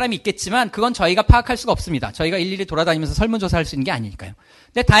아는 사람이 있겠지만 그건 저희가 파악할 수가 없습니다. 저희가 일일이 돌아다니면서 설문조사할 수 있는 게 아니니까요.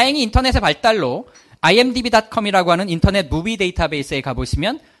 근데 다행히 인터넷의 발달로 imdb.com이라고 하는 인터넷 무비 데이터베이스에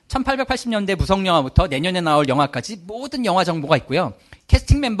가보시면 1880년대 무성 영화부터 내년에 나올 영화까지 모든 영화 정보가 있고요.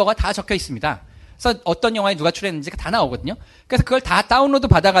 캐스팅 멤버가 다 적혀 있습니다. 그래서 어떤 영화에 누가 출연했는지가 다 나오거든요. 그래서 그걸 다 다운로드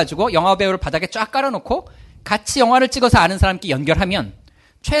받아가지고 영화배우를 바닥에 쫙 깔아놓고 같이 영화를 찍어서 아는 사람끼리 연결하면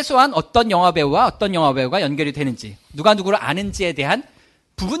최소한 어떤 영화배우와 어떤 영화배우가 연결이 되는지 누가 누구를 아는지에 대한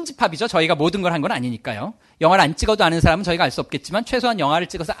부분 집합이죠. 저희가 모든 걸 한 건 아니니까요. 영화를 안 찍어도 아는 사람은 저희가 알 수 없겠지만 최소한 영화를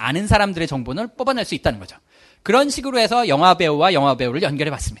찍어서 아는 사람들의 정보를 뽑아낼 수 있다는 거죠. 그런 식으로 해서 영화배우와 영화배우를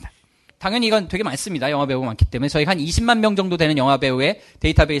연결해봤습니다. 당연히 이건 되게 많습니다. 영화배우가 많기 때문에 저희가 한 20만 명 정도 되는 영화배우의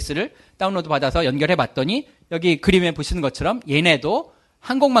데이터베이스를 다운로드 받아서 연결해봤더니 여기 그림에 보시는 것처럼 얘네도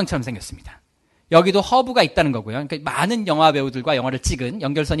항공망처럼 생겼습니다. 여기도 허브가 있다는 거고요. 그러니까 많은 영화 배우들과 영화를 찍은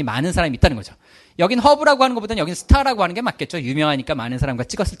연결선이 많은 사람이 있다는 거죠. 여긴 허브라고 하는 것보다는 여긴 스타라고 하는 게 맞겠죠. 유명하니까 많은 사람과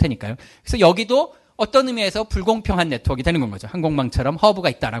찍었을 테니까요. 그래서 여기도 어떤 의미에서 불공평한 네트워크가 되는 건 거죠. 항공망처럼 허브가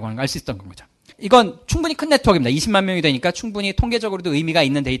있다라고 하는 걸 알 수 있었던 거죠. 이건 충분히 큰 네트워크입니다. 20만 명이 되니까 충분히 통계적으로도 의미가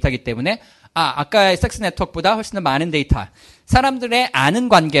있는 데이터이기 때문에 아까의 섹스 네트워크보다 훨씬 더 많은 데이터. 사람들의 아는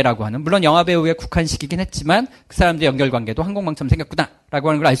관계라고 하는, 물론 영화배우에 국한시키긴 했지만 그 사람들의 연결관계도 항공망처럼 생겼구나라고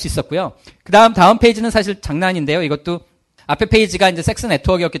하는 걸 알 수 있었고요. 다음 페이지는 사실 장난인데요. 이것도 앞에 페이지가 이제 섹스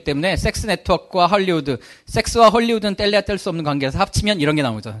네트워크였기 때문에 섹스 네트워크와 헐리우드, 섹스와 헐리우드는 뗄래야 뗄 수 없는 관계에서 합치면 이런 게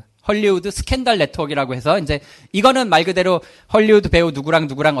나오죠. 헐리우드 스캔들 네트워크라고 해서 이제 이거는 말 그대로 헐리우드 배우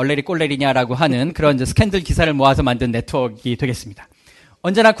누구랑 얼레리 꼴레리냐라고 하는 그런 이제 스캔들 기사를 모아서 만든 네트워크가 되겠습니다.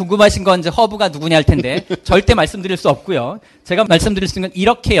 언제나 궁금하신 건 이제 허브가 누구냐 할 텐데 절대 말씀드릴 수 없고요. 제가 말씀드릴 수 있는 건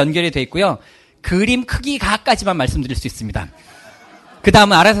이렇게 연결이 돼 있고요. 그림 크기가까지만 말씀드릴 수 있습니다. 그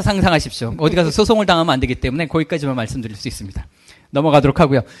다음은 알아서 상상하십시오. 어디 가서 소송을 당하면 안 되기 때문에 거기까지만 말씀드릴 수 있습니다. 넘어가도록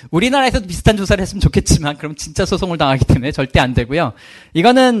하고요. 우리나라에서도 비슷한 조사를 했으면 좋겠지만 그럼 진짜 소송을 당하기 때문에 절대 안 되고요.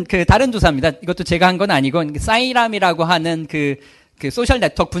 이거는 그 다른 조사입니다. 이것도 제가 한 건 아니고 사이람이라고 하는 그 소셜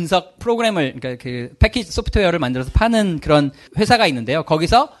네트워크 분석 프로그램을, 그러니까 그 패키지 소프트웨어를 만들어서 파는 그런 회사가 있는데요.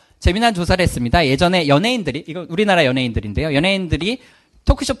 거기서 재미난 조사를 했습니다. 예전에 연예인들이, 이거 우리나라 연예인들인데요. 연예인들이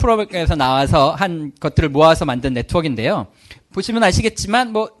토크쇼 프로그램에서 나와서 한 것들을 모아서 만든 네트워크인데요. 보시면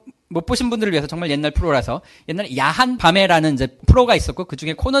아시겠지만 못 보신 분들을 위해서 정말 옛날 프로라서 옛날에 야한 밤에라는 이제 프로가 있었고 그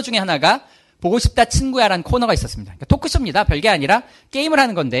중에 코너 중에 하나가 보고 싶다 친구야라는 코너가 있었습니다. 그러니까 토크쇼입니다. 별게 아니라 게임을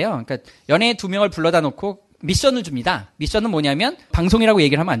하는 건데요. 그러니까 연예인 2명을 불러다 놓고 미션을 줍니다. 미션은 뭐냐면 방송이라고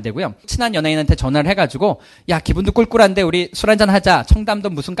얘기를 하면 안 되고요. 친한 연예인한테 전화를 해가지고 야 기분도 꿀꿀한데 우리 술 한잔 하자.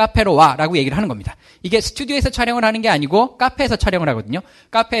 청담도 무슨 카페로 와 라고 얘기를 하는 겁니다. 이게 스튜디오에서 촬영을 하는 게 아니고 카페에서 촬영을 하거든요.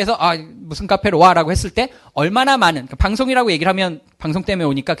 카페에서 무슨 카페로 와 라고 했을 때 얼마나 많은 그러니까 방송이라고 얘기를 하면 방송 때문에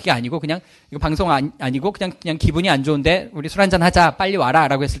오니까 그게 아니고 그냥 이거 방송 아니고 그냥 기분이 안 좋은데 우리 술 한잔 하자 빨리 와라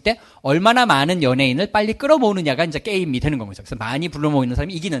라고 했을 때 얼마나 많은 연예인을 빨리 끌어모으느냐가 이제 게임이 되는 거죠. 그래서 많이 불러 모이는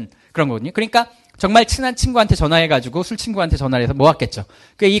사람이 이기는 그런 거거든요. 그러니까 정말 친한 친구한테 전화해가지고 술 친구한테 전화를 해서 모았겠죠.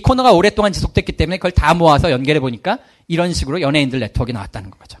 이 코너가 오랫동안 지속됐기 때문에 그걸 다 모아서 연결해보니까 이런 식으로 연예인들 네트워크가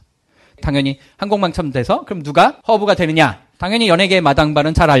나왔다는 거죠. 당연히 항공망첨돼서 그럼 누가 허브가 되느냐? 당연히 연예계의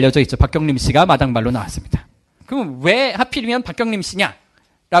마당발은 잘 알려져 있죠. 박경림 씨가 마당발로 나왔습니다. 그럼 왜 하필이면 박경림 씨냐?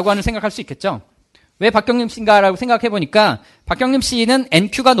 라고 하는 생각할 수 있겠죠. 왜 박경림 씨인가라고 생각해보니까 박경림 씨는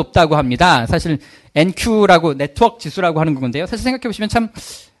NQ가 높다고 합니다. 사실 NQ라고 네트워크 지수라고 하는 건데요. 사실 생각해보시면 참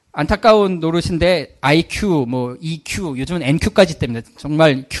안타까운 노릇인데 IQ, EQ, 요즘은 NQ까지 때문에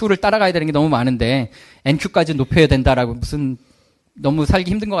정말 Q를 따라가야 되는 게 너무 많은데 NQ까지 높여야 된다라고 무슨 너무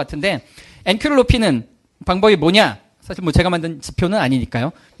살기 힘든 것 같은데 NQ를 높이는 방법이 뭐냐? 사실 제가 만든 지표는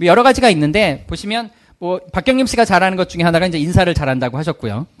아니니까요. 여러 가지가 있는데 보시면 박경림 씨가 잘하는 것 중에 하나가 이제 인사를 잘한다고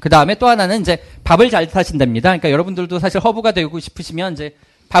하셨고요. 그 다음에 또 하나는 이제 밥을 잘 사신답니다. 그러니까 여러분들도 사실 허브가 되고 싶으시면 이제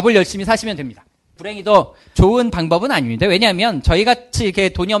밥을 열심히 사시면 됩니다. 불행히도 좋은 방법은 아닙니다. 왜냐하면 저희 같이 이렇게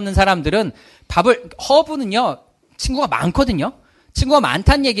돈이 없는 사람들은 허브는요, 친구가 많거든요. 친구가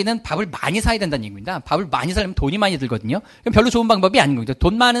많다는 얘기는 밥을 많이 사야 된다는 얘기입니다. 밥을 많이 사려면 돈이 많이 들거든요. 그럼 별로 좋은 방법이 아닌 겁니다.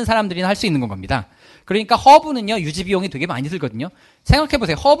 돈 많은 사람들이 할 수 있는 겁니다. 그러니까 허브는요, 유지 비용이 되게 많이 들거든요.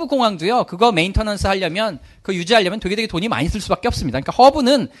 생각해보세요. 허브 공항도요, 그거 메인터넌스 하려면, 그거 유지하려면 되게 돈이 많이 들 수밖에 없습니다. 그러니까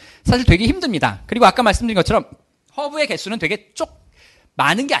허브는 사실 되게 힘듭니다. 그리고 아까 말씀드린 것처럼 허브의 개수는 되게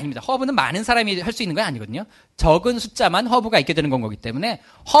많은 게 아닙니다. 허브는 많은 사람이 할 수 있는 건 아니거든요. 적은 숫자만 허브가 있게 되는 거기 때문에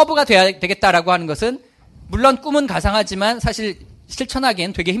허브가 돼야 되겠다라고 하는 것은 물론 꿈은 가상하지만 사실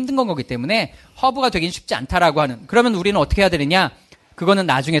실천하기엔 되게 힘든 건 거기 때문에 허브가 되긴 쉽지 않다라고 하는. 그러면 우리는 어떻게 해야 되느냐? 그거는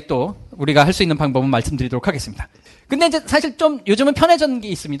나중에 또 우리가 할 수 있는 방법은 말씀드리도록 하겠습니다. 근데 이제 사실 좀 요즘은 편해진 게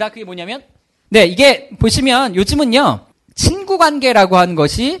있습니다. 그게 뭐냐면 이게 보시면 요즘은요. 친구 관계라고 하는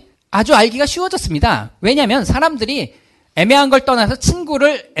것이 아주 알기가 쉬워졌습니다. 왜냐하면 사람들이 애매한 걸 떠나서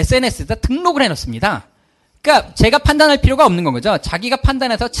친구를 SNS에다 등록을 해놓습니다. 그러니까 제가 판단할 필요가 없는 건 거죠. 자기가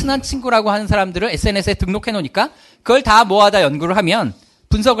판단해서 친한 친구라고 하는 사람들을 SNS에 등록해 놓으니까 그걸 다 모아다 연구를 하면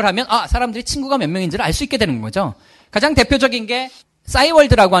분석을 하면 사람들이 친구가 몇 명인지를 알 수 있게 되는 거죠. 가장 대표적인 게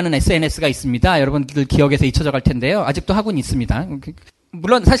싸이월드라고 하는 SNS가 있습니다. 여러분들 기억에서 잊혀져 갈 텐데요. 아직도 하고는 있습니다.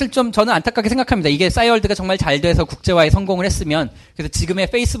 물론 사실 좀 저는 안타깝게 생각합니다. 이게 싸이월드가 정말 잘 돼서 국제화에 성공을 했으면 그래서 지금의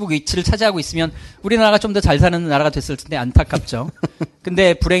페이스북 위치를 차지하고 있으면 우리나라가 좀 더 잘 사는 나라가 됐을 텐데 안타깝죠.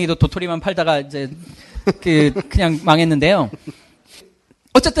 근데 불행히도 도토리만 팔다가 이제 그냥 망했는데요.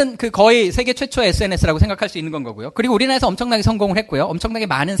 어쨌든 거의 세계 최초의 SNS라고 생각할 수 있는 건 거고요. 그리고 우리나라에서 엄청나게 성공을 했고요. 엄청나게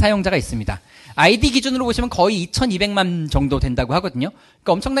많은 사용자가 있습니다. 아이디 기준으로 보시면 거의 2,200만 정도 된다고 하거든요.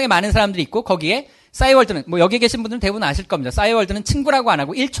 그러니까 엄청나게 많은 사람들이 있고 거기에 싸이월드는 여기 계신 분들은 대부분 아실 겁니다. 싸이월드는 친구라고 안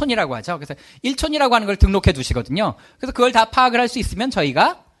하고 일촌이라고 하죠. 그래서 일촌이라고 하는 걸 등록해 두시거든요. 그래서 그걸 다 파악을 할 수 있으면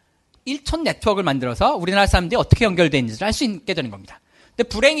저희가 일촌 네트워크를 만들어서 우리나라 사람들이 어떻게 연결되는지를 알 수 있게 되는 겁니다. 근데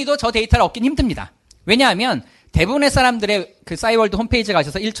불행히도 저 데이터를 얻긴 힘듭니다. 왜냐하면 대부분의 사람들의 싸이월드 홈페이지에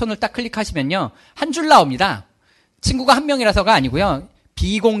가셔서 1촌을 딱 클릭하시면요. 한 줄 나옵니다. 친구가 한 명이라서가 아니고요.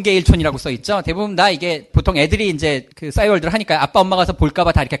 비공개 1촌이라고 써있죠. 대부분 다 이게 보통 애들이 이제 싸이월드를 하니까 아빠 엄마가 가서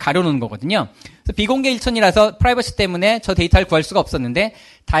볼까봐 다 이렇게 가려놓는 거거든요. 그래서 비공개 1촌이라서 프라이버시 때문에 저 데이터를 구할 수가 없었는데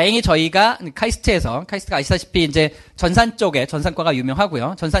다행히 저희가 카이스트가 아시다시피 이제 전산과가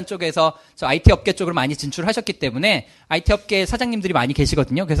유명하고요. 전산 쪽에서 저 IT 업계 쪽으로 많이 진출하셨기 때문에 IT 업계 사장님들이 많이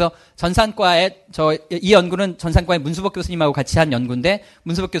계시거든요. 그래서 전산과에 이 연구는 전산과의 문수복 교수님하고 같이 한 연구인데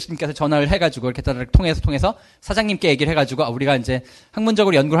문수복 교수님께서 전화를 해가지고 이렇게 통해서 사장님께 얘기를 해가지고 우리가 이제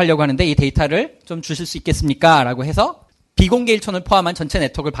학문적으로 연구를 하려고 하는데 이 데이터를 좀 주실 수 있겠습니까? 라고 해서 비공개 1촌을 포함한 전체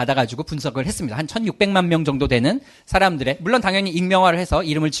네트워크를 받아가지고 분석을 했습니다. 한 1,600만 명 정도 되는 사람들의 물론 당연히 익명화를 해서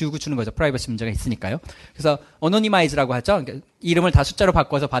이름을 지우고 주는 거죠. 프라이버시 문제가 있으니까요. 그래서 어노니마이즈라고 하죠. 그러니까 이름을 다 숫자로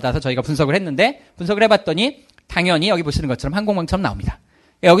바꿔서 받아서 저희가 분석을 했는데 분석을 해봤더니 당연히 여기 보시는 것처럼 항공망처럼 나옵니다.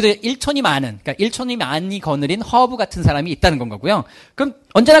 여기도 1촌이 많은 그러니까 1촌이 많이 거느린 허브 같은 사람이 있다는 건 거고요. 그럼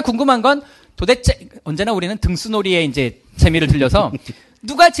언제나 궁금한 건 도대체 언제나 우리는 등수놀이에 이제 재미를 들려서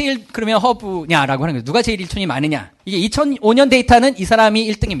누가 제일 그러면 허브냐라고 하는 거예요. 누가 제일 1촌이 많으냐. 이게 2005년 데이터는 이 사람이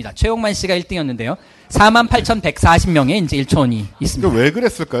 1등입니다. 최용만 씨가 1등이었는데요. 48,140명의 이제 일촌이 있습니다. 왜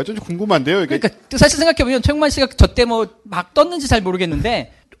그랬을까요? 좀 궁금한데요, 이게. 그러니까 사실 생각해보면 최용만 씨가 저 때 뭐 막 떴는지 잘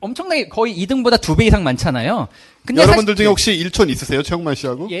모르겠는데 엄청나게 거의 2등보다 2배 이상 많잖아요. 근데 여러분들 중에 혹시 일촌 있으세요? 최용만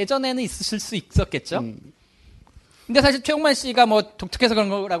씨하고? 예전에는 있으실 수 있었겠죠. 근데 사실 최용만 씨가 뭐 독특해서 그런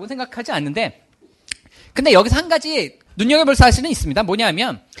거라고 생각하지 않는데, 근데 여기서 한 가지 눈여겨볼 사실은 있습니다.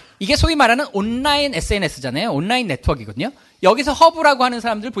 뭐냐면 이게 소위 말하는 온라인 SNS잖아요. 온라인 네트워크이거든요. 여기서 허브라고 하는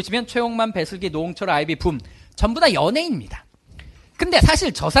사람들 보시면 최용만, 배슬기, 노홍철, 아이비, 붐 전부 다 연예인입니다. 근데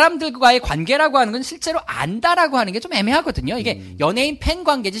사실 저 사람들과의 관계라고 하는 건 실제로 안다라고 하는 게 좀 애매하거든요. 이게 연예인 팬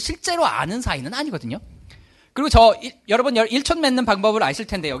관계지 실제로 아는 사이는 아니거든요. 그리고 여러분 일촌 맺는 방법을 아실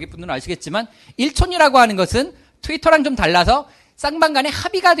텐데 여기 분들은 아시겠지만 일촌이라고 하는 것은 트위터랑 좀 달라서 쌍방간에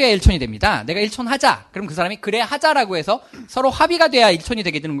합의가 돼야 일촌이 됩니다. 내가 일촌 하자. 그럼 그 사람이 그래 하자라고 해서 서로 합의가 돼야 일촌이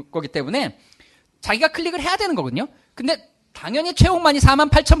되게 되는 거기 때문에 자기가 클릭을 해야 되는 거거든요. 근데 당연히 최홍만이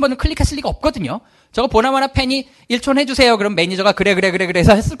 48,000번을 클릭했을 리가 없거든요. 저거 보나마나 팬이 일촌 해주세요. 그럼 매니저가 그래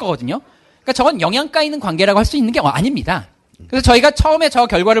해서 했을 거거든요. 그러니까 저건 영양가 있는 관계라고 할 수 있는 게 아닙니다. 그래서 저희가 처음에 저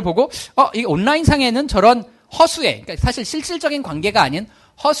결과를 보고 이 온라인상에는 저런 허수의, 그러니까 사실 실질적인 관계가 아닌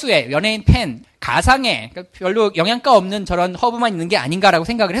허수의 연예인 팬, 가상의, 그러니까 별로 영양가 없는 저런 허브만 있는 게 아닌가라고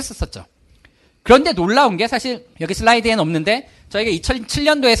생각을 했었었죠. 그런데 놀라운 게 사실 여기 슬라이드에는 없는데 저희가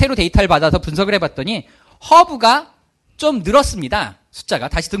 2007년도에 새로 데이터를 받아서 분석을 해봤더니 허브가 좀 늘었습니다. 숫자가.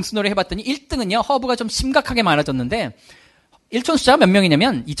 다시 등수노래 해봤더니 1등은요. 허브가 좀 심각하게 많아졌는데 일촌 숫자가 몇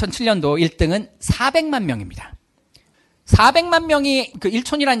명이냐면 2007년도 1등은 400만 명입니다. 400만 명이 그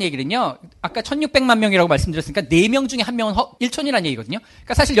일촌이라는 얘기는요. 아까 1600만 명이라고 말씀드렸으니까 4명 중에 1명은 일촌이라는 얘기거든요.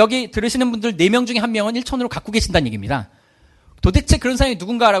 그러니까 사실 여기 들으시는 분들 4명 중에 1명은 일촌으로 갖고 계신다는 얘기입니다. 도대체 그런 사람이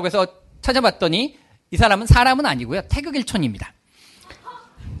누군가라고 해서 찾아봤더니 이 사람은 사람은 아니고요. 태극 일촌입니다.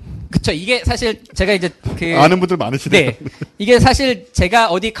 그쵸. 이게 사실 제가 이제 아는 분들 많으시네요. 네. 이게 사실 제가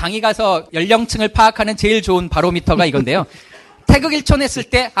어디 강의 가서 연령층을 파악하는 제일 좋은 바로미터가 이건데요. 태극 일촌 했을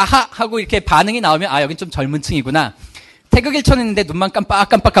때 아하 하고 이렇게 반응이 나오면 여긴 좀 젊은 층이구나. 태극 일촌 했는데 눈만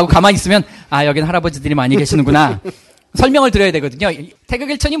깜빡깜빡하고 가만히 있으면 여긴 할아버지들이 많이 계시는구나. 설명을 드려야 되거든요. 태극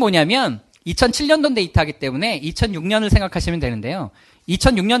일촌이 뭐냐면 2007년도 데이터이기 때문에 2006년을 생각하시면 되는데요.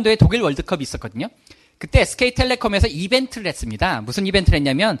 2006년도에 독일 월드컵이 있었거든요. 그때 SK텔레콤에서 이벤트를 했습니다. 무슨 이벤트를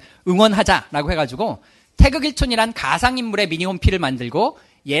했냐면 응원하자라고 해가지고 태극 일촌이란 가상인물의 미니홈피를 만들고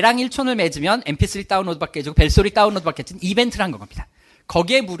얘랑 일촌을 맺으면 mp3 다운로드 받게 해주고 벨소리 다운로드 받게 해주는 이벤트를 한 겁니다.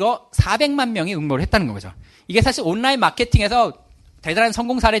 거기에 무려 400만 명이 응모를 했다는 거죠. 이게 사실 온라인 마케팅에서 대단한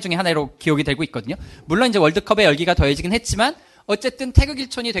성공 사례 중에 하나로 기억이 되고 있거든요. 물론 이제 월드컵의 열기가 더해지긴 했지만 어쨌든 태극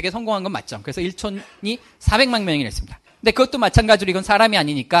일촌이 되게 성공한 건 맞죠. 그래서 일촌이 400만 명이 됐습니다. 근데 그것도 마찬가지로 이건 사람이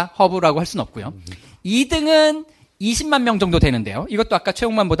아니니까 허브라고 할 수는 없고요. 2등은 20만 명 정도 되는데요. 이것도 아까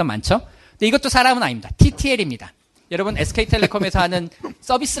최홍만보다 많죠. 근데 이것도 사람은 아닙니다. TTL입니다. 여러분 SK텔레콤에서 하는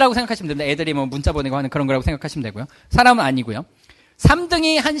서비스라고 생각하시면 됩니다. 애들이 뭐 문자 보내고 하는 그런 거라고 생각하시면 되고요. 사람은 아니고요.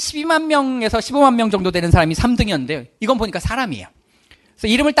 3등이 한 12만 명에서 15만 명 정도 되는 사람이 3등이었는데요. 이건 보니까 사람이에요. 그래서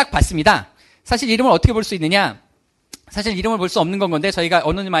이름을 딱 봤습니다. 사실 이름을 어떻게 볼 수 있느냐? 사실 이름을 볼 수 없는 건 건데 저희가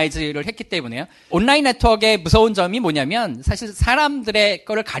어노니마이즈를 했기 때문에요. 온라인 네트워크의 무서운 점이 뭐냐면 사실 사람들의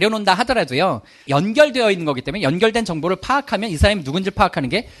거를 가려놓는다 하더라도요. 연결되어 있는 거기 때문에 연결된 정보를 파악하면 이 사람이 누군지를 파악하는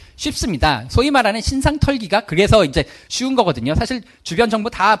게 쉽습니다. 소위 말하는 신상 털기가 그래서 이제 쉬운 거거든요. 사실 주변 정보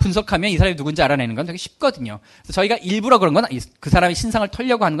다 분석하면 이 사람이 누군지 알아내는 건 되게 쉽거든요. 그래서 저희가 일부러 그런 건 그 사람이 신상을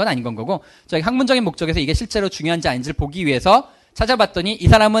털려고 하는 건 아닌 건 거고 저희 학문적인 목적에서 이게 실제로 중요한지 아닌지를 보기 위해서 찾아봤더니 이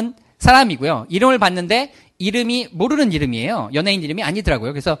사람은 사람이고요. 이름을 봤는데 이름이 모르는 이름이에요. 연예인 이름이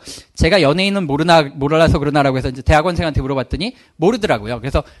아니더라고요. 그래서 제가 연예인은 몰라서 그러나라고 해서 이제 대학원생한테 물어봤더니 모르더라고요.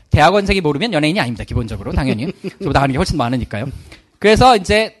 그래서 대학원생이 모르면 연예인이 아닙니다. 기본적으로 당연히 저보다 아는 게 훨씬 많으니까요. 그래서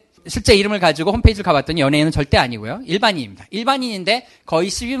이제 실제 이름을 가지고 홈페이지를 가봤더니 연예인은 절대 아니고요. 일반인입니다. 일반인인데 거의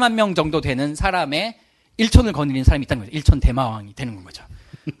 12만 명 정도 되는 사람의 일촌을 거느리는 사람이 있다는 거죠. 일촌 대마왕이 되는 거죠.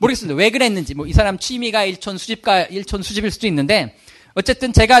 모르겠습니다. 왜 그랬는지 뭐 이 사람 취미가 일촌 수집일 수도 있는데.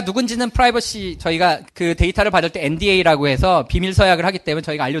 어쨌든 제가 누군지는 프라이버시 저희가 그 데이터를 받을 때 NDA라고 해서 비밀 서약을 하기 때문에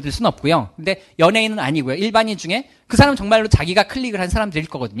저희가 알려드릴 수는 없고요. 근데 연예인은 아니고요. 일반인 중에 그 사람은 정말로 자기가 클릭을 한 사람들일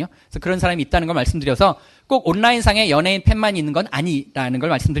거거든요. 그래서 그런 사람이 있다는 걸 말씀드려서 꼭 온라인상에 연예인 팬만 있는 건 아니라는 걸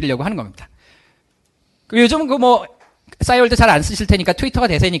말씀드리려고 하는 겁니다. 그리고 요즘은 싸이월드 잘 안 쓰실 테니까 트위터가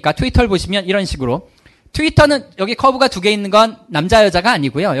대세니까 트위터를 보시면 이런 식으로 트위터는 여기 커브가 2개 있는 건 남자 여자가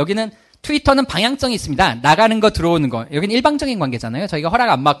아니고요. 여기는 트위터는 방향성이 있습니다. 나가는 거 들어오는 거. 여기는 일방적인 관계잖아요. 저희가 허락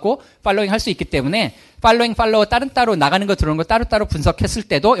안 받고 팔로잉 할 수 있기 때문에 팔로잉, 팔로워 따로 나가는 거 들어오는 거 따로 분석했을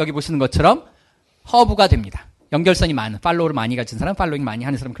때도 여기 보시는 것처럼 허브가 됩니다. 연결선이 많은, 팔로워를 많이 가진 사람, 팔로잉 많이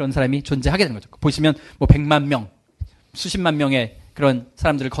하는 사람, 그런 사람이 존재하게 되는 거죠. 보시면 100만 명, 수십만 명의 그런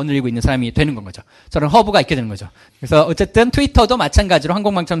사람들을 거느리고 있는 사람이 되는 건 거죠. 저런 허브가 있게 되는 거죠. 그래서 어쨌든 트위터도 마찬가지로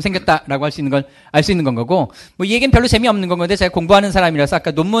항공망처럼 생겼다라고 할 수 있는 걸 알 수 있는 건 거고, 뭐 이 얘기는 별로 재미없는 건 건데, 제가 공부하는 사람이라서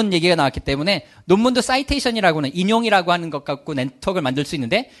아까 논문 얘기가 나왔기 때문에, 논문도 사이테이션이라고는 인용이라고 하는 것 갖고 네트워크를 만들 수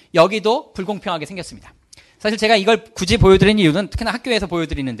있는데, 여기도 불공평하게 생겼습니다. 사실 제가 이걸 굳이 보여드린 이유는, 특히나 학교에서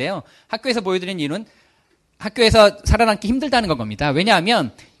보여드리는데요. 학교에서 보여드린 이유는 학교에서 살아남기 힘들다는 건 겁니다.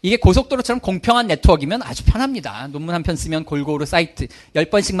 왜냐하면 이게 고속도로처럼 공평한 네트워크이면 아주 편합니다. 논문 한 편 쓰면 골고루 사이트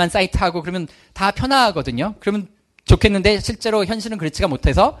 10번씩만 사이트하고 그러면 다 편하거든요. 그러면 좋겠는데 실제로 현실은 그렇지가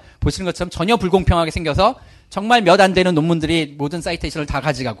못해서 보시는 것처럼 전혀 불공평하게 생겨서 정말 몇 안 되는 논문들이 모든 사이테이션을 다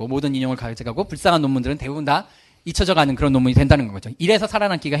가져가고 모든 인용을 가져가고 불쌍한 논문들은 대부분 다 잊혀져 가는 그런 논문이 된다는 거죠. 이래서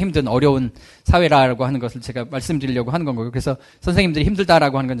살아남기가 힘든 어려운 사회라고 하는 것을 제가 말씀드리려고 하는 건 거고요. 그래서 선생님들이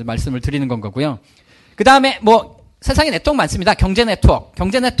힘들다라고 하는 건 말씀을 드리는 건 거고요. 그 다음에 뭐 세상에 네트워크 많습니다. 경제 네트워크.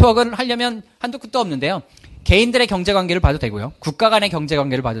 경제 네트워크를 하려면 한도 끝도 없는데요. 개인들의 경제 관계를 봐도 되고요. 국가 간의 경제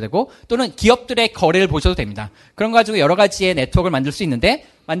관계를 봐도 되고 또는 기업들의 거래를 보셔도 됩니다. 그런 거 가지고 여러 가지의 네트워크를 만들 수 있는데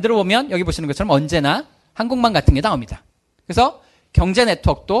만들어 보면 여기 보시는 것처럼 언제나 한국만 같은 게 나옵니다. 그래서 경제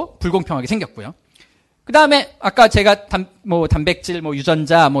네트워크도 불공평하게 생겼고요. 그 다음에 아까 제가 단백질,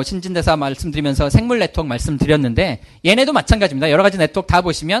 유전자, 신진대사 말씀드리면서 생물 네트워크 말씀드렸는데 얘네도 마찬가지입니다. 여러 가지 네트워크 다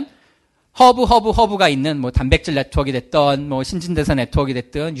보시면 허브가 있는 단백질 네트워크가 됐든 신진대사 네트워크가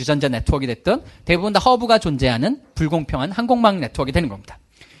됐든 유전자 네트워크가 됐든 대부분 다 허브가 존재하는 불공평한 항공망 네트워크가 되는 겁니다.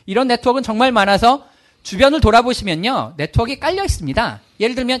 이런 네트워크는 정말 많아서 주변을 돌아보시면요. 네트워크가 깔려 있습니다.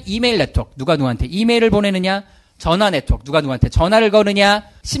 예를 들면 이메일 네트워크. 누가 누구한테 이메일을 보내느냐. 전화 네트워크. 누가 누구한테 전화를 거느냐.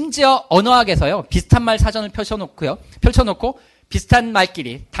 심지어 언어학에서요. 비슷한 말 사전을 펼쳐놓고 비슷한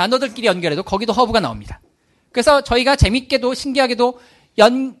말끼리 단어들끼리 연결해도 거기도 허브가 나옵니다. 그래서 저희가 재밌게도 신기하게도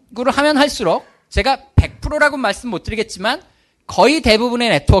연구를 하면 할수록 제가 100%라고 말씀 못 드리겠지만 거의 대부분의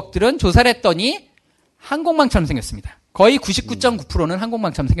네트워크들은 조사를 했더니 항공망처럼 생겼습니다. 거의 99.9%는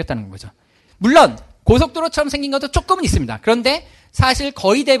항공망처럼 생겼다는 거죠. 물론 고속도로처럼 생긴 것도 조금은 있습니다. 그런데 사실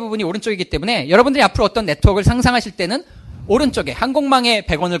거의 대부분이 오른쪽이기 때문에 여러분들이 앞으로 어떤 네트워크를 상상하실 때는 오른쪽에 항공망에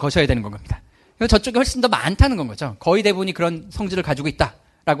 100원을 거셔야 되는 겁니다. 그래서 저쪽이 훨씬 더 많다는 건 거죠. 거의 대부분이 그런 성질을 가지고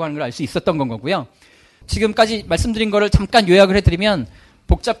있다라고 하는 걸 알 수 있었던 건 거고요. 지금까지 말씀드린 거를 잠깐 요약을 해드리면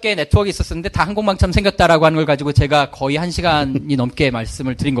복잡게 네트워크가 있었는데 다 항공망처럼 생겼다라고 하는 걸 가지고 제가 거의 1시간이 넘게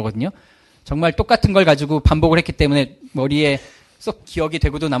말씀을 드린 거거든요. 정말 똑같은 걸 가지고 반복을 했기 때문에 머리에 쏙 기억이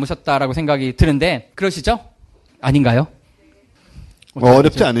되고도 남으셨다라고 생각이 드는데 그러시죠? 아닌가요?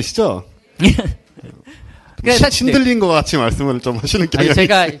 어렵지 않으시죠? 신들린 것 같이 말씀을 좀 하시는 게 아니라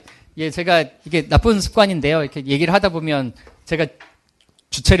제가 이게 나쁜 습관인데요. 이렇게 얘기를 하다 보면 제가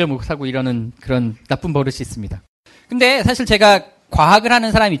주체를 못하고 이러는 그런 나쁜 버릇이 있습니다. 근데 사실 제가 과학을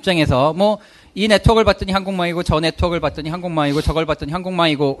하는 사람 입장에서 이 네트워크를 봤더니 항공망이고 저 네트워크를 봤더니 항공망이고 저걸 봤더니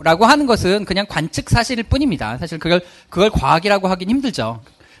항공망이고 라고 하는 것은 그냥 관측 사실일 뿐입니다. 사실 그걸 과학이라고 하긴 힘들죠.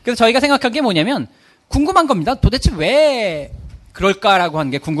 그래서 저희가 생각한 게 뭐냐면 궁금한 겁니다. 도대체 왜 그럴까라고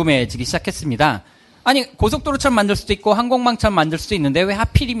하는 게 궁금해지기 시작했습니다. 아니 고속도로처럼 만들 수도 있고 항공망처럼 만들 수도 있는데 왜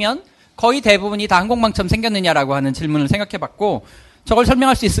하필이면 거의 대부분이 다 항공망처럼 생겼느냐라고 하는 질문을 생각해봤고 저걸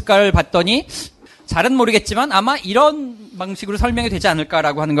설명할 수 있을까를 봤더니 잘은 모르겠지만 아마 이런 방식으로 설명이 되지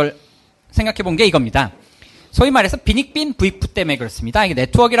않을까라고 하는 걸 생각해 본 게 이겁니다. 소위 말해서 빈익빈 부익부 때문에 그렇습니다. 이게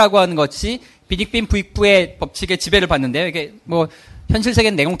네트워크라고 하는 것이 빈익빈 부익부의 법칙에 지배를 받는데요. 이게 현실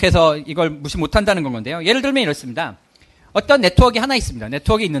세계는 냉혹해서 이걸 무시 못한다는 건데요. 예를 들면 이렇습니다. 어떤 네트워크 하나 있습니다.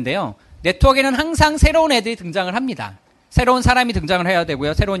 네트워크 있는데요. 네트워크에는 항상 새로운 애들이 등장을 합니다. 새로운 사람이 등장을 해야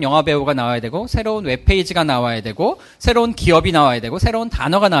되고요. 새로운 영화배우가 나와야 되고 새로운 웹페이지가 나와야 되고 새로운 기업이 나와야 되고 새로운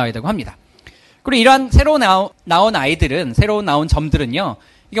단어가 나와야 되고 합니다. 그리고 이러한 새로 나온 아이들은 새로 나온 점들은요.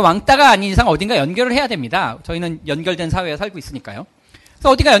 이게 왕따가 아닌 이상 어딘가 연결을 해야 됩니다. 저희는 연결된 사회에 살고 있으니까요. 그래서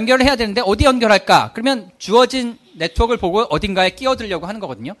어디가 연결을 해야 되는데 어디 연결할까? 그러면 주어진 네트워크를 보고 어딘가에 끼어들려고 하는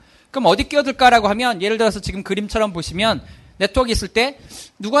거거든요. 그럼 어디 끼어들까라고 하면 예를 들어서 지금 그림처럼 보시면 네트워크 있을 때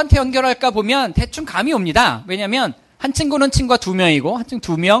누구한테 연결할까 보면 대충 감이 옵니다. 왜냐하면 한 친구는 친구가 2명이고 한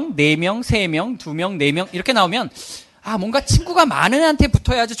친구 2명, 4명, 3명, 2명, 4명 이렇게 나오면 뭔가 친구가 많은 애한테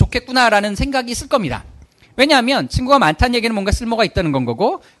붙어야지 좋겠구나라는 생각이 있을 겁니다. 왜냐하면 친구가 많다는 얘기는 뭔가 쓸모가 있다는 건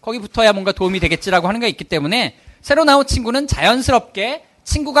거고 거기 붙어야 뭔가 도움이 되겠지라고 하는 게 있기 때문에 새로 나온 친구는 자연스럽게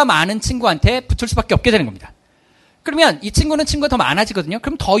친구가 많은 친구한테 붙을 수밖에 없게 되는 겁니다. 그러면 이 친구는 친구가 더 많아지거든요.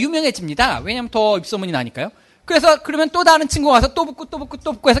 그럼 더 유명해집니다. 왜냐하면 더 입소문이 나니까요. 그러면 또 다른 친구가 와서 또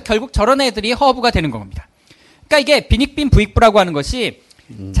붙고 해서 결국 저런 애들이 허브가 되는 겁니다. 그러니까 이게 빈익빈 부익부라고 하는 것이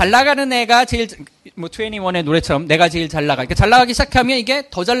잘 나가는 애가 제일 21의 노래처럼 내가 제일 잘 나가. 그러니까 잘 나가기 시작하면 이게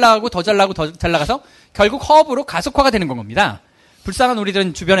더 잘 나가고 더 잘 나가고 더 잘 나가서 결국 허브로 가속화가 되는 겁니다. 불쌍한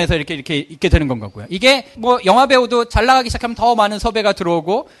우리들은 주변에서 이렇게 있게 되는 건 거고요. 이게 뭐 영화 배우도 잘 나가기 시작하면 더 많은 섭외가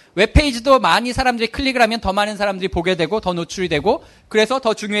들어오고 웹페이지도 많이 사람들이 클릭을 하면 더 많은 사람들이 보게 되고 더 노출이 되고 그래서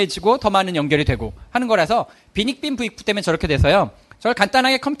더 중요해지고 더 많은 연결이 되고 하는 거라서 빈익빈 부익부 때문에 저렇게 돼서요. 저를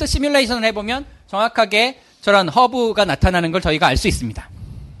간단하게 컴퓨터 시뮬레이션을 해보면 정확하게 저런 허브가 나타나는 걸 저희가 알 수 있습니다.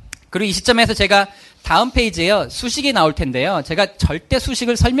 그리고 이 시점에서 제가 다음 페이지에요. 수식이 나올 텐데요. 제가 절대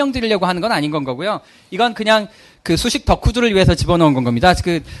수식을 설명드리려고 하는 건 아닌 건 거고요. 이건 그냥 그 수식 덕후들을 위해서 집어넣은 건 겁니다.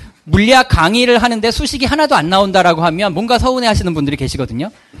 그 물리학 강의를 하는데 수식이 하나도 안 나온다라고 하면 뭔가 서운해 하시는 분들이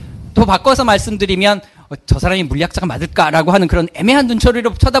계시거든요. 또 바꿔서 말씀드리면 저 사람이 물리학자가 맞을까라고 하는 그런 애매한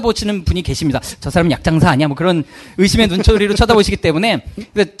눈초리로 쳐다보시는 분이 계십니다. 저 사람은 약장사 아니야? 뭐 그런 의심의 눈초리로 쳐다보시기 때문에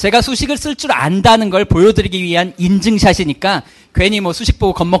제가 수식을 쓸 줄 안다는 걸 보여드리기 위한 인증샷이니까 괜히 뭐 수식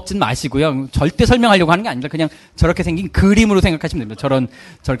보고 겁먹진 마시고요. 절대 설명하려고 하는 게 아닙니다. 그냥 저렇게 생긴 그림으로 생각하시면 됩니다.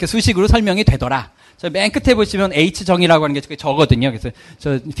 저렇게 수식으로 설명이 되더라. 저 맨 끝에 보시면 H정이라고 하는 게 저거든요. 그래서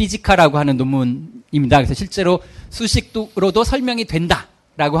저 피지카라고 하는 논문입니다. 그래서 실제로 수식으로도 설명이 된다.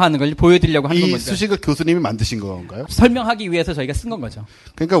 라고 하는 걸 보여드리려고 하는 겁니다. 이 수식을 교수님이 만드신 건가요? 설명하기 위해서 저희가 쓴 건 거죠.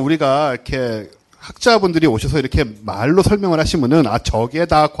 그러니까 우리가 이렇게 학자분들이 오셔서 이렇게 말로 설명을 하시면은 저게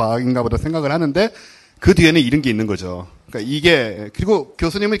다 과학인가 보다 생각을 하는데 그 뒤에는 이런 게 있는 거죠. 그러니까 이게 그리고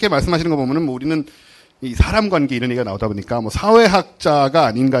교수님이 이렇게 말씀하시는 거 보면은 뭐 우리는 이 사람 관계 이런 얘기가 나오다 보니까 뭐 사회학자가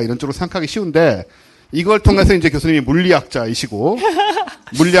아닌가 이런 쪽으로 생각하기 쉬운데 이걸 통해서 이제 교수님이 물리학자이시고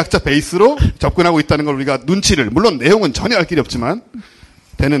물리학자 베이스로 접근하고 있다는 걸 우리가 눈치를 물론 내용은 전혀 알 길이 없지만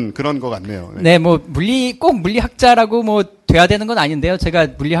되는 그런 것 같네요. 네, 뭐 꼭 물리학자라고 뭐 돼야 되는 건 아닌데요. 제가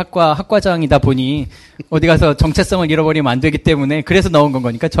물리학과 학과장이다 보니 어디 가서 정체성을 잃어버리면 안 되기 때문에 그래서 넣은 건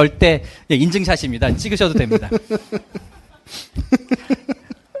거니까 절대 인증샷입니다. 찍으셔도 됩니다.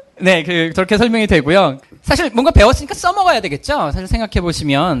 네, 그렇게 설명이 되고요. 사실 뭔가 배웠으니까 써먹어야 되겠죠. 사실 생각해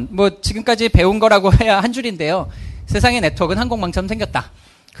보시면 뭐 지금까지 배운 거라고 해야 한 줄인데요. 세상의 네트워크는 항공망처럼 생겼다.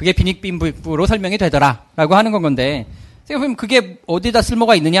 그게 빈익빈부로 설명이 되더라라고 하는 건 건데. 생각해보면 그게 어디다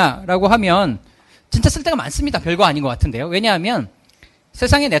쓸모가 있느냐라고 하면 진짜 쓸 데가 많습니다. 별거 아닌 것 같은데요. 왜냐하면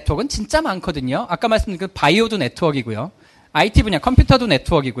세상의 네트워크는 진짜 많거든요. 아까 말씀드린 그 바이오도 네트워크이고요. IT 분야 컴퓨터도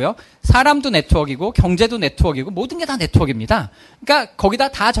네트워크이고요. 사람도 네트워크이고 경제도 네트워크이고 모든 게 다 네트워크입니다. 그러니까 거기다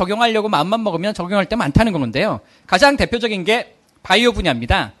다 적용하려고 마음만 먹으면 적용할 때 많다는 건데요. 가장 대표적인 게 바이오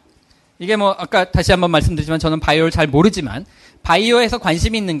분야입니다. 이게 뭐 아까 다시 한번 말씀드리지만 저는 바이오를 잘 모르지만 바이오에서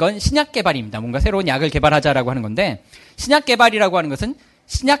관심이 있는 건 신약 개발입니다. 뭔가 새로운 약을 개발하자라고 하는 건데 신약 개발이라고 하는 것은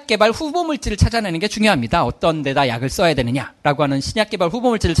신약 개발 후보 물질을 찾아내는 게 중요합니다. 어떤 데다 약을 써야 되느냐라고 하는 신약 개발 후보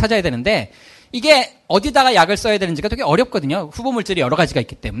물질을 찾아야 되는데 이게 어디다가 약을 써야 되는지가 되게 어렵거든요. 후보 물질이 여러 가지가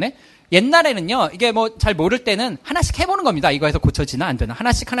있기 때문에 옛날에는요. 이게 뭐 잘 모를 때는 하나씩 해보는 겁니다. 이거 해서 고쳐지나 안 되나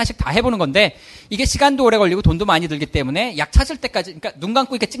하나씩 다 해보는 건데 이게 시간도 오래 걸리고 돈도 많이 들기 때문에 약 찾을 때까지 그러니까 눈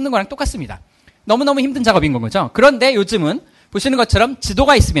감고 이렇게 찍는 거랑 똑같습니다. 너무너무 힘든 작업인 건 거죠. 그런데 요즘은 보시는 것처럼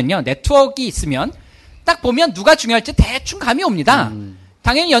지도가 있으면요. 네트워크가 있으면 딱 보면 누가 중요할지 대충 감이 옵니다.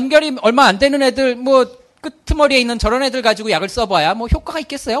 당연히 연결이 얼마 안 되는 애들 뭐 끄트머리에 있는 저런 애들 가지고 약을 써봐야 뭐 효과가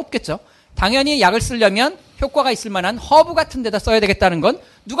있겠어요? 없겠죠. 당연히 약을 쓰려면 효과가 있을 만한 허브 같은 데다 써야 되겠다는 건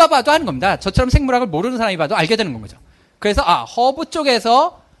누가 봐도 아는 겁니다. 저처럼 생물학을 모르는 사람이 봐도 알게 되는 건 거죠. 그래서 허브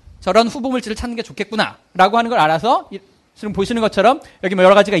쪽에서 저런 후보 물질을 찾는 게 좋겠구나라고 하는 걸 알아서 지금 보시는 것처럼 여기 뭐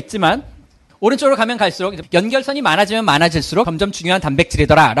여러 가지가 있지만 오른쪽으로 가면 갈수록 연결선이 많아지면 많아질수록 점점 중요한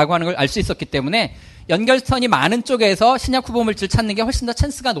단백질이더라라고 하는 걸 알 수 있었기 때문에 연결선이 많은 쪽에서 신약 후보 물질 찾는 게 훨씬 더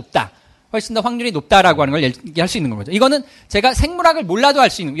찬스가 높다. 훨씬 더 확률이 높다라고 하는 걸 얘기할 수 있는 거죠. 이거는 제가 생물학을 몰라도 알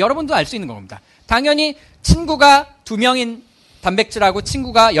수 있는, 여러분도 알 수 있는 겁니다. 당연히 친구가 2명인 단백질하고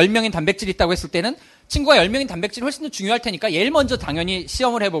친구가 10명인 단백질이 있다고 했을 때는 친구가 10명인 단백질이 훨씬 더 중요할 테니까 얘를 먼저 당연히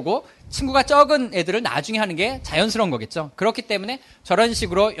시험을 해보고 친구가 적은 애들을 나중에 하는 게 자연스러운 거겠죠. 그렇기 때문에 저런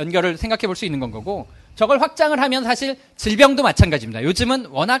식으로 연결을 생각해 볼 수 있는 건 거고 저걸 확장을 하면 사실 질병도 마찬가지입니다. 요즘은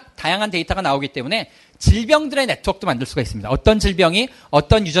워낙 다양한 데이터가 나오기 때문에 질병들의 네트워크도 만들 수가 있습니다. 어떤 질병이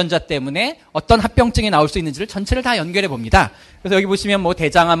어떤 유전자 때문에 어떤 합병증이 나올 수 있는지를 전체를 다 연결해 봅니다. 그래서 여기 보시면 뭐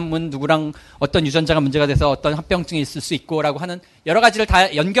대장암은 누구랑 어떤 유전자가 문제가 돼서 어떤 합병증이 있을 수 있고라고 하는 여러 가지를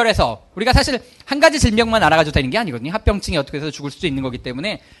다 연결해서 우리가 사실 한 가지 질병만 알아가지고 되는 게 아니거든요. 합병증이 어떻게 해서 죽을 수도 있는 거기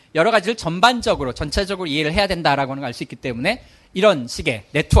때문에 여러 가지를 전반적으로 전체적으로 이해를 해야 된다라고 하는 걸 알 수 있기 때문에 이런 식의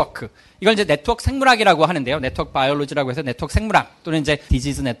네트워크 이걸 이제 네트워크 생물학이라고 하는데요. 네트워크 바이올로지라고 해서 네트워크 생물학 또는 이제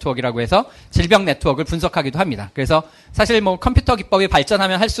디지즈 네트워크라고 해서 질병 네트워크를 분석하기도 합니다. 그래서 사실 뭐 컴퓨터 기법이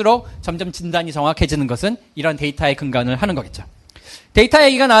발전하면 할수록 점점 진단이 정확해지는 것은 이런 데이터에 근간을 하는 거겠죠. 데이터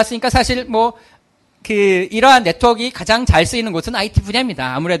얘기가 나왔으니까 사실 뭐 이러한 네트워크가 가장 잘 쓰이는 곳은 IT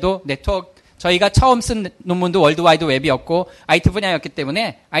분야입니다. 아무래도 네트워크 저희가 처음 쓴 논문도 월드와이드 웹이었고 IT 분야였기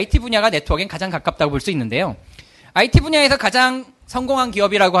때문에 IT 분야가 네트워크엔 가장 가깝다고 볼 수 있는데요. IT 분야에서 가장 성공한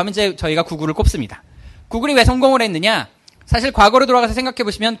기업이라고 하면 이제 저희가 구글을 꼽습니다. 구글이 왜 성공을 했느냐? 사실 과거로 돌아가서 생각해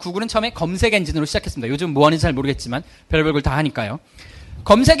보시면 구글은 처음에 검색 엔진으로 시작했습니다. 요즘 뭐 하는지 잘 모르겠지만 별별 걸 다 하니까요.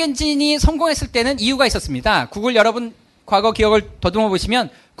 검색 엔진이 성공했을 때는 이유가 있었습니다. 구글 여러분 과거 기억을 더듬어 보시면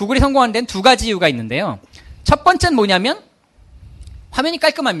구글이 성공한 데는 두 가지 이유가 있는데요. 첫 번째는 뭐냐면 화면이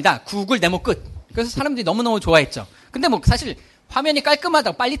깔끔합니다. 구글 네모 끝. 그래서 사람들이 너무너무 좋아했죠. 근데 뭐 사실 화면이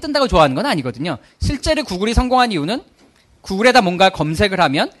깔끔하다고 빨리 뜬다고 좋아하는 건 아니거든요. 실제로 구글이 성공한 이유는 구글에다 뭔가 검색을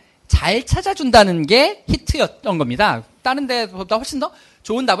하면 잘 찾아준다는 게 히트였던 겁니다. 다른 데보다 훨씬 더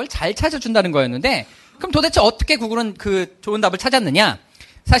좋은 답을 잘 찾아준다는 거였는데 그럼 도대체 어떻게 구글은 그 좋은 답을 찾았느냐?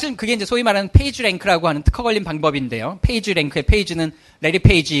 사실 그게 이제 소위 말하는 페이지 랭크라고 하는 특허 걸린 방법인데요. 페이지 랭크의 페이지는 레리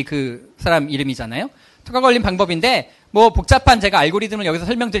페이지 그 사람 이름이잖아요. 특허 걸린 방법인데 뭐 복잡한 제가 알고리즘을 여기서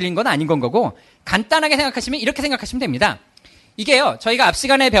설명드리는 건 아닌 건 거고 간단하게 생각하시면 이렇게 생각하시면 됩니다. 이게요. 저희가 앞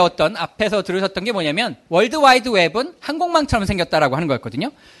시간에 배웠던 앞에서 들으셨던 게 뭐냐면 월드와이드 웹은 항공망처럼 생겼다라고 하는 거였거든요.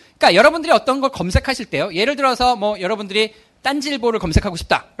 그러니까 여러분들이 어떤 걸 검색하실 때요. 예를 들어서 뭐 여러분들이 딴지일보를 검색하고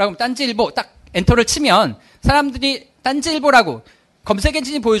싶다라고 하면 딴지일보 딱 엔터를 치면 사람들이 딴지일보라고 검색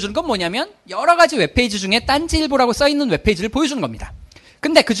엔진이 보여주는 건 뭐냐면 여러 가지 웹페이지 중에 딴지일보라고 써있는 웹페이지를 보여주는 겁니다.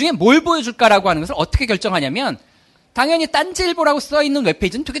 근데 그 중에 뭘 보여줄까라고 하는 것을 어떻게 결정하냐면 당연히 딴지일보라고 써있는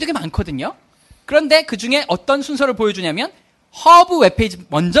웹페이지는 되게 많거든요. 그런데 그 중에 어떤 순서를 보여주냐면 허브 웹페이지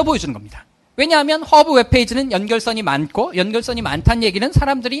먼저 보여주는 겁니다. 왜냐하면 허브 웹페이지는 연결선이 많고 연결선이 많다는 얘기는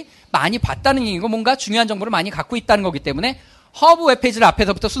사람들이 많이 봤다는 얘기고 뭔가 중요한 정보를 많이 갖고 있다는 거기 때문에 허브 웹페이지를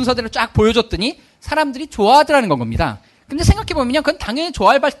앞에서부터 순서대로 쫙 보여줬더니 사람들이 좋아하더라는 건 겁니다. 근데 생각해보면요. 그건 당연히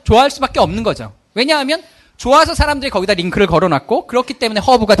좋아할 수밖에 없는 거죠. 왜냐하면 좋아서 사람들이 거기다 링크를 걸어놨고 그렇기 때문에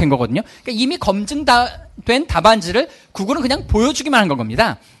허브가 된 거거든요. 그러니까 이미 검증된 답안지를 구글은 그냥 보여주기만 한 건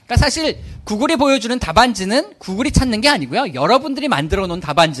겁니다. 그러니까 사실 구글이 보여주는 답안지는 구글이 찾는 게 아니고요. 여러분들이 만들어 놓은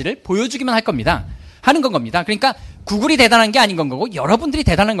답안지를 보여주기만 할 겁니다. 하는 건 겁니다. 그러니까 구글이 대단한 게 아닌 건 거고 여러분들이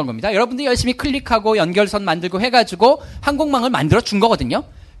대단한 건 겁니다. 여러분들이 열심히 클릭하고 연결선 만들고 해가지고 항공망을 만들어 준 거거든요.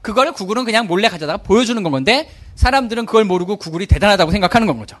 그거를 구글은 그냥 몰래 가져다가 보여주는 건 건데 사람들은 그걸 모르고 구글이 대단하다고 생각하는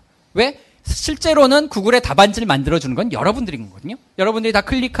건 거죠. 왜? 실제로는 구글의 답안지를 만들어주는 건 여러분들인 거거든요. 여러분들이 다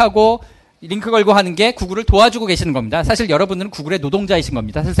클릭하고 링크 걸고 하는 게 구글을 도와주고 계시는 겁니다. 사실 여러분들은 구글의 노동자이신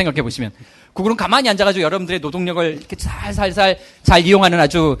겁니다. 사실 생각해 보시면. 구글은 가만히 앉아가지고 여러분들의 노동력을 이렇게 살살살 잘 이용하는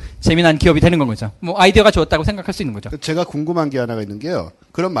아주 재미난 기업이 되는 건 거죠. 뭐 아이디어가 좋았다고 생각할 수 있는 거죠. 제가 궁금한 게 하나가 있는 게요.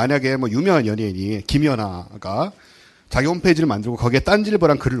 그럼 만약에 뭐 유명한 연예인이 김연아가 자기 홈페이지를 만들고 거기에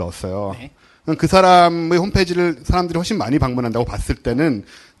딴지일보란 글을 넣었어요. 네. 그 사람의 홈페이지를 사람들이 훨씬 많이 방문한다고 봤을 때는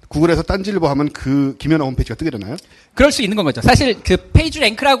구글에서 딴지일보 하면 그 김연아 홈페이지가 뜨게 되나요? 그럴 수 있는 건 거죠. 사실 그 페이지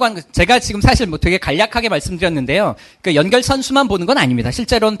랭크라고 하는 거 제가 지금 사실 뭐 되게 간략하게 말씀드렸는데요. 그 연결선 수만 보는 건 아닙니다.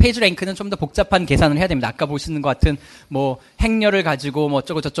 실제로는 페이지 랭크는 좀 더 복잡한 계산을 해야 됩니다. 아까 보시는 것 같은 뭐 행렬을 가지고 뭐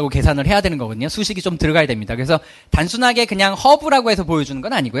어쩌고 저쩌고 계산을 해야 되는 거거든요. 수식이 좀 들어가야 됩니다. 그래서 단순하게 그냥 허브라고 해서 보여주는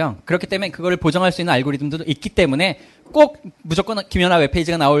건 아니고요. 그렇기 때문에 그거를 보정할 수 있는 알고리즘도 있기 때문에 꼭 무조건 김연아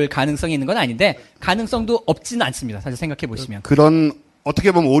웹페이지가 나올 가능성이 있는 건 아닌데 가능성도 없지는 않습니다. 사실 생각해 보시면. 그런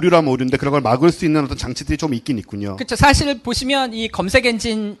어떻게 보면 오류라면 오류인데 그런 걸 막을 수 있는 어떤 장치들이 좀 있긴 있군요. 그렇죠. 사실 보시면 이 검색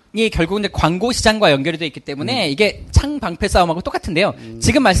엔진이 결국은 광고 시장과 연결이 되어 있기 때문에 이게 창 방패 싸움하고 똑같은데요.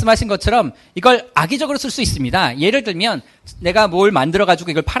 지금 말씀하신 것처럼 이걸 악의적으로 쓸 수 있습니다. 예를 들면 내가 뭘 만들어가지고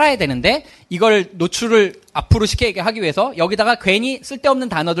이걸 팔아야 되는데 이걸 노출을 앞으로 시키게 하기 위해서 여기다가 괜히 쓸데없는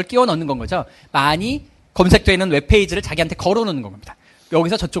단어들 끼워 넣는 건 거죠. 많이 검색되는 웹페이지를 자기한테 걸어놓는 겁니다.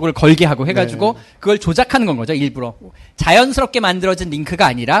 여기서 저쪽을 걸게 하고 해가지고 네. 그걸 조작하는 건 거죠. 일부러. 자연스럽게 만들어진 링크가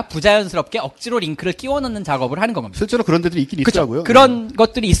아니라 부자연스럽게 억지로 링크를 끼워 넣는 작업을 하는 겁니다. 실제로 그런 데들이 있긴 그쵸? 있더라고요. 그런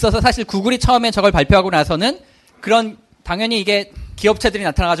것들이 있어서 사실 구글이 처음에 저걸 발표하고 나서는 그런 당연히 이게 기업체들이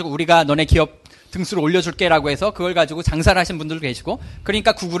나타나가지고 우리가 너네 기업 등수를 올려줄게라고 해서 그걸 가지고 장사를 하신 분들도 계시고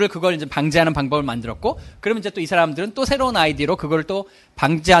그러니까 구글을 그걸 이제 방지하는 방법을 만들었고 그러면 이제 또 이 사람들은 또 새로운 아이디어로 그걸 또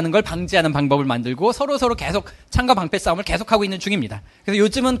방지하는 방법을 만들고 서로 계속 창과 방패 싸움을 계속하고 있는 중입니다. 그래서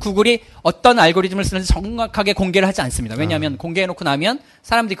요즘은 구글이 어떤 알고리즘을 쓰는지 정확하게 공개를 하지 않습니다. 왜냐하면 공개해놓고 나면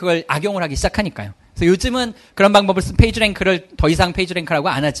사람들이 그걸 악용을 하기 시작하니까요. 그래서 요즘은 그런 방법을 쓴 페이지 랭크를 더 이상 페이지 랭크라고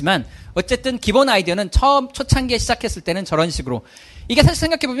안 하지만 어쨌든 기본 아이디어는 처음 초창기에 시작했을 때는 저런 식으로 이게 사실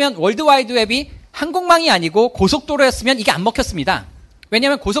생각해보면 월드와이드 웹이 항공망이 아니고 고속도로였으면 이게 안 먹혔습니다.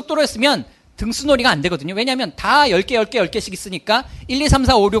 왜냐하면 고속도로였으면 등수놀이가 안 되거든요. 왜냐하면 다 10개씩 있으니까 1, 2, 3,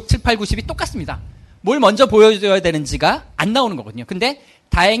 4, 5, 6, 7, 8, 90이 똑같습니다. 뭘 먼저 보여줘야 되는지가 안 나오는 거거든요. 근데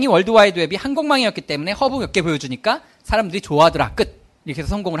다행히 월드와이드 웹이 항공망이었기 때문에 허브 몇 개 보여주니까 사람들이 좋아하더라. 끝. 이렇게 해서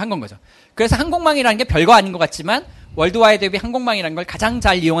성공을 한 건 거죠. 그래서 항공망이라는 게 별거 아닌 것 같지만 월드와이드 웹이 항공망이라는 걸 가장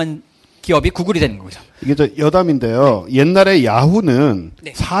잘 이용한 기업이 구글이 되는 거죠. 이게 저 여담인데요. 네. 옛날에 야후는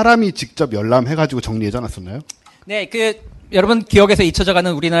네. 사람이 직접 열람해가지고 정리하지 않았었나요? 네, 여러분 기억에서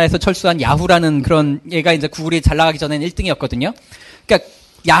잊혀져가는 우리나라에서 철수한 야후라는 그런 얘가 이제 구글이 잘 나가기 전에는 1등이었거든요. 그러니까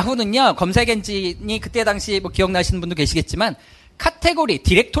야후는요, 검색 엔진이 그때 당시 뭐 기억나시는 분도 계시겠지만, 카테고리,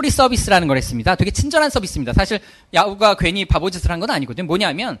 디렉토리 서비스라는 걸 했습니다. 되게 친절한 서비스입니다. 사실 야후가 괜히 바보짓을 한 건 아니거든요.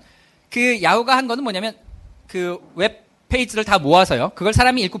 뭐냐면, 그 야후가 한 거는 뭐냐면, 그 웹페이지를 다 모아서요, 그걸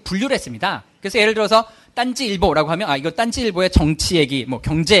사람이 읽고 분류를 했습니다. 그래서 예를 들어서, 딴지일보라고 하면, 이거 딴지일보의 정치 얘기, 뭐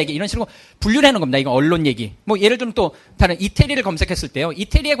경제 얘기, 이런 식으로 분류를 해놓은 겁니다. 이거 언론 얘기. 뭐 예를 들면 또, 다른 이태리를 검색했을 때요,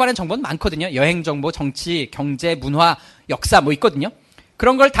 이태리에 관한 정보는 많거든요. 여행 정보, 정치, 경제, 문화, 역사 뭐 있거든요.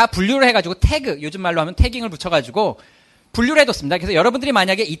 그런 걸 다 분류를 해가지고 태그, 요즘 말로 하면 태깅을 붙여가지고 분류를 해뒀습니다. 그래서 여러분들이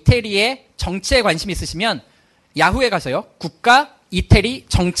만약에 이태리의 정치에 관심이 있으시면 야후에 가서요, 국가, 이태리,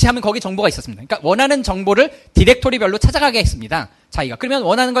 정치하면 거기 정보가 있었습니다. 그러니까 원하는 정보를 디렉토리별로 찾아가게 했습니다. 자기가. 그러면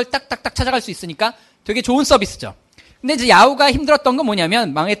원하는 걸 딱딱딱 찾아갈 수 있으니까 되게 좋은 서비스죠. 근데 이제 야후가 힘들었던 건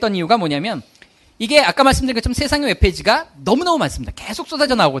뭐냐면, 망했던 이유가 뭐냐면, 이게 아까 말씀드린 것처럼 세상의 웹페이지가 너무너무 많습니다. 계속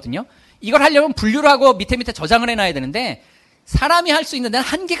쏟아져 나오거든요. 이걸 하려면 분류를 하고 밑에 저장을 해놔야 되는데, 사람이 할 수 있는 데는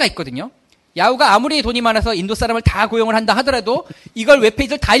한계가 있거든요. 야후가 아무리 돈이 많아서 인도 사람을 다 고용을 한다 하더라도 이걸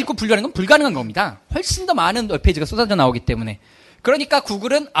웹페이지를 다 읽고 분류하는 건 불가능한 겁니다. 훨씬 더 많은 웹페이지가 쏟아져 나오기 때문에. 그러니까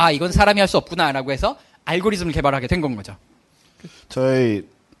구글은 이건 사람이 할 수 없구나라고 해서 알고리즘을 개발하게 된 건 거죠. 저희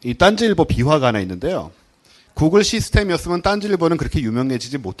이 딴지일보 비화가 하나 있는데요. 구글 시스템이었으면 딴지일보는 그렇게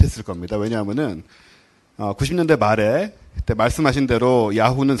유명해지지 못했을 겁니다. 왜냐하면은 90년대 말에 그때 말씀하신 대로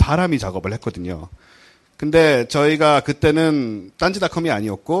야후는 사람이 작업을 했거든요. 근데 저희가 그때는 딴지닷컴이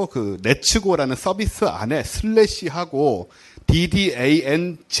아니었고 그 네츠고라는 서비스 안에 슬래시하고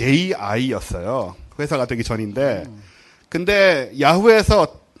DDANJI였어요. 회사가 되기 전인데. 근데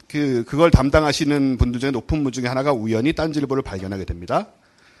야후에서 그걸 담당하시는 분들 중에 높은 분 중에 하나가 우연히 딴지일보를 발견하게 됩니다.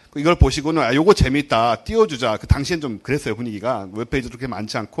 이걸 보시고는 요거 재밌다, 띄워주자. 그 당시엔 좀 그랬어요, 분위기가. 웹페이지도 그렇게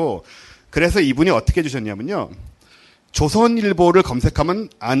많지 않고. 그래서 이분이 어떻게 해주셨냐면요, 조선일보를 검색하면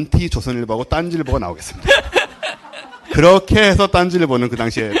안티 조선일보하고 딴지일보가 나오겠습니다. 그렇게 해서 딴지일보는 그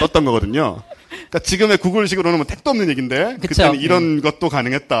당시에 떴던 거거든요. 그러니까 지금의 구글식으로는 뭐 택도 없는 얘기인데, 그때는 이런 것도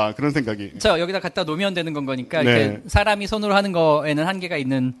가능했다, 그런 생각이. 여기다 갖다 놓으면 되는 건 거니까, 네. 이렇게 사람이 손으로 하는 거에는 한계가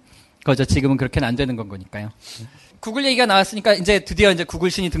있는 거죠. 지금은 그렇게는 안 되는 건 거니까요. 구글 얘기가 나왔으니까 이제 드디어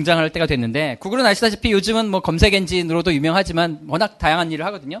구글신이 등장할 때가 됐는데, 구글은 아시다시피 요즘은 뭐 검색 엔진으로도 유명하지만 워낙 다양한 일을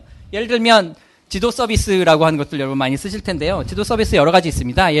하거든요. 예를 들면 지도 서비스라고 하는 것들 여러분 많이 쓰실 텐데요. 지도 서비스 여러 가지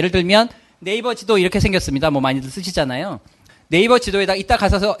있습니다. 예를 들면 네이버 지도 이렇게 생겼습니다. 뭐 많이들 쓰시잖아요. 네이버 지도에다 이따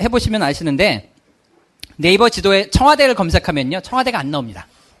가서 해보시면 아시는데, 네이버 지도에 청와대를 검색하면요, 청와대가 안 나옵니다.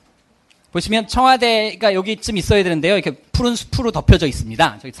 보시면 청와대가 여기쯤 있어야 되는데요, 이렇게 푸른 숲으로 덮여져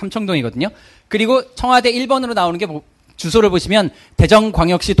있습니다. 저기 삼청동이거든요. 그리고 청와대 1번으로 나오는 게 주소를 보시면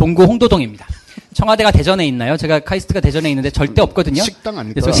대전광역시 동구 홍도동입니다. 청와대가 대전에 있나요? 제가 카이스트가 대전에 있는데 절대 없거든요. 식당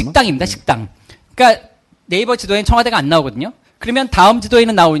아닐까요? 그래서 식당입니다. 식당. 그러니까 네이버 지도에는 청와대가 안 나오거든요. 그러면 다음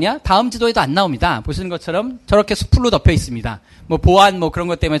지도에는 나오냐? 다음 지도에도 안 나옵니다. 보시는 것처럼 저렇게 숲으로 덮여 있습니다. 뭐 보안 뭐 그런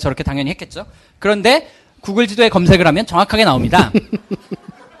것 때문에 저렇게 당연히 했겠죠. 그런데 구글 지도에 검색을 하면 정확하게 나옵니다.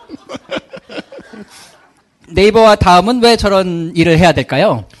 네이버와 다음은 왜 저런 일을 해야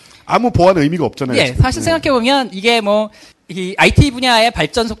될까요? 아무 보안 의미가 없잖아요. 예, 사실 생각해보면 이게 이 IT 분야의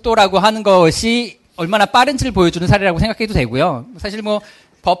발전 속도라고 하는 것이 얼마나 빠른지를 보여주는 사례라고 생각해도 되고요. 사실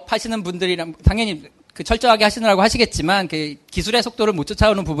법 하시는 분들이랑 당연히 철저하게 하시느라고 하시겠지만 기술의 속도를 못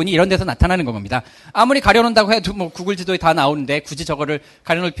쫓아오는 부분이 이런 데서 나타나는 겁니다. 아무리 가려놓는다고 해도 구글 지도에 다 나오는데 굳이 저거를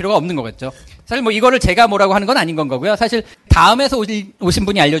가려놓을 필요가 없는 거겠죠. 사실 이거를 제가 뭐라고 하는 건 아닌 건 거고요. 사실 다음에서 오신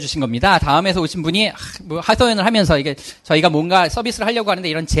분이 알려주신 겁니다. 다음에서 오신 분이 하소연을 하면서 이게 저희가 뭔가 서비스를 하려고 하는데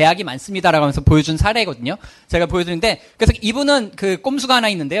이런 제약이 많습니다라고 하면서 보여준 사례거든요. 제가 보여드리는데, 그래서 이분은 꼼수가 하나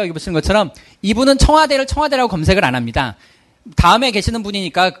있는데요. 여기 보시는 것처럼 이분은 청와대라고 검색을 안 합니다. 다음에 계시는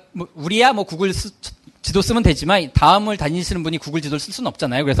분이니까 우리야 구글 지도 쓰면 되지만 다음을 다니시는 분이 구글 지도를 쓸 수는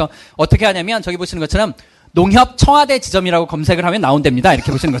없잖아요. 그래서 어떻게 하냐면 저기 보시는 것처럼 농협 청와대 지점이라고 검색을 하면 나온답니다.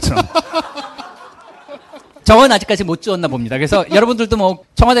 이렇게 보시는 것처럼. 저건 아직까지 못 지웠나 봅니다. 그래서 여러분들도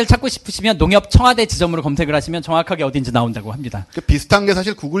청와대를 찾고 싶으시면 농협 청와대 지점으로 검색을 하시면 정확하게 어딘지 나온다고 합니다. 비슷한 게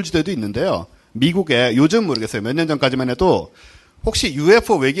사실 구글 지도에도 있는데요. 미국에 요즘 모르겠어요. 몇 년 전까지만 해도 혹시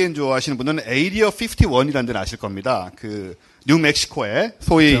UFO 외계인 좋아하시는 분은 에이리어 51이라는 데는 아실 겁니다. 뉴멕시코에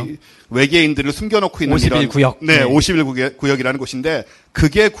소위 그렇죠. 외계인들을 숨겨놓고 있는 51구역. 네, 51구역이라는 곳인데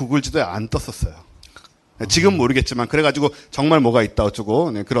그게 구글 지도에 안 떴었어요. 지금 모르겠지만 그래가지고 정말 뭐가 있다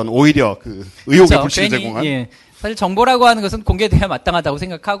어쩌고 그런 오히려 의혹의 그렇죠. 불씨를 제공한. 예. 사실 정보라고 하는 것은 공개돼야 마땅하다고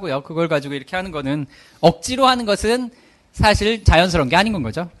생각하고요. 그걸 가지고 이렇게 하는 거는 억지로 하는 것은 사실 자연스러운 게 아닌 건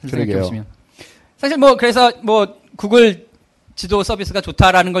거죠. 그러게요. 사실 그래서 구글 지도 서비스가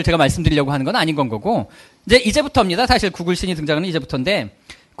좋다라는 걸 제가 말씀드리려고 하는 건 아닌 건 거고, 이제부터입니다. 사실 구글신이 등장하는 이제부터인데,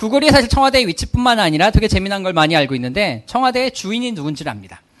 구글이 사실 청와대의 위치뿐만 아니라 되게 재미난 걸 많이 알고 있는데, 청와대의 주인이 누군지를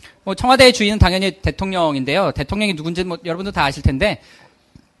압니다. 청와대의 주인은 당연히 대통령인데요. 대통령이 누군지 여러분도 다 아실 텐데,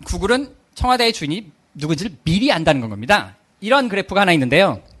 구글은 청와대의 주인이 누군지를 미리 안다는 겁니다. 이런 그래프가 하나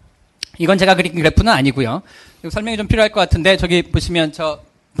있는데요. 이건 제가 그린 그래프는 아니고요. 설명이 좀 필요할 것 같은데 저기 보시면 저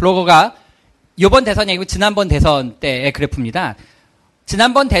블로거가 이번 대선이 아니고 지난번 대선 때의 그래프입니다.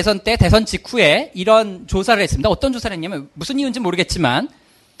 지난번 대선 때 대선 직후에 이런 조사를 했습니다. 어떤 조사를 했냐면 무슨 이유인지 모르겠지만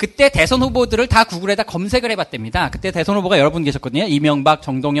그때 대선 후보들을 다 구글에다 검색을 해봤답니다. 그때 대선 후보가 여러 분 계셨거든요. 이명박,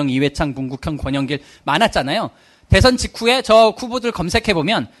 정동영, 이회창, 문국현, 권영길 많았잖아요. 대선 직후에 저 후보들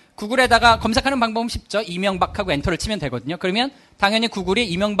검색해보면 구글에다가 검색하는 방법은 쉽죠. 이명박하고 엔터를 치면 되거든요. 그러면 당연히 구글이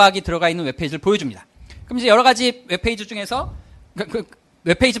이명박이 들어가 있는 웹페이지를 보여줍니다. 그럼 이제 여러 가지 웹페이지 중에서 그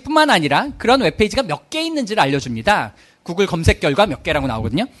웹페이지뿐만 아니라 그런 웹페이지가 몇 개 있는지를 알려줍니다. 구글 검색 결과 몇 개라고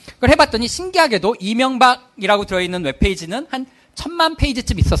나오거든요. 그걸 해봤더니 신기하게도 이명박이라고 들어있는 웹페이지는 한 1000만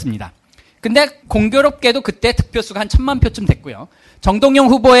페이지쯤 있었습니다. 근데 공교롭게도 그때 득표수가 한 1000만 표쯤 됐고요. 정동영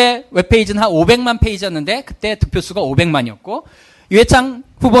후보의 웹페이지는 한 500만 페이지였는데 그때 득표수가 500만이었고 유해창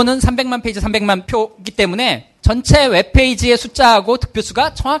후보는 300만 페이지 300만 표이기 때문에 전체 웹페이지의 숫자하고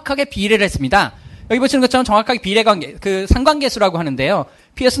득표수가 정확하게 비례를 했습니다. 여기 보시는 것처럼 정확하게 비례관계, 그 상관계수라고 하는데요.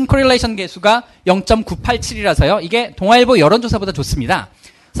 피어슨 코릴레이션 계수가 0.987이라서요. 이게 동아일보 여론조사보다 좋습니다.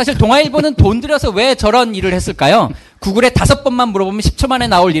 사실 동아일보는 돈 들여서 왜 저런 일을 했을까요? 구글에 5번만 물어보면 10초 만에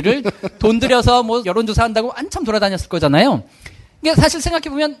나올 일을 돈 들여서 뭐 여론조사 한다고 한참 돌아다녔을 거잖아요. 이게 사실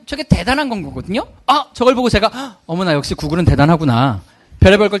생각해보면 저게 대단한 건 거거든요. 아, 저걸 보고 제가 어머나 역시 구글은 대단하구나.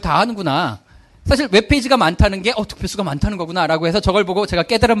 별의별 걸 다 하는구나. 사실 웹페이지가 많다는 게 득표수가 많다는 거구나 라고 해서 저걸 보고 제가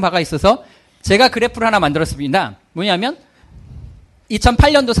깨달은 바가 있어서 제가 그래프를 하나 만들었습니다. 뭐냐면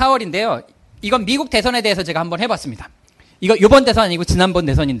 2008년도 4월인데요. 이건 미국 대선에 대해서 제가 한번 해봤습니다. 이번 대선 아니고 지난번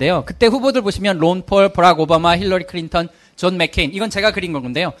대선인데요. 그때 후보들 보시면 론 폴, 버락 오바마, 힐러리 클린턴, 존 맥케인 이건 제가 그린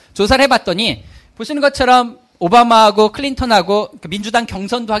건데요. 조사를 해봤더니 보시는 것처럼 오바마하고 클린턴하고 민주당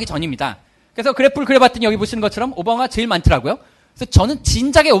경선도 하기 전입니다. 그래서 그래프를 그려봤더니 여기 보시는 것처럼 오바마가 제일 많더라고요. 그래서 저는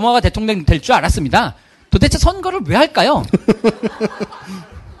진작에 오바마가 대통령 될 줄 알았습니다. 도대체 선거를 왜 할까요?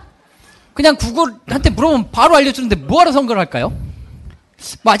 그냥 구글한테 물어보면 바로 알려주는데 뭐하러 선거를 할까요?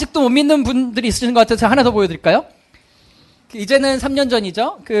 뭐 아직도 못 믿는 분들이 있으신 것 같아서 하나 더 보여드릴까요? 이제는 3년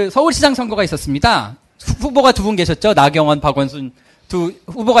전이죠. 그 서울시장 선거가 있었습니다. 후보가 두 분 계셨죠. 나경원, 박원순 두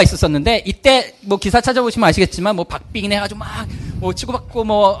후보가 있었었는데 이때 뭐 기사 찾아보시면 아시겠지만 뭐 박빙 해가지고 막 뭐 치고받고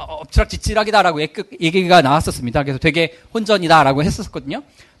뭐 엎치락뒤치락이다라고 얘기가 나왔었습니다. 그래서 되게 혼전이다라고 했었거든요.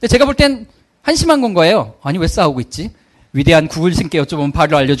 근데 제가 볼 땐 한심한 건 거예요. 아니 왜 싸우고 있지? 위대한 구글신께 여쭤보면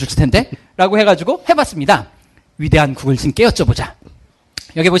바로 알려줄 텐데 라고 해가지고 해봤습니다. 위대한 구글신께 여쭤보자.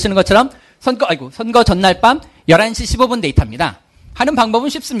 여기 보시는 것처럼 선거 전날 밤 11시 15분 데이터입니다. 하는 방법은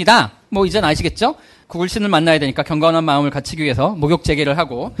쉽습니다. 뭐 이젠 아시겠죠? 구글신을 만나야 되니까 경건한 마음을 갖추기 위해서 목욕 재개를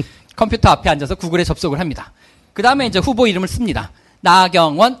하고 컴퓨터 앞에 앉아서 구글에 접속을 합니다. 그 다음에 이제 후보 이름을 씁니다.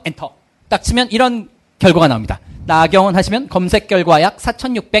 나경원 엔터. 딱 치면 이런 결과가 나옵니다. 나경원 하시면 검색 결과 약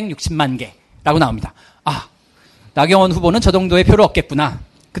 4,660만 개라고 나옵니다. 아, 나경원 후보는 저 정도의 표를 얻겠구나.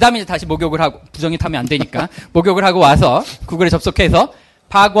 그 다음에 이제 다시 목욕을 하고, 부정이 타면 안 되니까, 목욕을 하고 와서 구글에 접속해서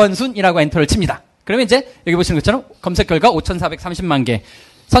박원순이라고 엔터를 칩니다. 그러면 이제 여기 보시는 것처럼 검색 결과 5,430만 개.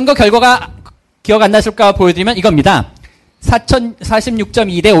 선거 결과가 기억 안 나실까 보여드리면 이겁니다.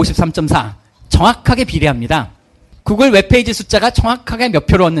 46.2 대 53.4. 정확하게 비례합니다. 구글 웹페이지 숫자가 정확하게 몇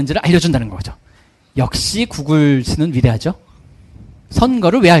표를 얻는지를 알려준다는 거죠. 역시 구글신은 위대하죠.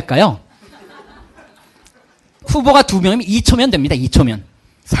 선거를 왜 할까요? 후보가 2명이면 2초면 됩니다. 2초면.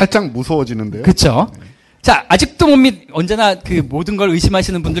 살짝 무서워지는데요. 그렇죠. 자, 아직도 못 언제나 그 모든 걸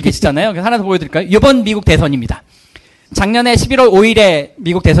의심하시는 분들 계시잖아요. 그래서 하나 더 보여드릴까요? 이번 미국 대선입니다. 작년에 11월 5일에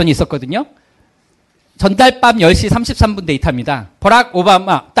미국 대선이 있었거든요. 전달 밤 10시 33분 데이터입니다. 버락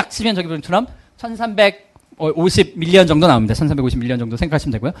오바마 딱 치면 저기 보처럼 1350밀리언 정도 나옵니다. 1350밀리언 정도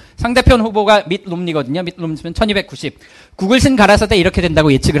생각하시면 되고요. 상대편 후보가 밋 롬니거든요. 밋 롬니 치면 1290. 구글신 가라사대 이렇게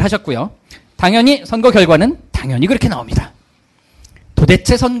된다고 예측을 하셨고요. 당연히 선거 결과는 당연히 그렇게 나옵니다.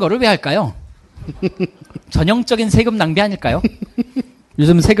 도대체 선거를 왜 할까요? 전형적인 세금 낭비 아닐까요?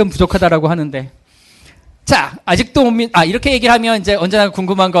 요즘 세금 부족하다라고 하는데. 자, 아직도 이렇게 얘기를 하면 이제 언제나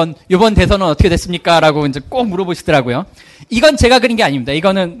궁금한 건 이번 대선은 어떻게 됐습니까? 라고 이제 꼭 물어보시더라고요. 이건 제가 그린 게 아닙니다.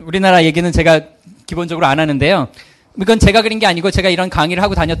 이거는 우리나라 얘기는 제가 기본적으로 안 하는데요. 이건 제가 그린 게 아니고 제가 이런 강의를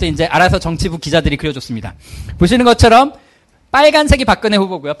하고 다녔더니 이제 알아서 정치부 기자들이 그려줬습니다. 보시는 것처럼 빨간색이 박근혜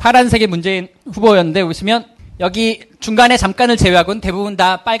후보고요. 파란색이 문재인 후보였는데 보시면 여기 중간에 잠깐을 제외하고는 대부분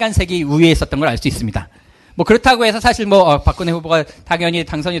다 빨간색이 우위에 있었던 걸 알 수 있습니다. 뭐 그렇다고 해서 사실 박근혜 후보가 당연히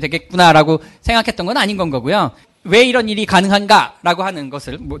당선이 되겠구나라고 생각했던 건 아닌 건 거고요. 왜 이런 일이 가능한가라고 하는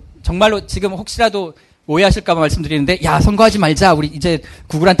것을 뭐 정말로 지금 혹시라도 오해하실까 봐 말씀드리는데 선거하지 말자. 우리 이제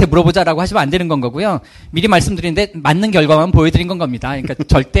구글한테 물어보자라고 하시면 안 되는 건 거고요. 미리 말씀드리는데 맞는 결과만 보여드린 건 겁니다. 그러니까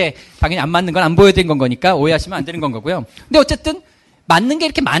절대 당연히 안 맞는 건 안 보여드린 건 거니까 오해하시면 안 되는 건 거고요. 근데 어쨌든 맞는 게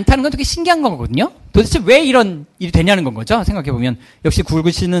이렇게 많다는 건 되게 신기한 거거든요. 도대체 왜 이런 일이 되냐는 건 거죠. 생각해보면. 역시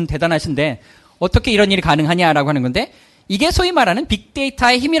구글신은 대단하신데 어떻게 이런 일이 가능하냐라고 하는 건데 이게 소위 말하는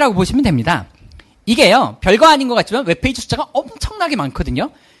빅데이터의 힘이라고 보시면 됩니다. 이게요. 별거 아닌 것 같지만 웹페이지 숫자가 엄청나게 많거든요.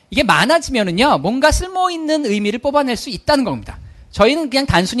 이게 많아지면은요. 뭔가 쓸모있는 의미를 뽑아낼 수 있다는 겁니다. 저희는 그냥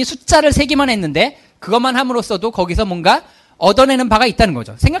단순히 숫자를 세기만 했는데 그것만 함으로써도 거기서 뭔가 얻어내는 바가 있다는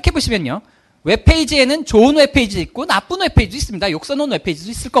거죠. 생각해보시면요. 웹페이지에는 좋은 웹페이지 있고 나쁜 웹페이지도 있습니다. 욕 써놓은 웹페이지도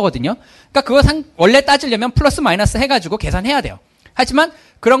있을 거거든요. 그러니까 그거 원래 따지려면 플러스 마이너스 해가지고 계산해야 돼요. 하지만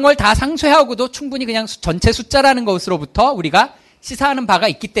그런 걸 다 상쇄하고도 충분히 그냥 전체 숫자라는 것으로부터 우리가 시사하는 바가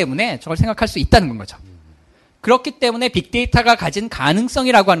있기 때문에 저걸 생각할 수 있다는 거죠. 그렇기 때문에 빅데이터가 가진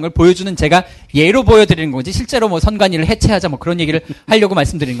가능성이라고 하는 걸 보여주는 제가 예로 보여드리는 거지 실제로 뭐 선관위를 해체하자 뭐 그런 얘기를 하려고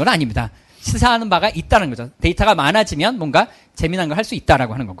말씀드리는 건 아닙니다. 시사하는 바가 있다는 거죠. 데이터가 많아지면 뭔가 재미난 걸 할 수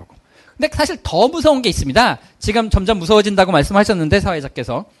있다라고 하는 거고. 근데 사실 더 무서운 게 있습니다. 지금 점점 무서워진다고 말씀하셨는데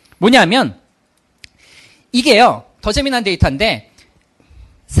사회자께서 뭐냐면 이게요. 더 재미난 데이터인데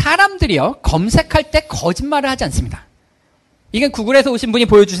사람들이요. 검색할 때 거짓말을 하지 않습니다. 이게 구글에서 오신 분이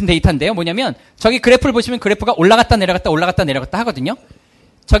보여주신 데이터인데요. 뭐냐면 저기 그래프를 보시면 그래프가 올라갔다 내려갔다 올라갔다 내려갔다 하거든요.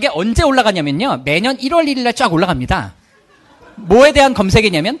 저게 언제 올라가냐면요. 매년 1월 1일 날 쫙 올라갑니다. 뭐에 대한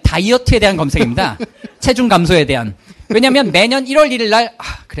검색이냐면 다이어트에 대한 검색입니다. 체중 감소에 대한. 왜냐면 매년 1월 1일 날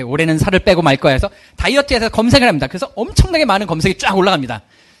그래 올해는 살을 빼고 말 거야 해서 다이어트에서 검색을 합니다. 그래서 엄청나게 많은 검색이 쫙 올라갑니다.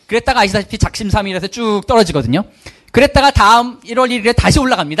 그랬다가 아시다시피 작심삼일에서 쭉 떨어지거든요. 그랬다가 다음 1월 1일에 다시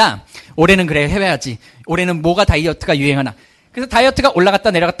올라갑니다. 올해는 그래 해봐야지. 올해는 뭐가 다이어트가 유행하나. 그래서 다이어트가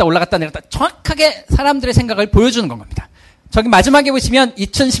올라갔다 내려갔다 올라갔다 내려갔다 정확하게 사람들의 생각을 보여주는 겁니다. 저기 마지막에 보시면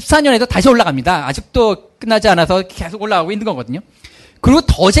 2014년에도 다시 올라갑니다. 아직도 끝나지 않아서 계속 올라가고 있는 거거든요. 그리고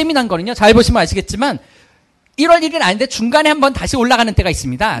더 재미난 거는요. 잘 보시면 아시겠지만 1월 1일 아닌데 중간에 한번 다시 올라가는 때가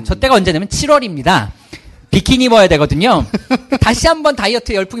있습니다. 저 때가 언제냐면 7월입니다. 비키니 입어야 되거든요. 다시 한번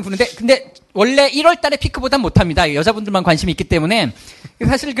다이어트 열풍이 부는데 근데 원래 1월 달에 피크보단 못합니다. 여자분들만 관심이 있기 때문에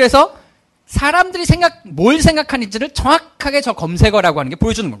사실 그래서 사람들이 뭘 생각하는지를 정확하게 저 검색어라고 하는 게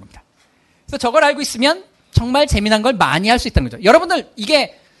보여주는 겁니다. 그래서 저걸 알고 있으면 정말 재미난 걸 많이 할 수 있다는 거죠. 여러분들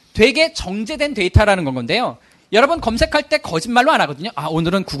이게 되게 정제된 데이터라는 건데요. 여러분 검색할 때 거짓말로 안 하거든요.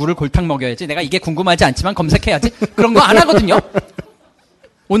 오늘은 구글을 골탕 먹여야지. 내가 이게 궁금하지 않지만 검색해야지. 그런 거 안 하거든요.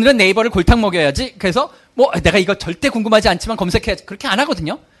 오늘은 네이버를 골탕 먹여야지. 그래서 내가 이거 절대 궁금하지 않지만 검색해야지. 그렇게 안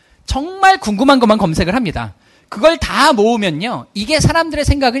하거든요. 정말 궁금한 것만 검색을 합니다. 그걸 다 모으면요. 이게 사람들의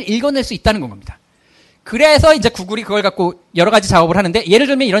생각을 읽어낼 수 있다는 겁니다. 그래서 이제 구글이 그걸 갖고 여러 가지 작업을 하는데 예를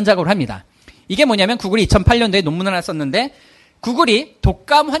들면 이런 작업을 합니다. 이게 뭐냐면 구글이 2008년도에 논문을 하나 썼는데 구글이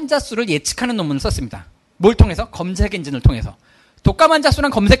독감 환자 수를 예측하는 논문을 썼습니다. 뭘 통해서? 검색 엔진을 통해서. 독감 환자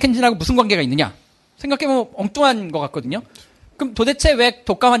수랑 검색 엔진하고 무슨 관계가 있느냐? 생각해보면 엉뚱한 것 같거든요. 그럼 도대체 왜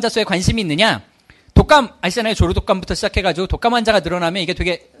독감 환자 수에 관심이 있느냐? 독감 아시잖아요. 조류독감부터 시작해가지고 독감 환자가 늘어나면 이게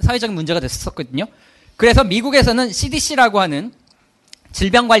되게 사회적인 문제가 됐었거든요. 그래서 미국에서는 CDC라고 하는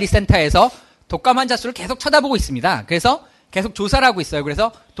질병관리센터에서 독감 환자 수를 계속 쳐다보고 있습니다. 그래서 계속 조사를 하고 있어요.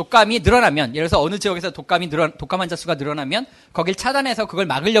 그래서 독감이 늘어나면 예를 들어서 어느 지역에서 독감 환자 수가 늘어나면 거길 차단해서 그걸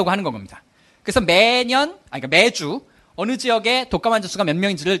막으려고 하는 겁니다. 그래서 매주 어느 지역에 독감 환자 수가 몇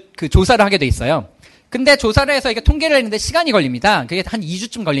명인지를 조사를 하게 돼 있어요. 근데 조사를 해서 이게 통계를 했는데 시간이 걸립니다. 그게 한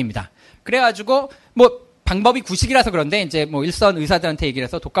 2주쯤 걸립니다. 그래가지고 방법이 구식이라서 그런데 이제 일선 의사들한테 얘기를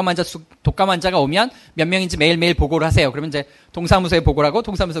해서 독감 환자가 오면 몇 명인지 매일매일 보고를 하세요. 그러면 이제 동사무소에 보고를 하고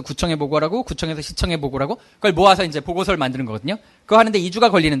동사무소 구청에 보고를 하고 구청에서 시청에 보고를 하고 그걸 모아서 이제 보고서를 만드는 거거든요. 그거 하는데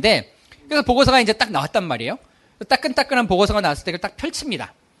 2주가 걸리는데 그래서 보고서가 이제 딱 나왔단 말이에요. 따끈따끈한 보고서가 나왔을 때 그걸 딱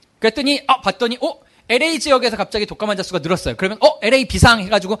펼칩니다. 그랬더니 봤더니 LA 지역에서 갑자기 독감 환자 수가 늘었어요. 그러면 LA 비상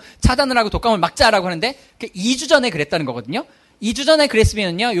해가지고 차단을 하고 독감을 막자라고 하는데 2주 전에 그랬다는 거거든요. 2주 전에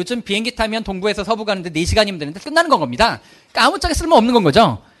그랬으면요. 요즘 비행기 타면 동부에서 서부 가는데 4시간이면 되는데 끝나는 건 겁니다. 그러니까 아무짝에 쓸모없는 건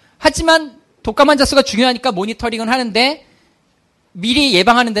거죠. 하지만 독감 환자 수가 중요하니까 모니터링은 하는데 미리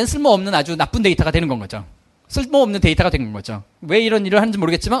예방하는 데는 쓸모없는 아주 나쁜 데이터가 되는 건 거죠. 쓸모없는 데이터가 된 거죠. 왜 이런 일을 하는지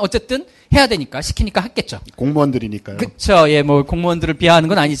모르겠지만 어쨌든 해야 되니까 시키니까 했겠죠. 공무원들이니까요. 그렇죠. 예, 공무원들을 비하하는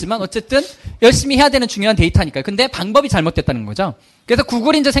건 아니지만 어쨌든 열심히 해야 되는 중요한 데이터니까요. 근데 방법이 잘못됐다는 거죠. 그래서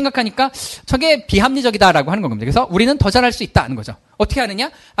구글이 이제 생각하니까 저게 비합리적이다라고 하는 겁니다. 그래서 우리는 더 잘할 수 있다는 거죠. 어떻게 하느냐?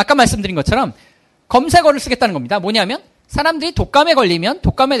 아까 말씀드린 것처럼 검색어를 쓰겠다는 겁니다. 뭐냐면 사람들이 독감에 걸리면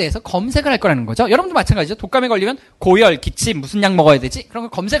독감에 대해서 검색을 할 거라는 거죠. 여러분도 마찬가지죠. 독감에 걸리면 고열, 기침, 무슨 약 먹어야 되지? 그런 걸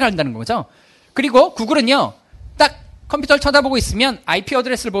검색을 한다는 거죠. 그리고 구글은요. 딱 컴퓨터를 쳐다보고 있으면 IP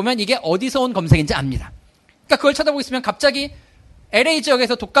어드레스를 보면 이게 어디서 온 검색인지 압니다. 그러니까 그걸 쳐다보고 있으면 갑자기 LA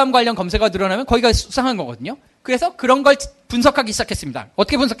지역에서 독감 관련 검색어가 늘어나면 거기가 수상한 거거든요. 그래서 그런 걸 분석하기 시작했습니다.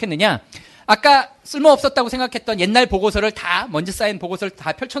 어떻게 분석했느냐? 아까 쓸모없었다고 생각했던 옛날 보고서를 다 먼지 쌓인 보고서를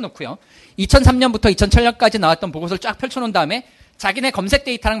다 펼쳐놓고요. 2003년부터 2007년까지 나왔던 보고서를 쫙 펼쳐놓은 다음에 자기네 검색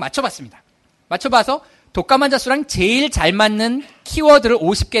데이터랑 맞춰봤습니다. 맞춰봐서 독감 환자 수랑 제일 잘 맞는 키워드를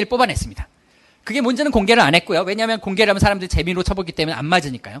 50개를 뽑아냈습니다. 그게 문제는 공개를 안 했고요. 왜냐하면 공개를 하면 사람들이 재미로 쳐보기 때문에 안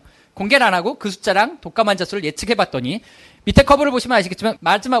맞으니까요. 공개를 안 하고 그 숫자랑 독감 환자 수를 예측해봤더니 밑에 커브를 보시면 아시겠지만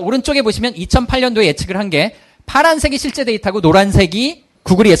마지막 오른쪽에 보시면 2008년도에 예측을 한 게 파란색이 실제 데이터고 노란색이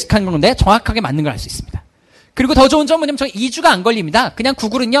구글이 예측한 건데 정확하게 맞는 걸 알 수 있습니다. 그리고 더 좋은 점은 뭐냐면 저 2주가 안 걸립니다. 그냥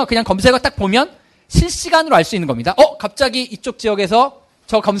구글은요. 그냥 검색어 딱 보면 실시간으로 알 수 있는 겁니다. 갑자기 이쪽 지역에서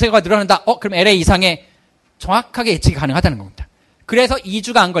저 검색어가 늘어난다. 그럼 LA 이상에 정확하게 예측이 가능하다는 겁니다. 그래서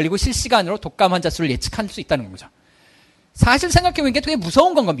 2주가 안 걸리고 실시간으로 독감 환자 수를 예측할 수 있다는 거죠. 사실 생각해보면 이게 되게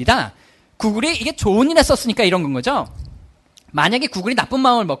무서운 건 겁니다. 구글이 이게 좋은 일에 썼으니까 이런 건 거죠. 만약에 구글이 나쁜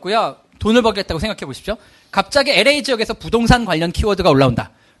마음을 먹고요. 돈을 벌겠다고 생각해 보십시오. 갑자기 LA 지역에서 부동산 관련 키워드가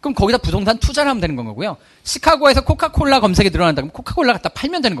올라온다. 그럼 거기다 부동산 투자를 하면 되는 건 거고요. 시카고에서 코카콜라 검색이 늘어난다. 그럼 코카콜라 갖다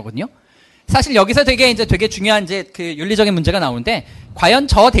팔면 되는 거거든요. 사실 여기서 되게 중요한 그 윤리적인 문제가 나오는데 과연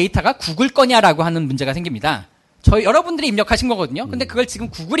저 데이터가 구글 거냐라고 하는 문제가 생깁니다. 여러분들이 입력하신 거거든요. 근데 그걸 지금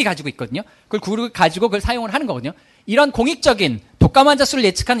구글이 가지고 있거든요. 그걸 구글이 가지고 그걸 사용을 하는 거거든요. 이런 공익적인 독감 환자 수를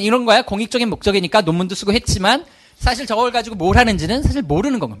예측하는 이런 거야 공익적인 목적이니까 논문도 쓰고 했지만 사실 저걸 가지고 뭘 하는지는 사실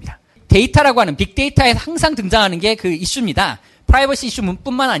모르는 겁니다. 데이터라고 하는 빅데이터에 항상 등장하는 게 그 이슈입니다. 프라이버시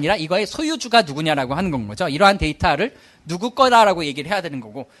이슈뿐만 아니라 이거의 소유주가 누구냐라고 하는 건 거죠. 이러한 데이터를 누구 거다라고 얘기를 해야 되는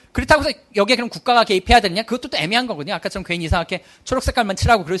거고 그렇다고 해서 여기에 그럼 국가가 개입해야 되느냐? 그것도 또 애매한 거거든요. 아까처럼 괜히 이상하게 초록 색깔만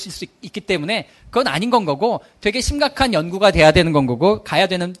칠하고 그럴 수 있기 때문에 그건 아닌 건 거고 되게 심각한 연구가 돼야 되는 건 거고 가야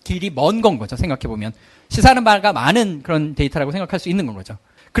되는 길이 먼 건 거죠. 생각해보면. 시사하는 바가 많은 그런 데이터라고 생각할 수 있는 건 거죠.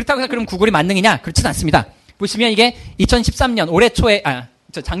 그렇다고 해서 그럼 구글이 만능이냐? 그렇진 않습니다. 보시면 이게 2013년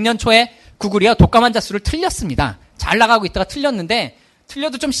작년 초에 구글이요 독감 환자 수를 틀렸습니다. 잘 나가고 있다가 틀렸는데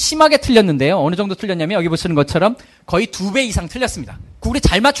틀려도 좀 심하게 틀렸는데요. 어느 정도 틀렸냐면 여기 보시는 것처럼 거의 2배 이상 틀렸습니다. 구글이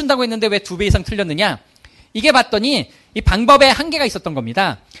잘 맞춘다고 했는데 왜 2배 이상 틀렸느냐? 이게 봤더니 이 방법에 한계가 있었던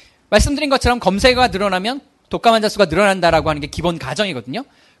겁니다. 말씀드린 것처럼 검색어가 늘어나면 독감 환자 수가 늘어난다라고 하는 게 기본 가정이거든요.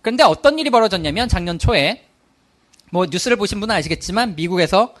 그런데 어떤 일이 벌어졌냐면 작년 초에 뉴스를 보신 분은 아시겠지만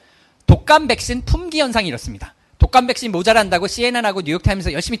미국에서 독감 백신 품귀 현상이 일었습니다. 독감 백신 모자란다고 CNN하고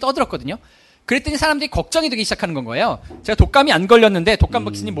뉴욕타임스에서 열심히 떠들었거든요. 그랬더니 사람들이 걱정이 되기 시작하는 건 거예요. 제가 독감이 안 걸렸는데 독감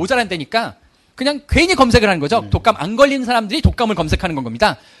백신이 모자란다니까 그냥 괜히 검색을 하는 거죠. 독감 안 걸린 사람들이 독감을 검색하는 건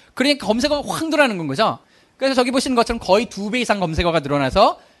겁니다. 그러니까 검색어가 확 늘어나는 건 거죠. 그래서 저기 보시는 것처럼 거의 2배 이상 검색어가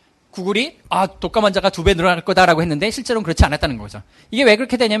늘어나서 구글이 독감 환자가 2배 늘어날 거다라고 했는데 실제로는 그렇지 않았다는 거죠. 이게 왜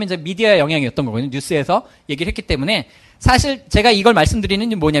그렇게 되냐면 이제 미디어의 영향이었던 거거든요. 뉴스에서 얘기를 했기 때문에 사실 제가 이걸 말씀드리는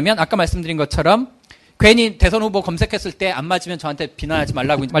게 뭐냐면 아까 말씀드린 것처럼 괜히 대선 후보 검색했을 때 안 맞으면 저한테 비난하지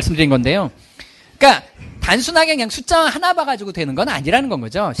말라고 말씀드린 건데요. 그러니까 단순하게 그냥 숫자 하나 봐가지고 되는 건 아니라는 건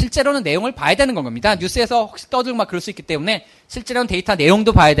거죠. 실제로는 내용을 봐야 되는 겁니다. 뉴스에서 혹시 떠들고 막 그럴 수 있기 때문에 실제로는 데이터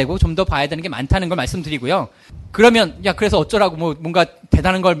내용도 봐야 되고 좀 더 봐야 되는 게 많다는 걸 말씀드리고요. 그러면 그래서 어쩌라고 뭔가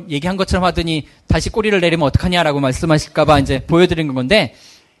대단한 걸 얘기한 것처럼 하더니 다시 꼬리를 내리면 어떡하냐라고 말씀하실까봐 이제 보여드리는 건데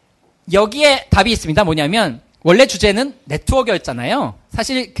여기에 답이 있습니다. 뭐냐면 원래 주제는 네트워크였잖아요.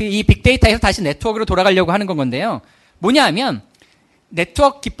 사실 이 빅데이터에서 다시 네트워크로 돌아가려고 하는 건 건데요. 뭐냐 하면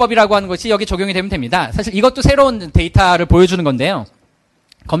네트워크 기법이라고 하는 것이 여기 적용이 되면 됩니다. 사실 이것도 새로운 데이터를 보여주는 건데요.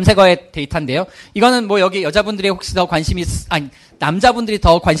 검색어의 데이터인데요. 이거는 여기 여자분들이 혹시 더 남자분들이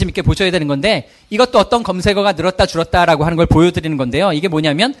더 관심 있게 보셔야 되는 건데 이것도 어떤 검색어가 늘었다 줄었다라고 하는 걸 보여드리는 건데요. 이게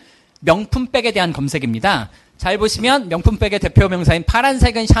뭐냐면 명품백에 대한 검색입니다. 잘 보시면 명품백의 대표 명사인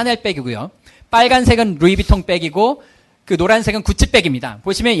파란색은 샤넬백이고요. 빨간색은 루이비통 백이고 그 노란색은 구찌백입니다.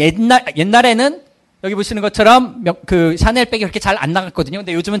 보시면 옛날에는 여기 보시는 것처럼 그 샤넬백이 그렇게 잘 안 나갔거든요.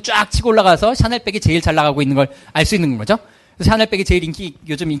 근데 요즘은 쫙 치고 올라가서 샤넬백이 제일 잘 나가고 있는 걸 알 수 있는 거죠. 그래서 샤넬백이 제일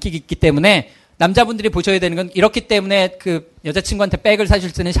요즘 인기가 있기 때문에 남자분들이 보셔야 되는 건 이렇기 때문에 그 여자친구한테 백을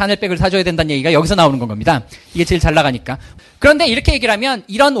사줄 때는 샤넬백을 사줘야 된다는 얘기가 여기서 나오는 건 겁니다. 이게 제일 잘 나가니까. 그런데 이렇게 얘기를 하면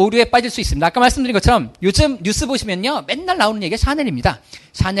이런 오류에 빠질 수 있습니다. 아까 말씀드린 것처럼 요즘 뉴스 보시면요. 맨날 나오는 얘기가 샤넬입니다.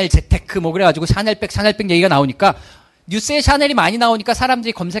 샤넬 재테크 그래가지고 샤넬백 얘기가 나오니까 뉴스에 샤넬이 많이 나오니까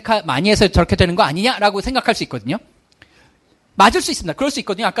사람들이 검색 많이 해서 저렇게 되는 거 아니냐라고 생각할 수 있거든요. 맞을 수 있습니다. 그럴 수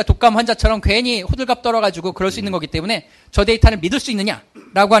있거든요. 아까 독감 환자처럼 괜히 호들갑 떨어가지고 그럴 수 있는 거기 때문에 저 데이터를 믿을 수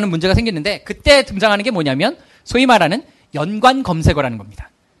있느냐라고 하는 문제가 생기는데 그때 등장하는 게 뭐냐면 소위 말하는 연관 검색어라는 겁니다.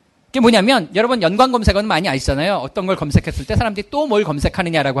 그게 뭐냐면 여러분 연관 검색어는 많이 아시잖아요. 어떤 걸 검색했을 때 사람들이 또 뭘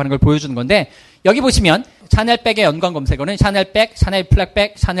검색하느냐라고 하는 걸 보여주는 건데 여기 보시면 샤넬백의 연관 검색어는 샤넬백, 샤넬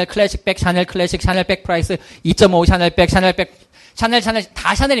플랫백, 샤넬 클래식백, 샤넬 클래식, 샤넬백 프라이스 2.5 샤넬백, 샤넬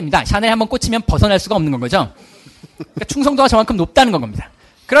다 샤넬입니다. 샤넬 한번 꽂히면 벗어날 수가 없는 건 거죠. 그러니까 충성도가 저만큼 높다는 건 겁니다.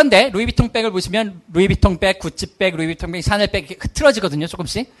 그런데 루이비통 백을 보시면 루이비통 백, 구찌백, 루이비통 백, 샤넬백 흐트러지거든요.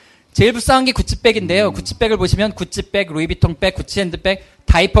 조금씩. 제일 불쌍한 게 구찌백인데요. 구찌백을 보시면 구찌백, 루이비통 백, 구찌 핸드백,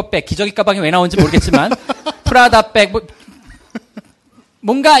 다이퍼백, 기저귀 가방이 왜 나오는지 모르겠지만 프라다 백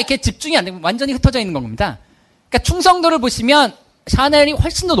뭔가 이렇게 집중이 안 되고 완전히 흩어져 있는 겁니다. 그러니까 충성도를 보시면 샤넬이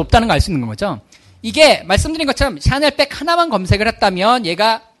훨씬 더 높다는 걸 알 수 있는 거죠. 이게 말씀드린 것처럼 샤넬백 하나만 검색을 했다면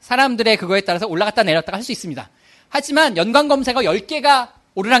얘가 사람들의 그거에 따라서 올라갔다 내렸다 할 수 있습니다. 하지만 연관 검색어 10개가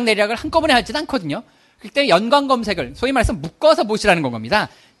오르락내리락을 한꺼번에 하지는 않거든요. 그렇기 때문에 연관 검색을 소위 말해서 묶어서 보시라는 건 겁니다.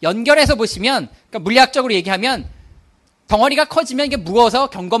 연결해서 보시면, 그러니까 물리학적으로 얘기하면 덩어리가 커지면 이게 무거워서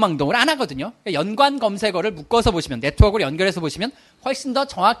경거망동을 안 하거든요. 그러니까 연관 검색어를 묶어서 보시면, 네트워크를 연결해서 보시면 훨씬 더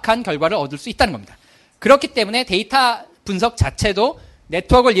정확한 결과를 얻을 수 있다는 겁니다. 그렇기 때문에 데이터 분석 자체도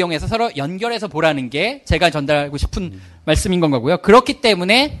네트워크를 이용해서 서로 연결해서 보라는 게 제가 전달하고 싶은 말씀인 건 거고요. 그렇기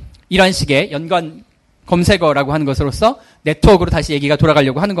때문에 이런 식의 연관 검색어라고 하는 것으로서 네트워크로 다시 얘기가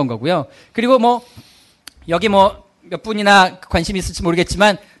돌아가려고 하는 건 거고요. 그리고 여기 몇 분이나 관심이 있을지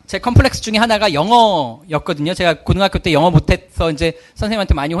모르겠지만 제 컴플렉스 중에 하나가 영어였거든요. 제가 고등학교 때 영어 못해서 이제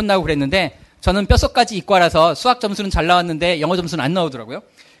선생님한테 많이 혼나고 그랬는데 저는 뼛속까지 이과라서 수학 점수는 잘 나왔는데 영어 점수는 안 나오더라고요.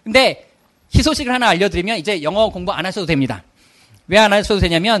 근데 희소식을 하나 알려드리면 이제 영어 공부 안 하셔도 됩니다. 왜 안 하셔도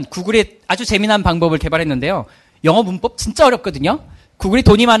되냐면 구글이 아주 재미난 방법을 개발했는데요. 영어 문법 진짜 어렵거든요. 구글이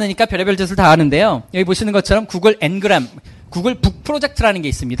돈이 많으니까 별의별 짓을 다 하는데요. 여기 보시는 것처럼 구글 엔그램, 구글 북 프로젝트라는 게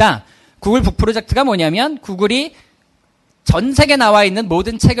있습니다. 구글 북 프로젝트가 뭐냐면 구글이 전 세계에 나와 있는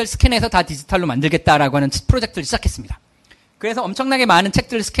모든 책을 스캔해서 다 디지털로 만들겠다라고 하는 프로젝트를 시작했습니다. 그래서 엄청나게 많은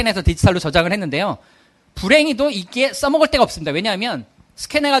책들을 스캔해서 디지털로 저장을 했는데요. 불행히도 이게 써먹을 데가 없습니다. 왜냐하면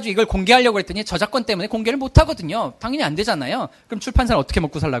스캔해가지고 이걸 공개하려고 했더니 저작권 때문에 공개를 못 하거든요. 당연히 안 되잖아요. 그럼 출판사는 어떻게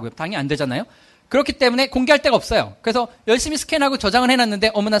먹고 살라고요? 당연히 안 되잖아요. 그렇기 때문에 공개할 데가 없어요. 그래서 열심히 스캔하고 저장을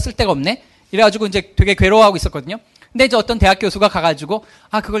해놨는데 어머나 쓸 데가 없네? 이래가지고 이제 되게 괴로워하고 있었거든요. 근데 이제 어떤 대학 교수가 가가지고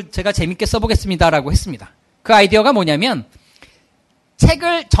그걸 제가 재밌게 써보겠습니다라고 했습니다. 그 아이디어가 뭐냐면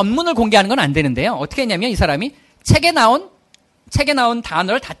책을 전문을 공개하는 건 안 되는데요. 어떻게 했냐면 이 사람이 책에 나온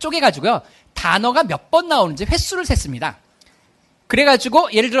단어를 다 쪼개가지고요. 단어가 몇 번 나오는지 횟수를 셌습니다.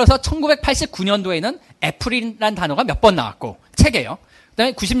 그래가지고 예를 들어서 1989년도에는 애플이라는 단어가 몇 번 나왔고 책에요.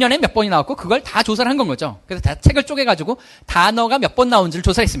 그다음에 90년에 몇 번이 나왔고 그걸 다 조사를 한 건 거죠. 그래서 다 책을 쪼개가지고 단어가 몇 번 나온지를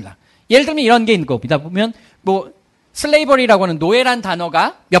조사했습니다. 예를 들면 이런 게 있는 겁니다. 보면 슬레이버리라고 하는 노예란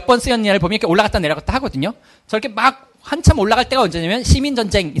단어가 몇 번 쓰였냐를 보면 이렇게 올라갔다 내려갔다 하거든요. 저렇게 막 한참 올라갈 때가 언제냐면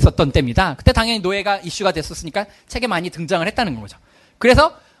시민전쟁 있었던 때입니다. 그때 당연히 노예가 이슈가 됐었으니까 책에 많이 등장을 했다는 거죠.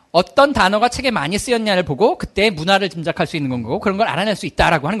 그래서 어떤 단어가 책에 많이 쓰였냐를 보고 그때 문화를 짐작할 수 있는 건 거고 그런 걸 알아낼 수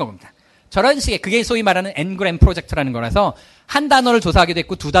있다라고 하는 겁니다. 저런 식의 그게 소위 말하는 N그램 프로젝트라는 거라서 한 단어를 조사하기도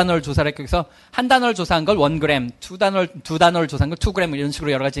했고 두 단어를 조사를 했고 그래서 한 단어를 조사한 걸 1g, 두 단어를 조사한 걸 2g 이런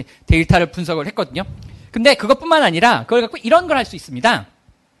식으로 여러 가지 데이터를 분석을 했거든요. 근데 그것뿐만 아니라 그걸 갖고 이런 걸 할 수 있습니다.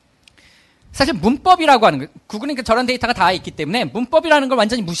 사실 문법이라고 하는 거, 구글은 저런 데이터가 다 있기 때문에 문법이라는 걸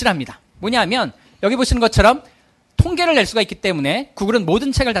완전히 무시를 합니다. 뭐냐 하면 여기 보시는 것처럼 통계를 낼 수가 있기 때문에 구글은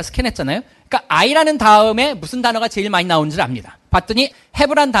모든 책을 다 스캔했잖아요. 그러니까 I라는 다음에 무슨 단어가 제일 많이 나오는지를 압니다. 봤더니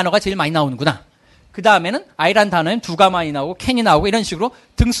have라는 단어가 제일 많이 나오는구나. 그 다음에는 I라는 단어는 do가 많이 나오고 can이 나오고 이런 식으로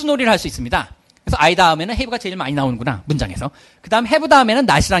등수놀이를 할 수 있습니다. 그래서 I 다음에는 have가 제일 많이 나오는구나. 문장에서. 그 다음 have 다음에는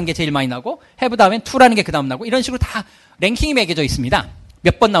not이라는 게 제일 많이 나오고 have 다음엔 to라는 게 그 다음 나오고 이런 식으로 다 랭킹이 매겨져 있습니다.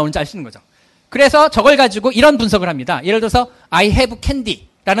 몇 번 나오는지 알 수 있는 거죠. 그래서 저걸 가지고 이런 분석을 합니다. 예를 들어서 I have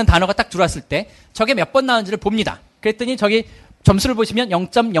candy라는 단어가 딱 들어왔을 때 저게 몇 번 나오는지를 봅니다. 그랬더니 저기 점수를 보시면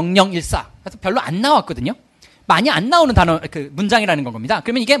 0.0014. 그래서 별로 안 나왔거든요. 많이 안 나오는 단어, 문장이라는 겁니다.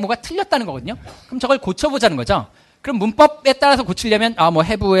 그러면 이게 뭐가 틀렸다는 거거든요. 그럼 저걸 고쳐보자는 거죠. 그럼 문법에 따라서 고치려면,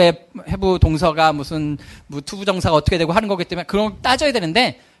 have 동사가 무슨, 투부정사가 어떻게 되고 하는 거기 때문에 그런 걸 따져야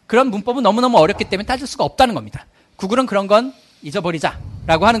되는데 그런 문법은 너무너무 어렵기 때문에 따질 수가 없다는 겁니다. 구글은 그런 건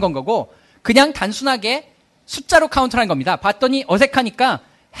잊어버리자라고 하는 건 거고 그냥 단순하게 숫자로 카운트하는 겁니다. 봤더니 어색하니까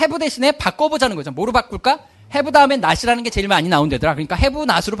have 대신에 바꿔보자는 거죠. 뭐로 바꿀까? have 다음에 not이라는 게 제일 많이 나온대더라. 그러니까 have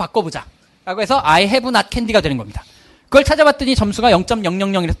not으로 바꿔보자. 라고 해서 I have not candy가 되는 겁니다. 그걸 찾아봤더니 점수가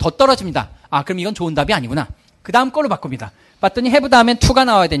 0.000이라서 더 떨어집니다. 그럼 이건 좋은 답이 아니구나. 그 다음 걸로 바꿉니다. 봤더니 have 다음엔 to가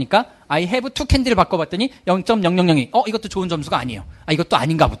나와야 되니까 I have two candy를 바꿔봤더니 0.000이 이것도 좋은 점수가 아니에요. 이것도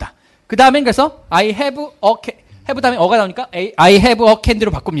아닌가 보다. 그 다음엔 그래서 I have 다음에 어가 나오니까 I have a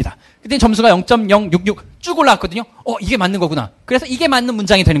candy로 바꿉니다. 그때 점수가 0.066 쭉 올라왔거든요. 이게 맞는 거구나. 그래서 이게 맞는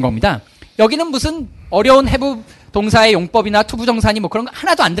문장이 되는 겁니다. 여기는 무슨 어려운 have 동사의 용법이나 투부정사니 그런 거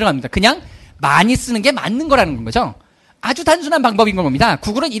하나도 안 들어갑니다. 그냥 많이 쓰는 게 맞는 거라는 거죠. 아주 단순한 방법인 겁니다.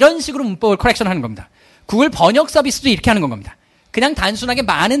 구글은 이런 식으로 문법을 커렉션 하는 겁니다. 구글 번역 서비스도 이렇게 하는 겁니다. 그냥 단순하게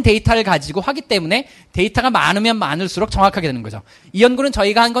많은 데이터를 가지고 하기 때문에 데이터가 많으면 많을수록 정확하게 되는 거죠. 이 연구는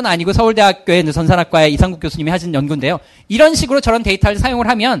저희가 한 건 아니고 서울대학교의 전산학과의 이상국 교수님이 하신 연구인데요. 이런 식으로 저런 데이터를 사용을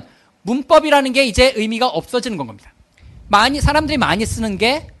하면 문법이라는 게 이제 의미가 없어지는 건 겁니다. 사람들이 많이 쓰는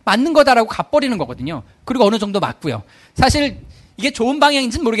게 맞는 거다라고 갚버리는 거거든요. 그리고 어느 정도 맞고요. 사실 이게 좋은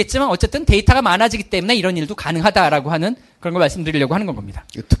방향인지는 모르겠지만 어쨌든 데이터가 많아지기 때문에 이런 일도 가능하다라고 하는 그런 걸 말씀드리려고 하는 겁니다.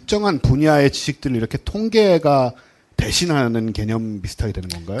 특정한 분야의 지식들을 이렇게 통계가 대신하는 개념 비슷하게 되는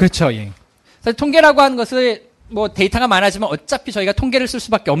건가요? 그렇죠. 예. 사실 통계라고 하는 것을 뭐 데이터가 많아지면 어차피 저희가 통계를 쓸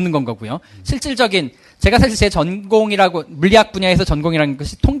수밖에 없는 건 거고요. 실질적인 제가 사실 제 전공이라고 물리학 분야에서 전공이라는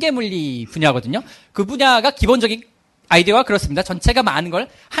것이 통계물리 분야거든요. 그 분야가 기본적인 아이디어가 그렇습니다. 전체가 많은 걸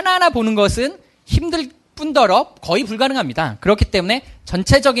하나하나 보는 것은 힘들 뿐더러 거의 불가능합니다. 그렇기 때문에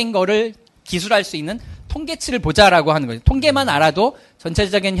전체적인 거를 기술할 수 있는 통계치를 보자라고 하는 거죠. 통계만 알아도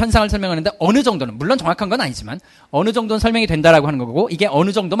전체적인 현상을 설명하는데 어느 정도는, 물론 정확한 건 아니지만 어느 정도는 설명이 된다라고 하는 거고, 이게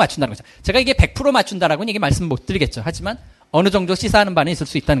어느 정도 맞춘다는 거죠. 제가 이게 100% 맞춘다라고는 이게 말씀 못 드리겠죠. 하지만 어느 정도 시사하는 바는 있을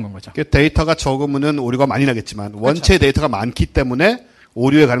수 있다는 건 거죠. 데이터가 적으면 오류가 많이 나겠지만 원체 그렇죠. 데이터가 많기 때문에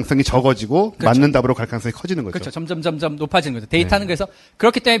오류의 가능성이 적어지고 그렇죠. 맞는 답으로 갈 가능성이 커지는 거죠. 그렇죠. 점점 높아지는 거죠. 데이터는 그래서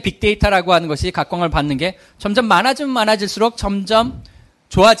그렇기 때문에 빅데이터라고 하는 것이 각광을 받는 게 점점 많아지면 많아질수록 점점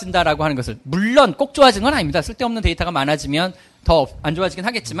좋아진다라고 하는 것을, 물론 꼭 좋아지는 건 아닙니다. 쓸데없는 데이터가 많아지면 더 안 좋아지긴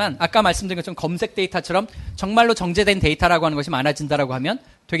하겠지만 아까 말씀드린 것처럼 검색 데이터처럼 정말로 정제된 데이터라고 하는 것이 많아진다라고 하면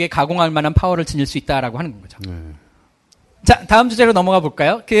되게 가공할 만한 파워를 지닐 수 있다라고 하는 거죠. 자, 다음 주제로 넘어가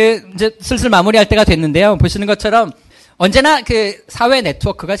볼까요? 이제 슬슬 마무리할 때가 됐는데요. 보시는 것처럼 언제나 사회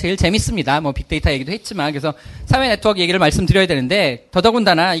네트워크가 제일 재밌습니다. 뭐 빅데이터 얘기도 했지만, 그래서 사회 네트워크 얘기를 말씀드려야 되는데,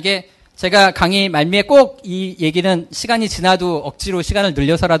 더더군다나 이게 제가 강의 말미에 꼭 이 얘기는 시간이 지나도 억지로 시간을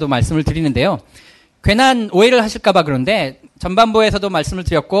늘려서라도 말씀을 드리는데요. 괜한 오해를 하실까봐 그런데 전반부에서도 말씀을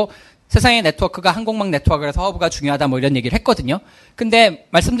드렸고, 세상의 네트워크가 항공망 네트워크라서 허브가 중요하다 뭐 이런 얘기를 했거든요. 근데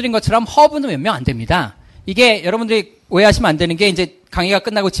말씀드린 것처럼 허브는 몇 명 안 됩니다. 이게 여러분들이 오해하시면 안 되는 게, 이제 강의가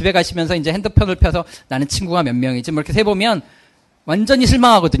끝나고 집에 가시면서 이제 핸드폰을 펴서 나는 친구가 몇 명이지 뭐 이렇게 세보면 완전히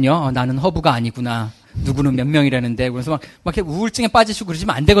실망하거든요. 나는 허브가 아니구나. 누구는 몇 명이라는데. 그래서 막 이렇게 우울증에 빠지시고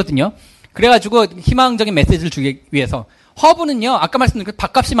그러시면 안 되거든요. 그래가지고 희망적인 메시지를 주기 위해서 허브는요, 아까 말씀드린 그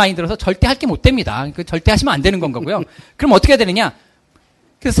밥값이 많이 들어서 절대 할 게 못 됩니다. 절대 하시면 안 되는 건 거고요. 그럼 어떻게 해야 되느냐?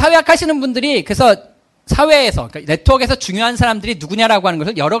 그래서 사회학 하시는 분들이 그래서 사회에서, 그러니까 네트워크에서 중요한 사람들이 누구냐라고 하는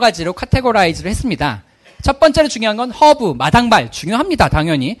것을 여러 가지로 카테고라이즈를 했습니다. 첫 번째로 중요한 건 허브, 마당발. 중요합니다,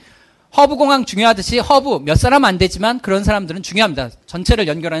 당연히. 허브 공항 중요하듯이 허브 몇 사람 안 되지만 그런 사람들은 중요합니다. 전체를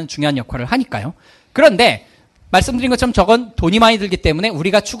연결하는 중요한 역할을 하니까요. 그런데 말씀드린 것처럼 저건 돈이 많이 들기 때문에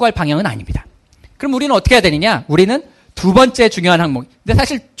우리가 추구할 방향은 아닙니다. 그럼 우리는 어떻게 해야 되느냐? 우리는 두 번째 중요한 항목. 근데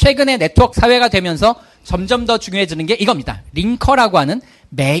사실 최근에 네트워크 사회가 되면서 점점 더 중요해지는 게 이겁니다. 링커라고 하는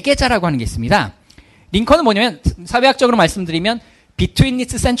매개자라고 하는 게 있습니다. 링커는 뭐냐면 사회학적으로 말씀드리면 between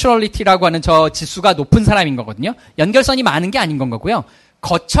its centrality라고 하는 저 지수가 높은 사람인 거거든요. 연결선이 많은 게 아닌 건 거고요.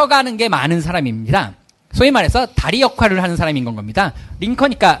 거쳐가는 게 많은 사람입니다. 소위 말해서 다리 역할을 하는 사람인 건 겁니다.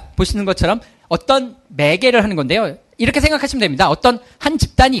 링커니까 보시는 것처럼 어떤 매개를 하는 건데요. 이렇게 생각하시면 됩니다. 어떤 한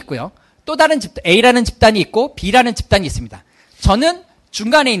집단이 있고요. 또 다른 집단, A라는 집단이 있고 B라는 집단이 있습니다. 저는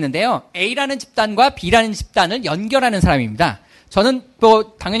중간에 있는데요. A라는 집단과 B라는 집단을 연결하는 사람입니다. 저는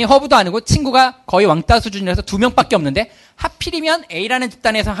또 당연히 허브도 아니고 친구가 거의 왕따 수준이라서 2명밖에 없는데 하필이면 A라는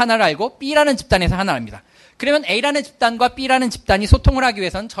집단에서 하나를 알고 B라는 집단에서 하나를 압니다. 그러면 A라는 집단과 B라는 집단이 소통을 하기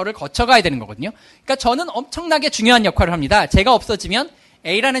위해서는 저를 거쳐가야 되는 거거든요. 그러니까 저는 엄청나게 중요한 역할을 합니다. 제가 없어지면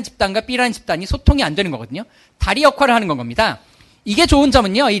A라는 집단과 B라는 집단이 소통이 안 되는 거거든요. 다리 역할을 하는 건 겁니다. 이게 좋은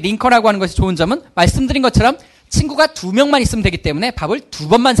점은요. 이 링커라고 하는 것이 좋은 점은 말씀드린 것처럼 친구가 2명만 있으면 되기 때문에 밥을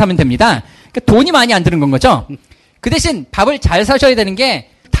 2번만 사면 됩니다. 그러니까 돈이 많이 안 드는 건 거죠. 그 대신 밥을 잘 사셔야 되는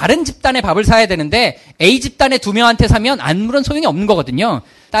게 다른 집단의 밥을 사야 되는데 A 집단의 2명한테 사면 아무런 소용이 없는 거거든요.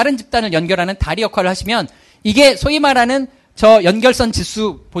 다른 집단을 연결하는 다리 역할을 하시면 이게 소위 말하는 저 연결선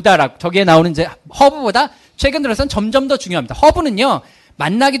지수보다 저기에 나오는 이제 허브보다 최근 들어서는 점점 더 중요합니다. 허브는요.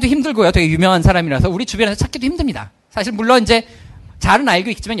 만나기도 힘들고요. 되게 유명한 사람이라서 우리 주변에서 찾기도 힘듭니다. 사실 물론 이제 잘은 알고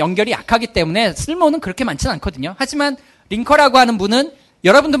있지만 연결이 약하기 때문에 쓸모는 그렇게 많지는 않거든요. 하지만 링커라고 하는 분은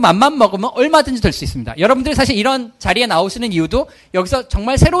여러분들 맘만 먹으면 얼마든지 될 수 있습니다. 여러분들이 사실 이런 자리에 나오시는 이유도 여기서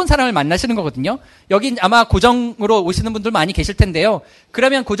정말 새로운 사람을 만나시는 거거든요. 여기 아마 고정으로 오시는 분들 많이 계실 텐데요.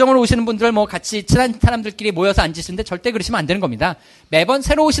 그러면 고정으로 오시는 분들 뭐 같이 친한 사람들끼리 모여서 앉으시는데 절대 그러시면 안 되는 겁니다. 매번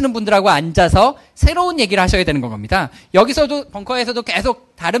새로 오시는 분들하고 앉아서 새로운 얘기를 하셔야 되는 겁니다. 여기서도 벙커에서도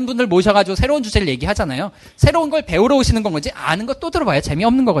계속 다른 분들 모셔가지고 새로운 주제를 얘기하잖아요. 새로운 걸 배우러 오시는 건 거지 아는 거 또 들어봐야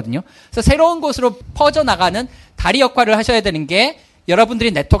재미없는 거거든요. 그래서 새로운 곳으로 퍼져나가는 다리 역할을 하셔야 되는 게 여러분들이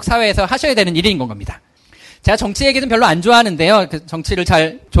네트워크 사회에서 하셔야 되는 일인 건 겁니다. 제가 정치 얘기는 별로 안 좋아하는데요. 정치를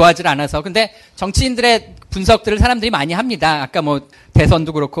잘 좋아하지 않아서. 근데 정치인들의 분석들을 사람들이 많이 합니다. 아까 뭐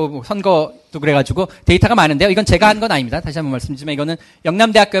대선도 그렇고 뭐 선거도 그래가지고 데이터가 많은데요. 이건 제가 한 건 아닙니다. 다시 한번 말씀드리지만 이거는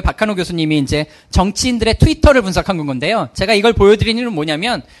영남대학교 박한호 교수님이 이제 정치인들의 트위터를 분석한 건데요. 제가 이걸 보여드리는 이유는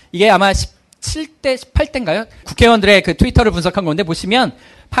뭐냐면 이게 아마 17대, 18대인가요? 국회의원들의 그 트위터를 분석한 건데 보시면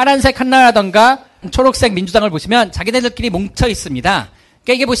파란색 하나라던가 초록색 민주당을 보시면 자기네들끼리 뭉쳐 있습니다.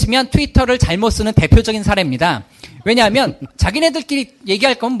 그러니까 이게 보시면 트위터를 잘못 쓰는 대표적인 사례입니다. 왜냐하면 자기네들끼리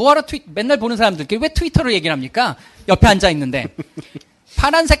얘기할 거면 뭐하러 맨날 보는 사람들끼리 왜 트위터를 얘기를 합니까? 옆에 앉아 있는데.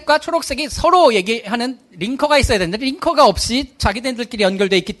 파란색과 초록색이 서로 얘기하는 링커가 있어야 되는데 링커가 없이 자기네들끼리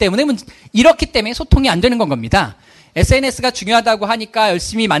연결되어 있기 때문에 이렇기 때문에 소통이 안 되는 건 겁니다. SNS가 중요하다고 하니까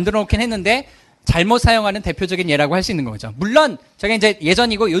열심히 만들어 놓긴 했는데 잘못 사용하는 대표적인 예라고 할 수 있는 거죠. 물론 제가 이제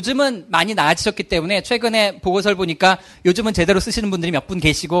예전이고 요즘은 많이 나아지셨기 때문에 최근에 보고서를 보니까 요즘은 제대로 쓰시는 분들이 몇 분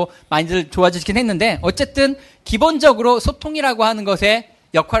계시고 많이들 좋아지긴 했는데 어쨌든 기본적으로 소통이라고 하는 것에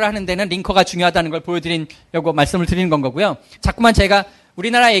역할을 하는 데는 링커가 중요하다는 걸 보여드리려고 말씀을 드리는 건 거고요. 자꾸만 제가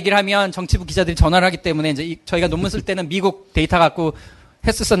우리나라 얘기를 하면 정치부 기자들이 전화를 하기 때문에 이제 저희가 논문 쓸 때는 미국 데이터 갖고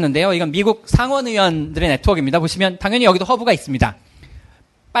했었었는데요. 이건 미국 상원의원들의 네트워크입니다. 보시면 당연히 여기도 허브가 있습니다.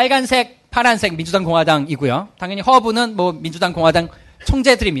 빨간색, 파란색 민주당 공화당이고요. 당연히 허브는 뭐 민주당 공화당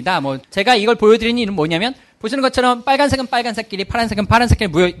총재들입니다. 뭐 제가 이걸 보여드리는 이유는 뭐냐면 보시는 것처럼 빨간색은 빨간색끼리 파란색은 파란색끼리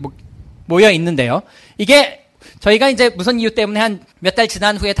모여 있는데요. 이게 저희가 이제 무슨 이유 때문에 한 몇 달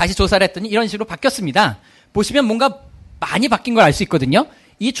지난 후에 다시 조사를 했더니 이런 식으로 바뀌었습니다. 보시면 뭔가 많이 바뀐 걸 알 수 있거든요.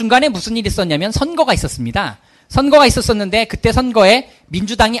 이 중간에 무슨 일이 있었냐면 선거가 있었습니다. 선거가 있었었는데 그때 선거에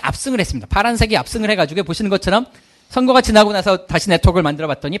민주당이 압승을 했습니다. 파란색이 압승을 해가지고 보시는 것처럼 선거가 지나고 나서 다시 네트워크를 만들어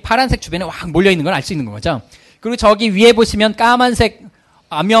봤더니 파란색 주변에 확 몰려있는 걸 알 수 있는 거죠. 그리고 저기 위에 보시면 까만색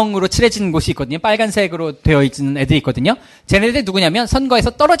암영으로 칠해진 곳이 있거든요. 빨간색으로 되어 있는 애들이 있거든요. 쟤네들이 누구냐면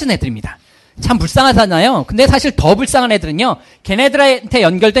선거에서 떨어진 애들입니다. 참 불쌍하잖아요. 근데 사실 더 불쌍한 애들은요. 걔네들한테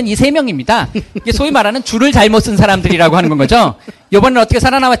연결된 이 3명입니다. 이게 소위 말하는 줄을 잘못 쓴 사람들이라고 하는 건 거죠. 이번에는 어떻게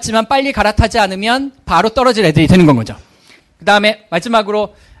살아남았지만 빨리 갈아타지 않으면 바로 떨어질 애들이 되는 건 거죠. 그 다음에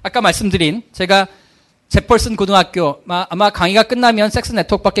마지막으로 아까 말씀드린 제가 제펄슨 고등학교 아마 강의가 끝나면 섹스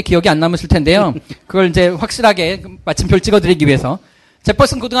네트워크밖에 기억이 안 남으실 텐데요. 그걸 이제 확실하게 마침표를 찍어드리기 위해서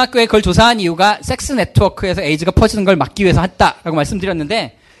제펄슨 고등학교에 그걸 조사한 이유가 섹스 네트워크에서 에이즈가 퍼지는 걸 막기 위해서 했다라고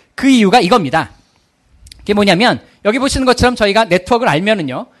말씀드렸는데 그 이유가 이겁니다. 그게 뭐냐면 여기 보시는 것처럼 저희가 네트워크를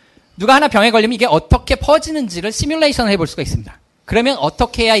알면은요. 누가 하나 병에 걸리면 이게 어떻게 퍼지는지를 시뮬레이션을 해볼 수가 있습니다. 그러면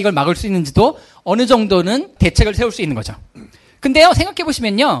어떻게 해야 이걸 막을 수 있는지도 어느 정도는 대책을 세울 수 있는 거죠. 근데요.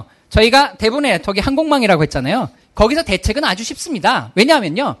 생각해보시면요. 저희가 대부분의 네트워크가 항공망이라고 했잖아요. 거기서 대책은 아주 쉽습니다.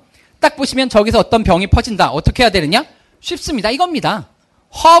 왜냐하면요. 딱 보시면 저기서 어떤 병이 퍼진다. 어떻게 해야 되느냐? 쉽습니다. 이겁니다.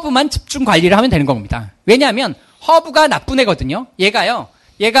 허브만 집중 관리를 하면 되는 겁니다. 왜냐하면 허브가 나쁜 애거든요.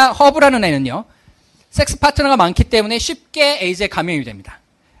 얘가 허브라는 애는요. 섹스 파트너가 많기 때문에 쉽게 에이즈에 감염이 됩니다.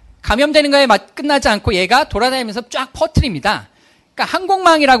 감염되는 거에 끝나지 않고 얘가 돌아다니면서 쫙 퍼뜨립니다. 그러니까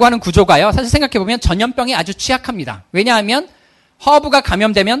항공망이라고 하는 구조가요. 사실 생각해보면 전염병에 아주 취약합니다. 왜냐하면 허브가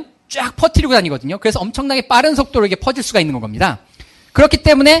감염되면 쫙 퍼뜨리고 다니거든요. 그래서 엄청나게 빠른 속도로 이게 퍼질 수가 있는 겁니다. 그렇기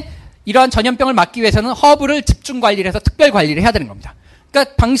때문에 이러한 전염병을 막기 위해서는 허브를 집중 관리를 해서 특별 관리를 해야 되는 겁니다.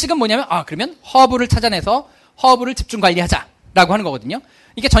 그러니까 방식은 뭐냐면 그러면 허브를 찾아내서 허브를 집중 관리하자라고 하는 거거든요.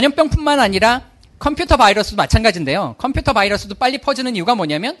 이게 전염병뿐만 아니라 컴퓨터 바이러스도 마찬가지인데요. 컴퓨터 바이러스도 빨리 퍼지는 이유가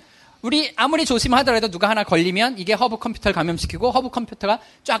뭐냐면 우리 아무리 조심하더라도 누가 하나 걸리면 이게 허브 컴퓨터를 감염시키고 허브 컴퓨터가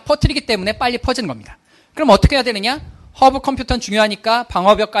쫙 퍼뜨리기 때문에 빨리 퍼지는 겁니다. 그럼 어떻게 해야 되느냐? 허브 컴퓨터는 중요하니까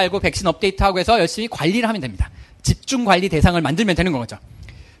방어벽 깔고 백신 업데이트하고 해서 열심히 관리를 하면 됩니다. 집중 관리 대상을 만들면 되는 거죠.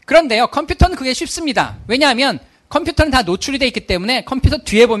 그런데요. 컴퓨터는 그게 쉽습니다. 왜냐하면 컴퓨터는 다 노출이 돼 있기 때문에 컴퓨터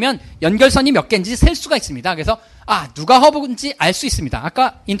뒤에 보면 연결선이 몇 개인지 셀 수가 있습니다. 그래서 누가 허브인지 알 수 있습니다.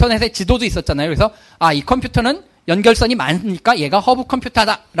 아까 인터넷에 지도도 있었잖아요. 그래서 이 컴퓨터는 연결선이 많으니까 얘가 허브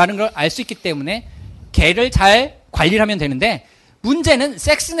컴퓨터다라는 걸 알 수 있기 때문에 걔를 잘 관리를 하면 되는데 문제는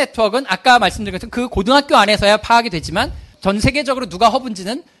섹스 네트워크는 아까 말씀드린 것처럼 그 고등학교 안에서야 파악이 되지만 전 세계적으로 누가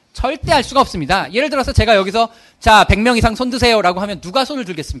허브인지는 절대 알 수가 없습니다. 예를 들어서 제가 여기서 100명 이상 손 드세요라고 하면 누가 손을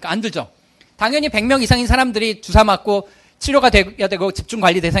들겠습니까? 안 들죠. 당연히 100명 이상인 사람들이 주사 맞고 치료가 돼야 되고 집중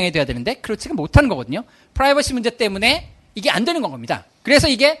관리 대상이 돼야 되는데 그렇지가 못하는 거거든요. 프라이버시 문제 때문에 이게 안 되는 겁니다. 그래서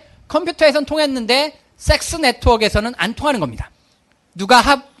이게 컴퓨터에선 통했는데 섹스 네트워크에서는 안 통하는 겁니다. 누가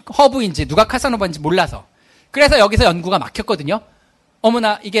허브인지 누가 카사노바인지 몰라서. 그래서 여기서 연구가 막혔거든요.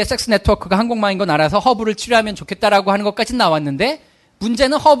 어머나 이게 섹스 네트워크가 항공망인 건 알아서 허브를 치료하면 좋겠다라고 하는 것까지 나왔는데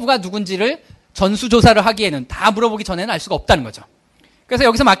문제는 허브가 누군지를 전수조사를 하기에는 다 물어보기 전에는 알 수가 없다는 거죠. 그래서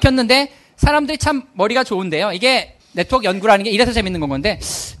여기서 막혔는데 사람들이 참 머리가 좋은데요. 이게 네트워크 연구라는 게 이래서 재밌는 건데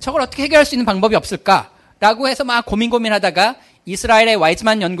저걸 어떻게 해결할 수 있는 방법이 없을까라고 해서 막 고민하다가 이스라엘의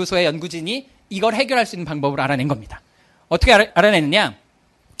와이즈만 연구소의 연구진이 이걸 해결할 수 있는 방법을 알아낸 겁니다. 어떻게 알아냈느냐?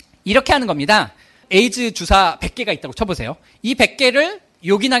 이렇게 하는 겁니다. 에이즈 주사 100개가 있다고 쳐보세요. 이 100개를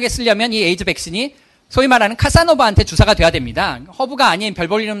요긴하게 쓰려면 이 에이즈 백신이 소위 말하는 카사노바한테 주사가 돼야 됩니다. 허브가 아닌 별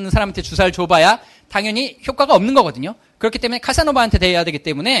볼 일 없는 사람한테 주사를 줘봐야 당연히 효과가 없는 거거든요. 그렇기 때문에 카사노바한테 돼야 되기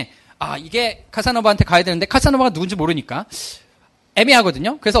때문에 이게 카사노바한테 가야 되는데 카사노바가 누군지 모르니까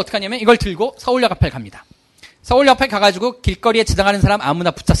애매하거든요. 그래서 어떻게 하냐면 이걸 들고 서울역 앞에 갑니다. 서울역 앞에 가가지고 길거리에 지나가는 사람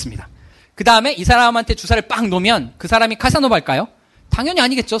아무나 붙잡습니다. 그 다음에 이 사람한테 주사를 빵 놓으면 그 사람이 카사노바일까요? 당연히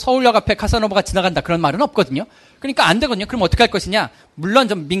아니겠죠. 서울역 앞에 카사노바가 지나간다 그런 말은 없거든요. 그러니까 안 되거든요. 그럼 어떻게 할 것이냐? 물론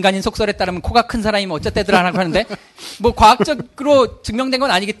좀 민간인 속설에 따르면 코가 큰 사람이면 어쨌대더라라고 하는데 뭐 과학적으로 증명된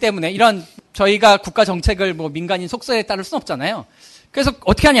건 아니기 때문에 이런 저희가 국가 정책을 뭐 민간인 속설에 따를 수는 없잖아요. 그래서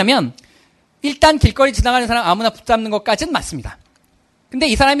어떻게 하냐면 일단 길거리 지나가는 사람 아무나 붙잡는 것까지는 맞습니다. 근데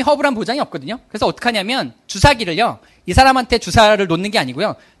이 사람이 허브란 보장이 없거든요. 그래서 어떻게 하냐면 주사기를요. 이 사람한테 주사를 놓는 게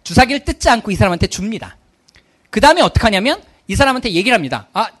아니고요. 주사기를 뜯지 않고 이 사람한테 줍니다. 그 다음에 어떻게 하냐면 이 사람한테 얘기를 합니다.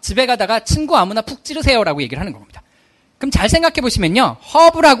 집에 가다가 친구 아무나 푹 찌르세요라고 얘기를 하는 겁니다. 그럼 잘 생각해 보시면요.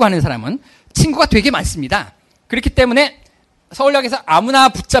 허브라고 하는 사람은 친구가 되게 많습니다. 그렇기 때문에 서울역에서 아무나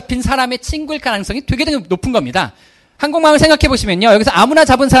붙잡힌 사람의 친구일 가능성이 되게 높은 겁니다. 한국마음을 생각해 보시면요. 여기서 아무나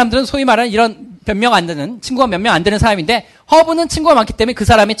잡은 사람들은 소위 말하는 이런 몇 명 안 되는, 친구가 몇 명 안 되는 사람인데 허브는 친구가 많기 때문에 그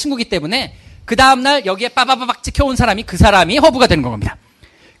사람의 친구기 때문에 그 다음날 여기에 빠바바박 찍혀온 사람이 그 사람이 허브가 되는 겁니다.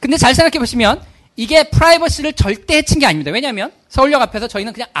 근데 잘 생각해 보시면 이게 프라이버시를 절대 해친 게 아닙니다. 왜냐하면 서울역 앞에서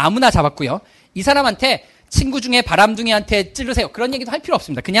저희는 그냥 아무나 잡았고요. 이 사람한테 친구 중에 바람둥이한테 찌르세요. 그런 얘기도 할 필요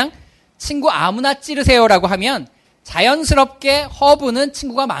없습니다. 그냥 친구 아무나 찌르세요라고 하면 자연스럽게 허브는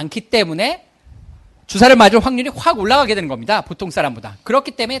친구가 많기 때문에 주사를 맞을 확률이 확 올라가게 되는 겁니다. 보통 사람보다.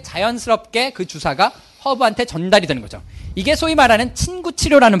 그렇기 때문에 자연스럽게 그 주사가 허브한테 전달이 되는 거죠. 이게 소위 말하는 친구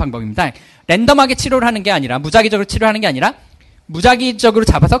치료라는 방법입니다. 랜덤하게 치료를 하는 게 아니라 무작위적으로 치료하는 게 아니라 무작위적으로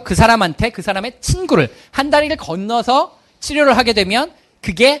잡아서 그 사람한테 그 사람의 친구를 한 다리를 건너서 치료를 하게 되면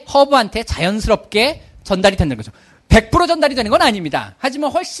그게 허브한테 자연스럽게 전달이 된다는 거죠. 100% 전달이 되는 건 아닙니다.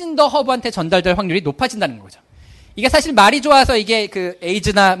 하지만 훨씬 더 허브한테 전달될 확률이 높아진다는 거죠. 이게 사실 말이 좋아서 이게 그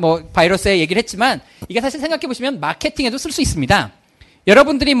에이즈나 뭐 바이러스에 얘기를 했지만 이게 사실 생각해 보시면 마케팅에도 쓸 수 있습니다.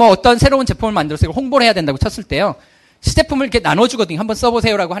 여러분들이 뭐 어떤 새로운 제품을 만들어서 홍보를 해야 된다고 쳤을 때요. 시제품을 이렇게 나눠주거든요. 한번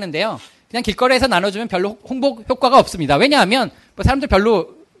써보세요라고 하는데요. 그냥 길거리에서 나눠주면 별로 홍보 효과가 없습니다. 왜냐하면 뭐 사람들 별로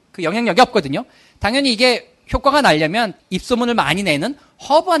그 영향력이 없거든요. 당연히 이게 효과가 나려면 입소문을 많이 내는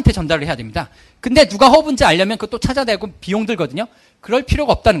허브한테 전달을 해야 됩니다. 근데 누가 허브인지 알려면 그것도 찾아내고 비용 들거든요. 그럴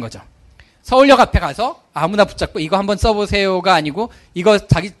필요가 없다는 거죠. 서울역 앞에 가서 아무나 붙잡고 이거 한번 써보세요가 아니고 이거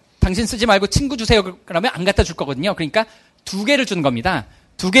당신 쓰지 말고 친구 주세요 그러면 안 갖다 줄 거거든요. 그러니까 2개를 주는 겁니다.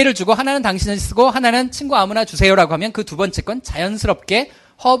 2개를 주고 하나는 당신이 쓰고 하나는 친구 아무나 주세요라고 하면 그 두 번째 건 자연스럽게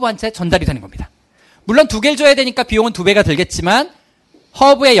허브한테 전달이 되는 겁니다. 물론 2개를 줘야 되니까 비용은 2배가 들겠지만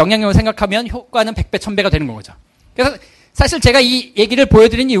허브의 영향력을 생각하면 효과는 100배, 1000배가 되는 거죠. 그래서 사실 제가 이 얘기를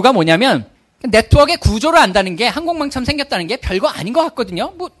보여드린 이유가 뭐냐면 네트워크의 구조를 안다는 게 항공망처럼 생겼다는 게 별거 아닌 것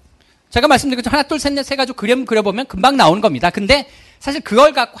같거든요. 뭐 제가 말씀드린 것처럼 하나, 둘, 셋, 넷 해가지고 그림 그려보면 금방 나오는 겁니다. 근데 사실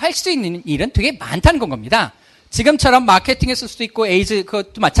그걸 갖고 할 수 있는 일은 되게 많다는 건 겁니다. 지금처럼 마케팅에 쓸 수도 있고 에이즈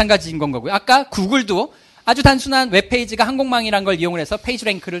그것도 마찬가지인 건 거고요. 아까 구글도 아주 단순한 웹페이지가 항공망이라는 걸 이용을 해서 페이지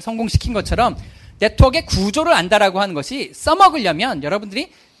랭크를 성공시킨 것처럼 네트워크의 구조를 안다라고 하는 것이 써먹으려면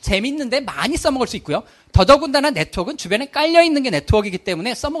여러분들이 재밌는데 많이 써먹을 수 있고요. 더더군다나 네트워크는 주변에 깔려있는 게 네트워크이기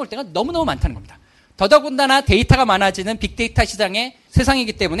때문에 써먹을 때가 너무너무 많다는 겁니다. 더더군다나 데이터가 많아지는 빅데이터 시장의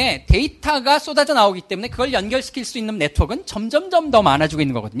세상이기 때문에 데이터가 쏟아져 나오기 때문에 그걸 연결시킬 수 있는 네트워크는 점점점 더 많아지고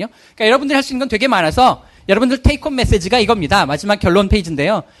있는 거거든요. 그러니까 여러분들이 할 수 있는 건 되게 많아서 여러분들 테이크홈 메시지가 이겁니다. 마지막 결론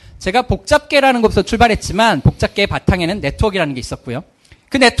페이지인데요. 제가 복잡계라는 것부터 출발했지만 복잡계의 바탕에는 네트워크라는 게 있었고요.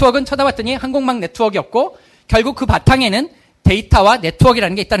 그 네트워크는 쳐다봤더니 항공망 네트워크였고 결국 그 바탕에는 데이터와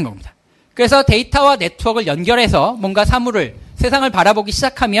네트워크라는 게 있다는 겁니다. 그래서 데이터와 네트워크를 연결해서 뭔가 사물을 세상을 바라보기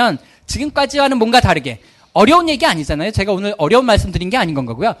시작하면 지금까지와는 뭔가 다르게 어려운 얘기 아니잖아요. 제가 오늘 어려운 말씀 드린 게 아닌 건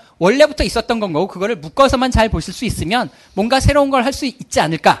거고요. 원래부터 있었던 건 거고 그거를 묶어서만 잘 보실 수 있으면 뭔가 새로운 걸 할 수 있지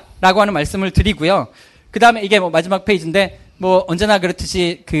않을까라고 하는 말씀을 드리고요. 그 다음에 이게 뭐 마지막 페이지인데 뭐 언제나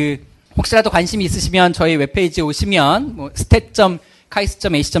그렇듯이 그 혹시라도 관심이 있으시면 저희 웹페이지에 오시면 뭐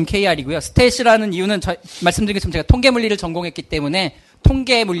stat.kaist.ac.kr이고요. 스탯이라는 이유는 말씀드린 것처럼 제가 통계물리를 전공했기 때문에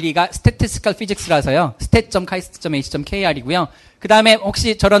통계물리가 statistical physics라서요. stat.kaist.ac.kr이고요. 그 다음에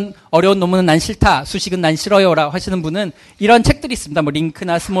혹시 저런 어려운 논문은 난 싫다, 수식은 난 싫어요라고 하시는 분은 이런 책들이 있습니다. 뭐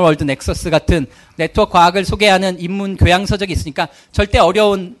링크나 스몰 월드 넥서스 같은 네트워크 과학을 소개하는 인문 교양 서적이 있으니까 절대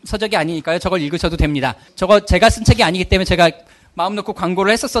어려운 서적이 아니니까요. 저걸 읽으셔도 됩니다. 저거 제가 쓴 책이 아니기 때문에 제가 마음 놓고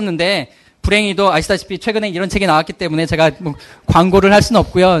광고를 했었었는데 불행히도 아시다시피 최근에 이런 책이 나왔기 때문에 제가 뭐 광고를 할 수는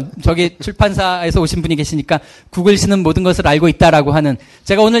없고요. 저기 출판사에서 오신 분이 계시니까 구글신은 모든 것을 알고 있다라고 하는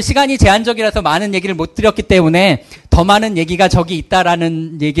제가 오늘 시간이 제한적이라서 많은 얘기를 못 드렸기 때문에 더 많은 얘기가 저기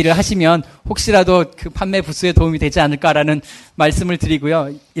있다라는 얘기를 하시면 혹시라도 그 판매 부수에 도움이 되지 않을까라는 말씀을 드리고요.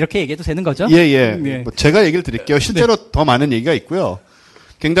 이렇게 얘기해도 되는 거죠? 예. 뭐 제가 얘기를 드릴게요. 실제로 더 많은 얘기가 있고요.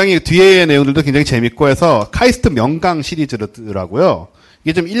 굉장히 뒤에의 내용들도 굉장히 재밌고 해서 카이스트 명강 시리즈더라고요.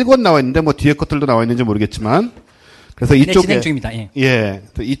 이게 좀 1권 나와 있는데 뭐 뒤에 것들도 나와 있는지 모르겠지만 그래서 네, 진행 중입니다. 예. 예.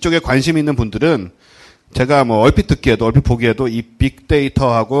 이쪽에 관심 있는 분들은 제가 뭐 얼핏 보기에도 이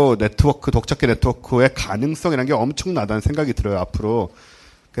빅데이터하고 네트워크, 독자계 네트워크의 가능성이라는 게 엄청나다는 생각이 들어요, 앞으로.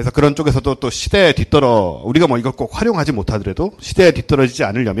 그래서 그런 쪽에서도 또 시대에 우리가 뭐 이걸 꼭 활용하지 못하더라도 시대에 뒤떨어지지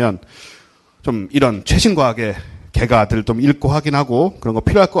않으려면 좀 이런 최신 과학의 개가들 좀 읽고 확인하고 그런 거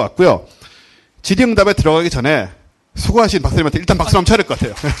필요할 것 같고요. 질의응답에 들어가기 전에 수고하신 박사님한테 일단 박수 한번 쳐야 될 것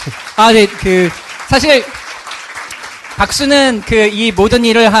같아요. 네, 사실, 박수는 이 모든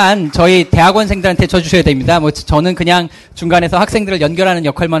일을 한 저희 대학원생들한테 쳐주셔야 됩니다. 저는 그냥 중간에서 학생들을 연결하는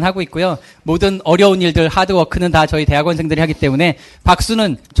역할만 하고 있고요. 모든 어려운 일들, 하드워크는 다 저희 대학원생들이 하기 때문에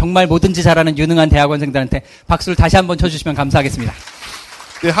박수는 정말 뭐든지 잘하는 유능한 대학원생들한테 박수를 다시 한번 쳐주시면 감사하겠습니다.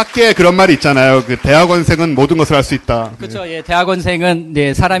 네, 학계에 그런 말이 있잖아요. 대학원생은 모든 것을 할 수 있다. 그렇죠. 예,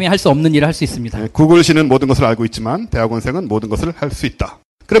 대학원생은 사람이 할 수 없는 일을 할 수 있습니다. 네, 구글신은 모든 것을 알고 있지만 대학원생은 모든 것을 할 수 있다.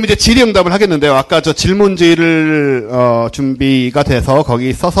 그럼 이제 질의응답을 하겠는데요. 아까 저 질문지를 준비가 돼서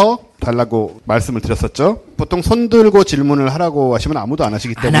거기 써서 달라고 말씀을 드렸었죠. 보통 손 들고 질문을 하라고 하시면 아무도 안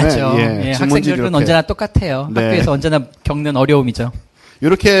하시기 때문에 안 하죠. 예, 학생들은 이렇게. 언제나 똑같아요. 네. 학교에서 언제나 겪는 어려움이죠.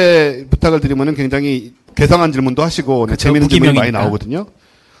 이렇게 부탁을 드리면은 굉장히 개성한 질문도 하시고 그렇죠, 재미있는 질문이 많이 나오거든요.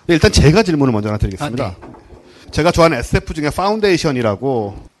 일단 제가 질문을 먼저 하나 드리겠습니다. 네. 제가 좋아하는 SF 중에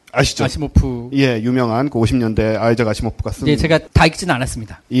파운데이션이라고 아시죠? 아시모프. 예, 유명한 50년대 아이작 아시모프가 쓴. 예, 제가 다 읽지는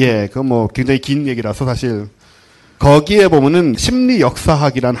않았습니다. 예, 그건 뭐 굉장히 긴 얘기라서 사실 거기에 보면은 심리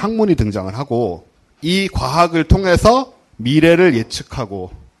역사학이란 학문이 등장을 하고 이 과학을 통해서 미래를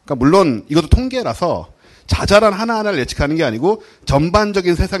예측하고, 그러니까 물론 이것도 통계라서 자잘한 하나하나를 예측하는 게 아니고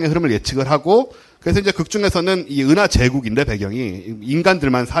전반적인 세상의 흐름을 예측을 하고, 그래서 이제 극 중에서는 이 은하 제국인데 배경이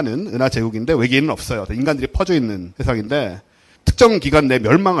인간들만 사는 은하 제국인데 외계인은 없어요. 인간들이 퍼져 있는 세상인데 특정 기간 내에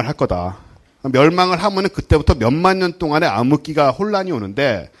멸망을 할 거다. 멸망을 하면은 그때부터 몇만 년 동안의 암흑기가 혼란이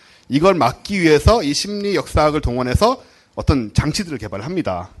오는데 이걸 막기 위해서 이 심리 역사학을 동원해서 어떤 장치들을 개발을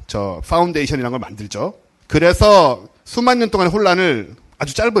합니다. 저 파운데이션이라는 걸 만들죠. 그래서 수만 년 동안의 혼란을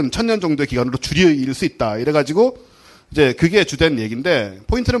아주 짧은 1000년 정도의 기간으로 줄일 수 있다. 이래가지고 이제 그게 주된 얘기인데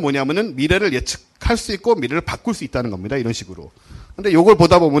포인트는 뭐냐면은 미래를 예측할 수 있고 미래를 바꿀 수 있다는 겁니다. 이런 식으로. 근데 요걸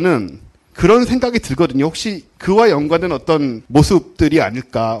보다 보면은 그런 생각이 들거든요. 혹시 그와 연관된 어떤 모습들이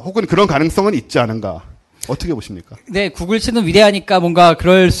아닐까, 혹은 그런 가능성은 있지 않은가. 어떻게 보십니까? 네, 구글신은 위대하니까 뭔가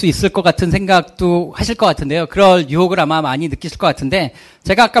그럴 수 있을 것 같은 생각도 하실 것 같은데요. 그럴 유혹을 아마 많이 느끼실 것 같은데,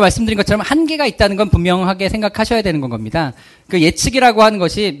 제가 아까 말씀드린 것처럼 한계가 있다는 건 분명하게 생각하셔야 되는 건 겁니다. 그 예측이라고 하는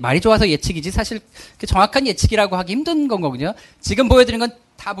것이 말이 좋아서 예측이지 사실 정확한 예측이라고 하기 힘든 건 거거든요. 지금 보여드린 건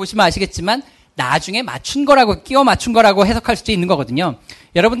다 보시면 아시겠지만 나중에 맞춘 거라고, 끼워 맞춘 거라고 해석할 수도 있는 거거든요.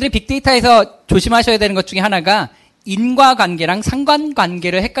 여러분들이 빅데이터에서 조심하셔야 되는 것 중에 하나가 인과관계랑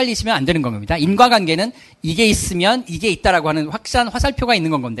상관관계를 헷갈리시면 안 되는 겁니다. 인과관계는 이게 있으면 이게 있다라고 하는 확실한 화살표가 있는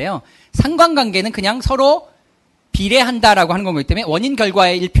건 건데요. 상관관계는 그냥 서로 비례한다라고 하는 거기 때문에 원인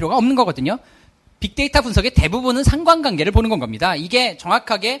결과일 필요가 없는 거거든요. 빅데이터 분석의 대부분은 상관관계를 보는 건 겁니다. 이게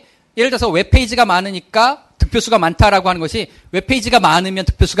정확하게 예를 들어서 웹페이지가 많으니까 득표수가 많다라고 하는 것이 웹페이지가 많으면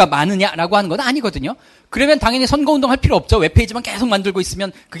득표수가 많으냐라고 하는 건 아니거든요. 그러면 당연히 선거운동 할 필요 없죠. 웹페이지만 계속 만들고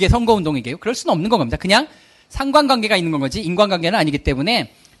있으면 그게 선거운동이게요. 그럴 수는 없는 겁니다. 그냥 상관관계가 있는 건 거지 인과관계는 아니기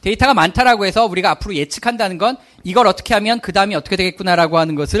때문에 데이터가 많다라고 해서 우리가 앞으로 예측한다는 건 이걸 어떻게 하면 그 다음이 어떻게 되겠구나라고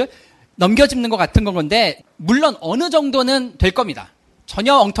하는 것을 넘겨짚는 것 같은 건 건데, 물론 어느 정도는 될 겁니다.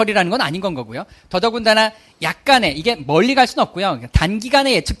 전혀 엉터리라는 건 아닌 건 거고요. 더더군다나 약간의, 이게 멀리 갈 수는 없고요.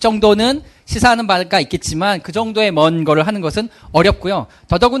 단기간의 예측 정도는 시사하는 바가 있겠지만 그 정도의 먼 거를 하는 것은 어렵고요.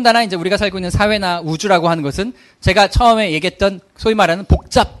 더더군다나 이제 우리가 살고 있는 사회나 우주라고 하는 것은 제가 처음에 얘기했던 소위 말하는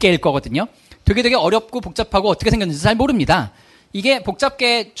복잡계일 거거든요. 되게 어렵고 복잡하고 어떻게 생겼는지 잘 모릅니다. 이게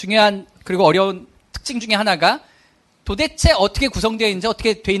복잡계 중요한 그리고 어려운 특징 중에 하나가 도대체 어떻게 구성되어 있는지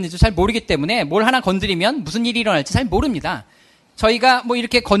어떻게 되어 있는지 잘 모르기 때문에 뭘 하나 건드리면 무슨 일이 일어날지 잘 모릅니다. 저희가 뭐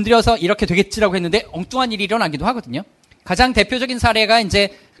이렇게 건드려서 이렇게 되겠지라고 했는데 엉뚱한 일이 일어나기도 하거든요. 가장 대표적인 사례가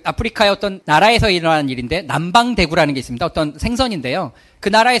이제 아프리카의 어떤 나라에서 일어나는 일인데 남방대구라는 게 있습니다. 어떤 생선인데요. 그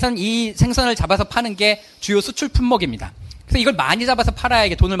나라에서는 이 생선을 잡아서 파는 게 주요 수출 품목입니다. 그래서 이걸 많이 잡아서 팔아야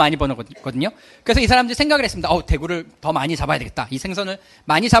이게 돈을 많이 버거든요. 그래서 이 사람들이 생각을 했습니다. 대구를 더 많이 잡아야 되겠다. 이 생선을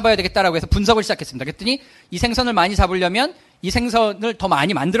많이 잡아야 되겠다라고 해서 분석을 시작했습니다. 그랬더니 이 생선을 많이 잡으려면 이 생선을 더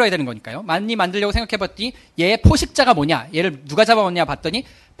많이 만들어야 되는 거니까요. 많이 만들려고 생각해봤더니 얘의 포식자가 뭐냐, 얘를 누가 잡아먹냐 봤더니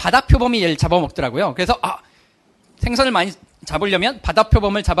바다표범이 얘를 잡아먹더라고요. 그래서 생선을 많이 잡으려면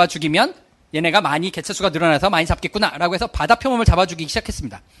바다표범을 잡아 죽이면 얘네가 많이 개체수가 늘어나서 많이 잡겠구나라고 해서 바다표범을 잡아 죽이기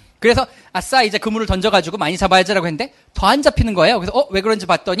시작했습니다. 그래서 아싸 이제 그물을 던져가지고 많이 잡아야지라고 했는데 더 안 잡히는 거예요. 그래서 왜 그런지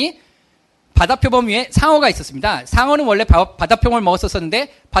봤더니 바다표범 위에 상어가 있었습니다. 상어는 원래 바다표범을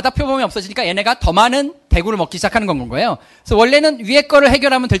먹었었는데 바다표범이 없어지니까 얘네가 더 많은 대구를 먹기 시작하는 건 거예요. 그래서 원래는 위에 거를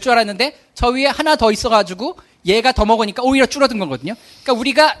해결하면 될 줄 알았는데 저 위에 하나 더 있어가지고 얘가 더 먹으니까 오히려 줄어든 거거든요. 그러니까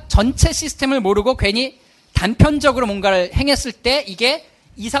우리가 전체 시스템을 모르고 괜히 단편적으로 뭔가를 행했을 때 이게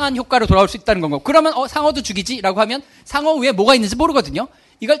이상한 효과로 돌아올 수 있다는 건가요. 그러면 상어도 죽이지라고 하면 상어 위에 뭐가 있는지 모르거든요.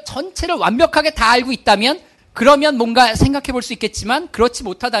 이걸 전체를 완벽하게 다 알고 있다면 그러면 뭔가 생각해 볼 수 있겠지만 그렇지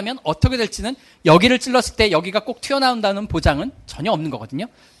못하다면 어떻게 될지는 여기를 찔렀을 때 여기가 꼭 튀어나온다는 보장은 전혀 없는 거거든요.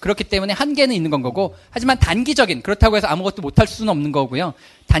 그렇기 때문에 한계는 있는 건 거고 하지만 단기적인 그렇다고 해서 아무것도 못할 수는 없는 거고요.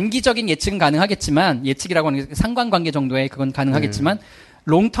 단기적인 예측은 가능하겠지만 예측이라고 하는 게 상관관계 정도의 그건 가능하겠지만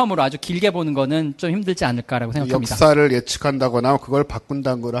롱텀으로 아주 길게 보는 거는 좀 힘들지 않을까라고 생각합니다. 역사를 예측한다거나 그걸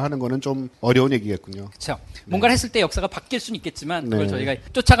바꾼다거나 하는 거는 좀 어려운 얘기겠군요. 그렇죠. 뭔가를 했을 때 역사가 바뀔 수는 있겠지만 그걸 저희가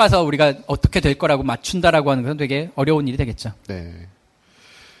쫓아가서 우리가 어떻게 될 거라고 맞춘다라고 하는 것은 되게 어려운 일이 되겠죠. 네.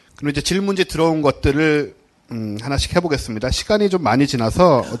 그럼 이제 질문지 들어온 것들을 하나씩 해보겠습니다. 시간이 좀 많이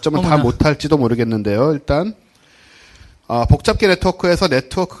지나서 어쩌면 다 못할지도 모르겠는데요. 일단 복잡계 네트워크에서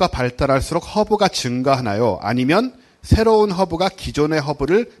네트워크가 발달할수록 허브가 증가하나요? 아니면 새로운 허브가 기존의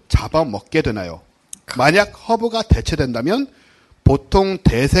허브를 잡아먹게 되나요? 만약 허브가 대체된다면 보통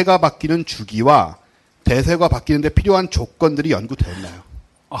대세가 바뀌는 주기와 대세가 바뀌는데 필요한 조건들이 연구됐나요?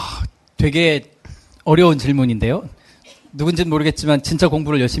 되게 어려운 질문인데요. 누군지는 모르겠지만 진짜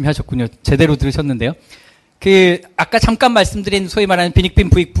공부를 열심히 하셨군요. 제대로 들으셨는데요. 아까 잠깐 말씀드린 소위 말하는 빈익빈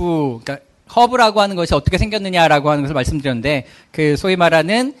부익부, 그러니까 허브라고 하는 것이 어떻게 생겼느냐라고 하는 것을 말씀드렸는데 소위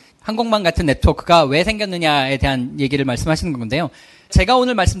말하는 항공망 같은 네트워크가 왜 생겼느냐에 대한 얘기를 말씀하시는 건데요. 제가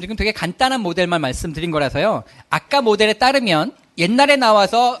오늘 말씀드린 건 되게 간단한 모델만 말씀드린 거라서요. 아까 모델에 따르면 옛날에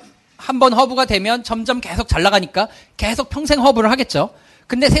나와서 한번 허브가 되면 점점 계속 잘 나가니까 계속 평생 허브를 하겠죠.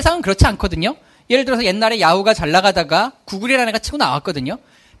 근데 세상은 그렇지 않거든요. 예를 들어서 옛날에 야후가 잘 나가다가 구글이라는 애가 치고 나왔거든요.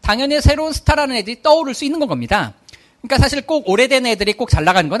 당연히 새로운 스타라는 애들이 떠오를 수 있는 건 겁니다. 그러니까 사실 꼭 오래된 애들이 꼭 잘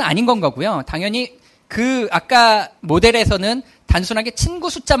나가는 건 아닌 건 거고요. 당연히 아까 모델에서는 단순하게 친구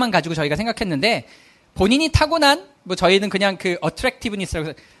숫자만 가지고 저희가 생각했는데 본인이 타고난 저희는 그냥 attractiveness라고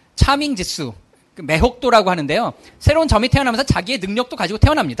해서 차밍 지수, 매혹도라고 하는데요. 새로운 점이 태어나면서 자기의 능력도 가지고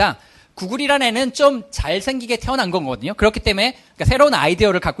태어납니다. 구글이라는 애는 좀 잘생기게 태어난 거거든요. 그렇기 때문에 그러니까 새로운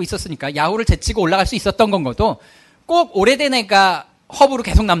아이디어를 갖고 있었으니까 야후를 제치고 올라갈 수 있었던 건 거도 꼭 오래된 애가 허브로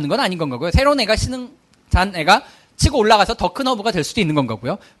계속 남는 건 아닌 건 거고요. 새로운 애가 신흥한 애가 치고 올라가서 더 큰 허브가 될 수도 있는 건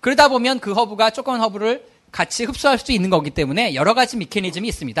거고요. 그러다 보면 그 허브가 조그만 허브를 같이 흡수할 수 있는 거기 때문에 여러 가지 메커니즘이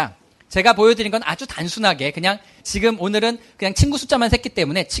있습니다. 제가 보여드린 건 아주 단순하게 그냥 지금 오늘은 그냥 친구 숫자만 셌기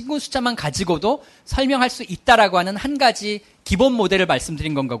때문에 친구 숫자만 가지고도 설명할 수 있다라고 하는 한 가지 기본 모델을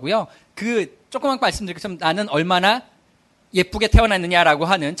말씀드린 건 거고요. 조그맣게 말씀드리면 나는 얼마나 예쁘게 태어났느냐라고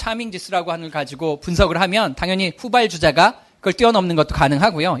하는 차밍 지수라고 하는 걸 가지고 분석을 하면 당연히 후발주자가 그걸 뛰어넘는 것도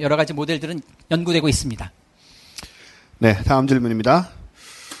가능하고요. 여러 가지 모델들은 연구되고 있습니다. 네, 다음 질문입니다.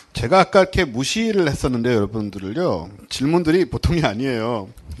 제가 아까 이렇게 무시를 했었는데요, 여러분들을요. 질문들이 보통이 아니에요.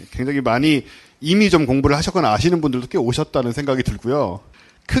 굉장히 많이 이미 좀 공부를 하셨거나 아시는 분들도 꽤 오셨다는 생각이 들고요.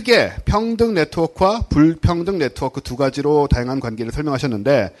 크게 평등 네트워크와 불평등 네트워크 두 가지로 다양한 관계를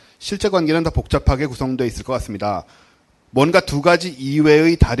설명하셨는데 실제 관계는 더 복잡하게 구성되어 있을 것 같습니다. 뭔가 두 가지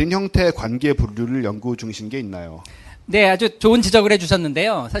이외의 다른 형태의 관계 분류를 연구 중이신 게 있나요? 네, 아주 좋은 지적을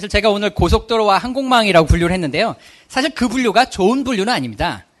해주셨는데요. 사실 제가 오늘 고속도로와 항공망이라고 분류를 했는데요. 사실 그 분류가 좋은 분류는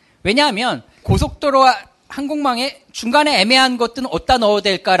아닙니다. 왜냐하면 고속도로와 항공망의 중간에 애매한 것들은 어디다 넣어야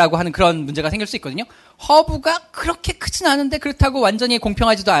될까라고 하는 그런 문제가 생길 수 있거든요. 허브가 그렇게 크진 않은데 그렇다고 완전히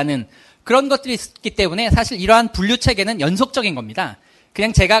공평하지도 않은 그런 것들이 있기 때문에 사실 이러한 분류 체계는 연속적인 겁니다.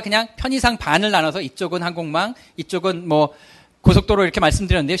 제가 편의상 반을 나눠서 이쪽은 항공망, 이쪽은 고속도로 이렇게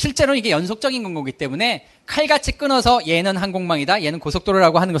말씀드렸는데요. 실제로는 이게 연속적인 건 거기 때문에 칼같이 끊어서 얘는 항공망이다, 얘는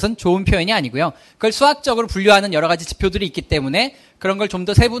고속도로라고 하는 것은 좋은 표현이 아니고요. 그걸 수학적으로 분류하는 여러 가지 지표들이 있기 때문에 그런 걸 좀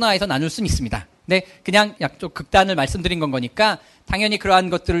더 세분화해서 나눌 수는 있습니다. 근데 그냥 좀 극단을 말씀드린 건 거니까 당연히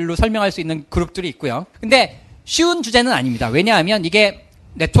그러한 것들로 설명할 수 있는 그룹들이 있고요. 근데 쉬운 주제는 아닙니다. 왜냐하면 이게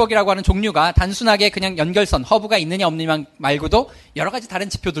네트워크라고 하는 종류가 단순하게 그냥 연결선, 허브가 있느냐 없느냐 말고도 여러 가지 다른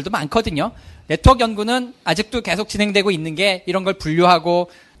지표들도 많거든요. 네트워크 연구는 아직도 계속 진행되고 있는 게 이런 걸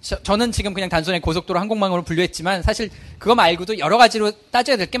분류하고 저는 지금 그냥 단순히 고속도로 항공망으로 분류했지만 사실 그거 말고도 여러 가지로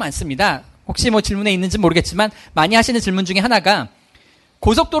따져야 될 게 많습니다. 혹시 질문에 있는지 모르겠지만 많이 하시는 질문 중에 하나가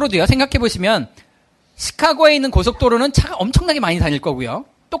고속도로도요. 생각해 보시면 시카고에 있는 고속도로는 차가 엄청나게 많이 다닐 거고요.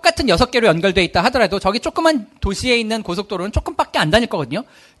 똑같은 6개로 연결되어 있다 하더라도 저기 조그만 도시에 있는 고속도로는 조금밖에 안 다닐 거거든요.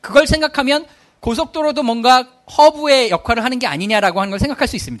 그걸 생각하면 고속도로도 뭔가 허브의 역할을 하는 게 아니냐라고 하는 걸 생각할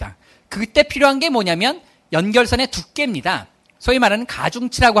수 있습니다. 그때 필요한 게 뭐냐면 연결선의 두께입니다. 소위 말하는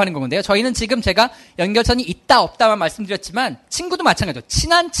가중치라고 하는 건데요. 저희는 지금 제가 연결선이 있다 없다만 말씀드렸지만 친구도 마찬가지죠.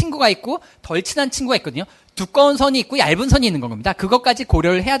 친한 친구가 있고 덜 친한 친구가 있거든요. 두꺼운 선이 있고 얇은 선이 있는 겁니다. 그것까지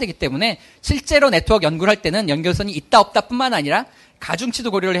고려를 해야 되기 때문에 실제로 네트워크 연구를 할 때는 연결선이 있다 없다 뿐만 아니라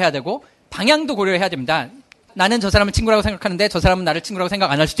가중치도 고려를 해야 되고 방향도 고려를 해야 됩니다. 나는 저 사람을 친구라고 생각하는데 저 사람은 나를 친구라고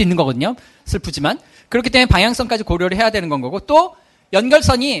생각 안 할 수도 있는 거거든요. 슬프지만. 그렇기 때문에 방향성까지 고려를 해야 되는 건 거고, 또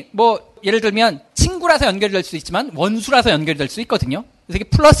연결선이 뭐 예를 들면 친구라서 연결될 수 있지만 원수라서 연결될 수 있거든요. 그래서 이게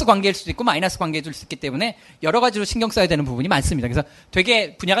플러스 관계일 수도 있고 마이너스 관계일 수 있기 때문에 여러 가지로 신경 써야 되는 부분이 많습니다. 그래서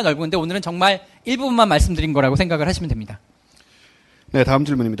되게 분야가 넓은데 오늘은 정말 일부분만 말씀드린 거라고 생각을 하시면 됩니다. 네, 다음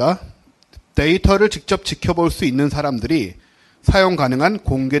질문입니다. 데이터를 직접 지켜볼 수 있는 사람들이 사용 가능한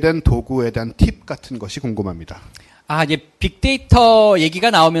공개된 도구에 대한 팁 같은 것이 궁금합니다. 이제 빅데이터 얘기가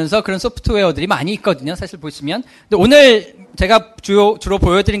나오면서 그런 소프트웨어들이 많이 있거든요. 사실 보시면. 근데 오늘 제가 주로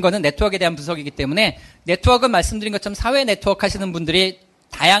보여드린 거는 네트워크에 대한 분석이기 때문에, 네트워크는 말씀드린 것처럼 사회 네트워크 하시는 분들이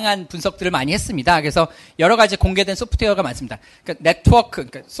다양한 분석들을 많이 했습니다. 그래서 여러 가지 공개된 소프트웨어가 많습니다. 그러니까 네트워크,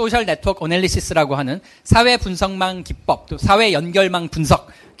 그러니까 소셜 네트워크 어널리시스라고 하는 사회 분석망 기법, 또 사회 연결망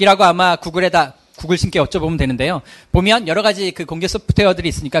분석이라고 아마 구글에다 구글신께 여쭤보면 되는데요. 보면 여러 가지 그 공개 소프트웨어들이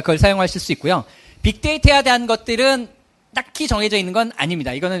있으니까 그걸 사용하실 수 있고요. 빅데이터에 대한 것들은 딱히 정해져 있는 건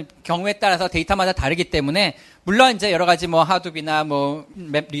아닙니다. 이거는 경우에 따라서 데이터마다 다르기 때문에, 물론 이제 여러 가지 뭐 하둡이나 뭐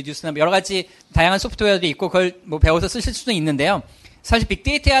맵 리듀스나 여러 가지 다양한 소프트웨어들이 있고 그걸 뭐 배워서 쓰실 수는 있는데요. 사실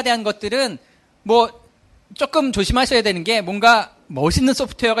빅데이터에 대한 것들은 뭐 조금 조심하셔야 되는 게, 뭔가 멋있는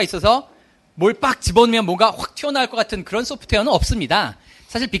소프트웨어가 있어서 뭘 빡 집어넣으면 뭔가 확 튀어나올 것 같은 그런 소프트웨어는 없습니다.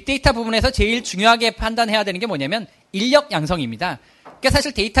 사실 빅데이터 부분에서 제일 중요하게 판단해야 되는 게 뭐냐면 인력 양성입니다. 그러니까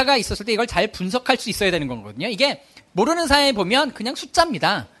사실 데이터가 있었을 때 이걸 잘 분석할 수 있어야 되는 거거든요. 이게 모르는 사람이 보면 그냥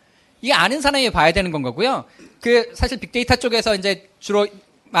숫자입니다. 이게 아는 사람이 봐야 되는 건 거고요. 사실 빅데이터 쪽에서 이제 주로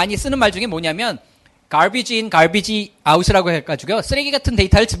많이 쓰는 말 중에 뭐냐면 garbage in, garbage out이라고 해가지고요. 쓰레기 같은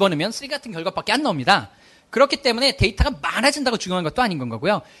데이터를 집어넣으면 쓰레기 같은 결과밖에 안 나옵니다. 그렇기 때문에 데이터가 많아진다고 중요한 것도 아닌 건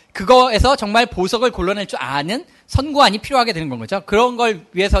거고요. 그거에서 정말 보석을 골라낼 줄 아는 선구안이 필요하게 되는 건 거죠. 그런 걸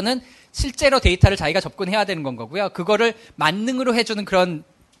위해서는 실제로 데이터를 자기가 접근해야 되는 건 거고요. 그거를 만능으로 해주는 그런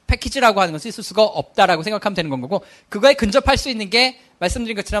패키지라고 하는 것을 있을 수가 없다라고 생각하면 되는 건 거고, 그거에 근접할 수 있는 게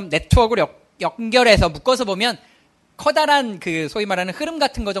말씀드린 것처럼 네트워크를 연결해서 묶어서 보면 커다란 그 소위 말하는 흐름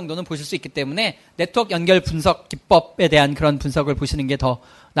같은 거 정도는 보실 수 있기 때문에 네트워크 연결 분석 기법에 대한 그런 분석을 보시는 게 더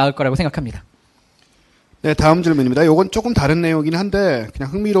나을 거라고 생각합니다. 네, 다음 질문입니다. 요건 조금 다른 내용이긴 한데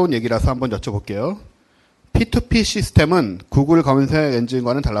그냥 흥미로운 얘기라서 한번 여쭤볼게요. P2P 시스템은 구글 검색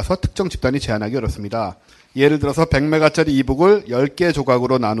엔진과는 달라서 특정 집단이 제한하기 어렵습니다. 예를 들어서 100메가짜리 이북을 10개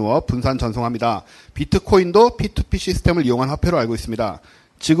조각으로 나누어 분산 전송합니다. 비트코인도 P2P 시스템을 이용한 화폐로 알고 있습니다.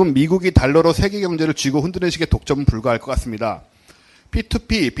 지금 미국이 달러로 세계 경제를 쥐고 흔드는 식의 독점은 불가할 것 같습니다.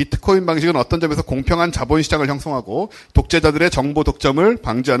 P2P, 비트코인 방식은 어떤 점에서 공평한 자본시장을 형성하고 독재자들의 정보 독점을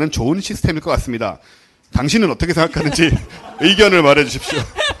방지하는 좋은 시스템일 것 같습니다. 당신은 어떻게 생각하는지 의견을 말해 주십시오.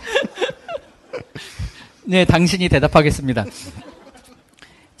 네, 당신이 대답하겠습니다.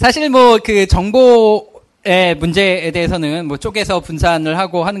 사실 뭐 그 정보의 문제에 대해서는 뭐 쪼개서 분산을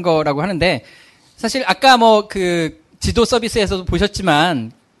하고 하는 거라고 하는데, 사실 아까 뭐 그 지도 서비스에서도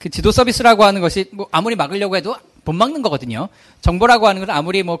보셨지만 그 지도 서비스라고 하는 것이 뭐 아무리 막으려고 해도 못 막는 거거든요. 정보라고 하는 것은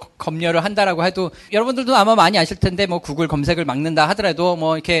아무리 뭐 검열을 한다라고 해도, 여러분들도 아마 많이 아실 텐데 뭐 구글 검색을 막는다 하더라도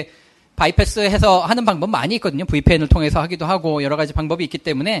뭐 이렇게 바이패스해서 하는 방법 많이 있거든요. VPN을 통해서 하기도 하고 여러 가지 방법이 있기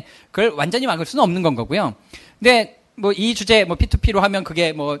때문에 그걸 완전히 막을 수는 없는 건 거고요. 근데 뭐 이 주제 뭐 P2P로 하면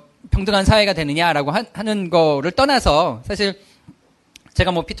그게 뭐 평등한 사회가 되느냐라고 하는 거를 떠나서, 사실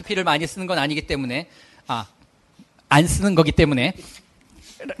제가 뭐 P2P를 많이 쓰는 건 아니기 때문에 안 쓰는 거기 때문에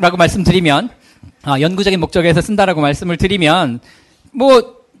라고 말씀드리면, 연구적인 목적에서 쓴다라고 말씀을 드리면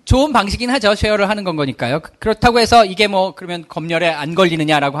뭐 좋은 방식이긴 하죠. 쉐어를 하는 건 거니까요. 그렇다고 해서 이게 뭐 그러면 검열에 안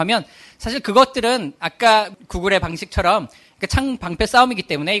걸리느냐라고 하면, 사실 그것들은 아까 구글의 방식처럼 창 방패 싸움이기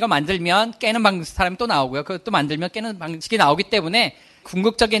때문에 이거 만들면 깨는 사람이 또 나오고요. 그것도 만들면 깨는 방식이 나오기 때문에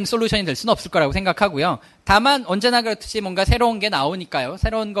궁극적인 솔루션이 될 수는 없을 거라고 생각하고요. 다만 언제나 그렇듯이 뭔가 새로운 게 나오니까요.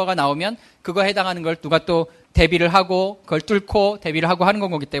 새로운 거가 나오면 그거에 해당하는 걸 누가 또 대비를 하고 그걸 뚫고 대비를 하고 하는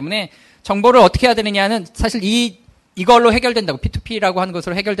거기 때문에, 정보를 어떻게 해야 되느냐는 사실 이걸로 해결된다고, P2P라고 하는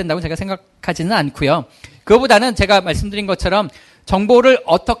것으로 해결된다고 제가 생각하지는 않고요. 그거보다는 제가 말씀드린 것처럼 정보를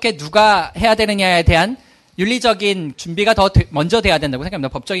어떻게 누가 해야 되느냐에 대한 윤리적인 준비가 더 먼저 돼야 된다고 생각합니다.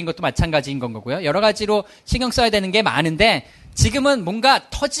 법적인 것도 마찬가지인 건 거고요. 여러 가지로 신경 써야 되는 게 많은데, 지금은 뭔가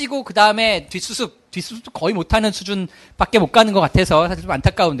터지고 그 다음에 뒷수습도 거의 못하는 수준밖에 못 가는 것 같아서 사실 좀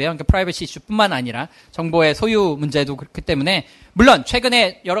안타까운데요. 그러니까 프라이버시 이슈뿐만 아니라 정보의 소유 문제도 그렇기 때문에, 물론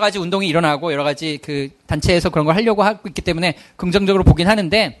최근에 여러 가지 운동이 일어나고 여러 가지 그 단체에서 그런 걸 하려고 하고 있기 때문에 긍정적으로 보긴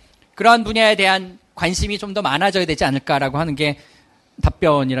하는데, 그러한 분야에 대한 관심이 좀 더 많아져야 되지 않을까라고 하는 게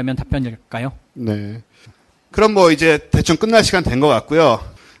답변이라면 답변일까요? 네. 그럼 뭐 이제 대충 끝날 시간 된 것 같고요.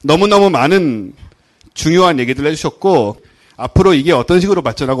 너무너무 많은 중요한 얘기들 해주셨고, 앞으로 이게 어떤 식으로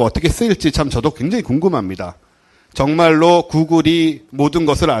발전하고 어떻게 쓰일지 참 저도 굉장히 궁금합니다. 정말로 구글이 모든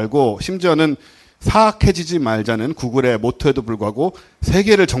것을 알고 심지어는 사악해지지 말자는 구글의 모토에도 불구하고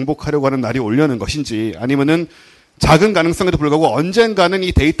세계를 정복하려고 하는 날이 오려는 것인지, 아니면은 작은 가능성에도 불구하고 언젠가는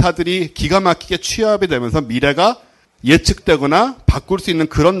이 데이터들이 기가 막히게 취합이 되면서 미래가 예측되거나 바꿀 수 있는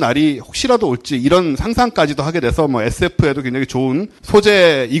그런 날이 혹시라도 올지, 이런 상상까지도 하게 돼서 뭐 SF에도 굉장히 좋은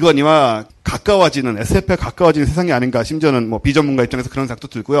소재이거니와 가까워지는, SF에 가까워지는 세상이 아닌가, 심지어는 뭐 비전문가 입장에서 그런 생각도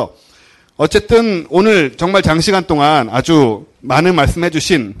들고요. 어쨌든 오늘 정말 장시간 동안 아주 많은 말씀해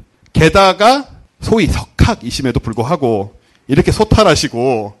주신, 게다가 소위 석학이심에도 불구하고 이렇게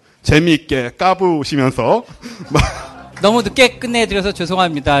소탈하시고 재미있게 까부시면서 너무 늦게 끝내드려서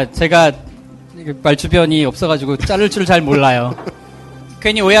죄송합니다. 제가 말주변이 없어가지고 자를 줄 잘 몰라요.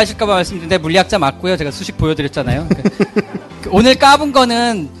 괜히 오해하실까봐 말씀드린데 물리학자 맞고요. 제가 수식 보여드렸잖아요. 오늘 까분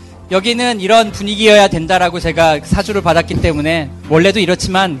거는 여기는 이런 분위기여야 된다라고 제가 사주를 받았기 때문에, 원래도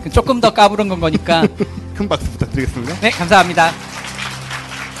이렇지만 조금 더 까부른 건 거니까. 큰 박수 부탁드리겠습니다. 네, 감사합니다.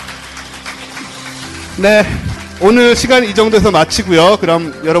 네, 오늘 시간 이 정도에서 마치고요.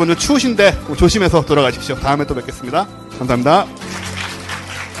 그럼 여러분들 추우신데 조심해서 돌아가십시오. 다음에 또 뵙겠습니다. 감사합니다.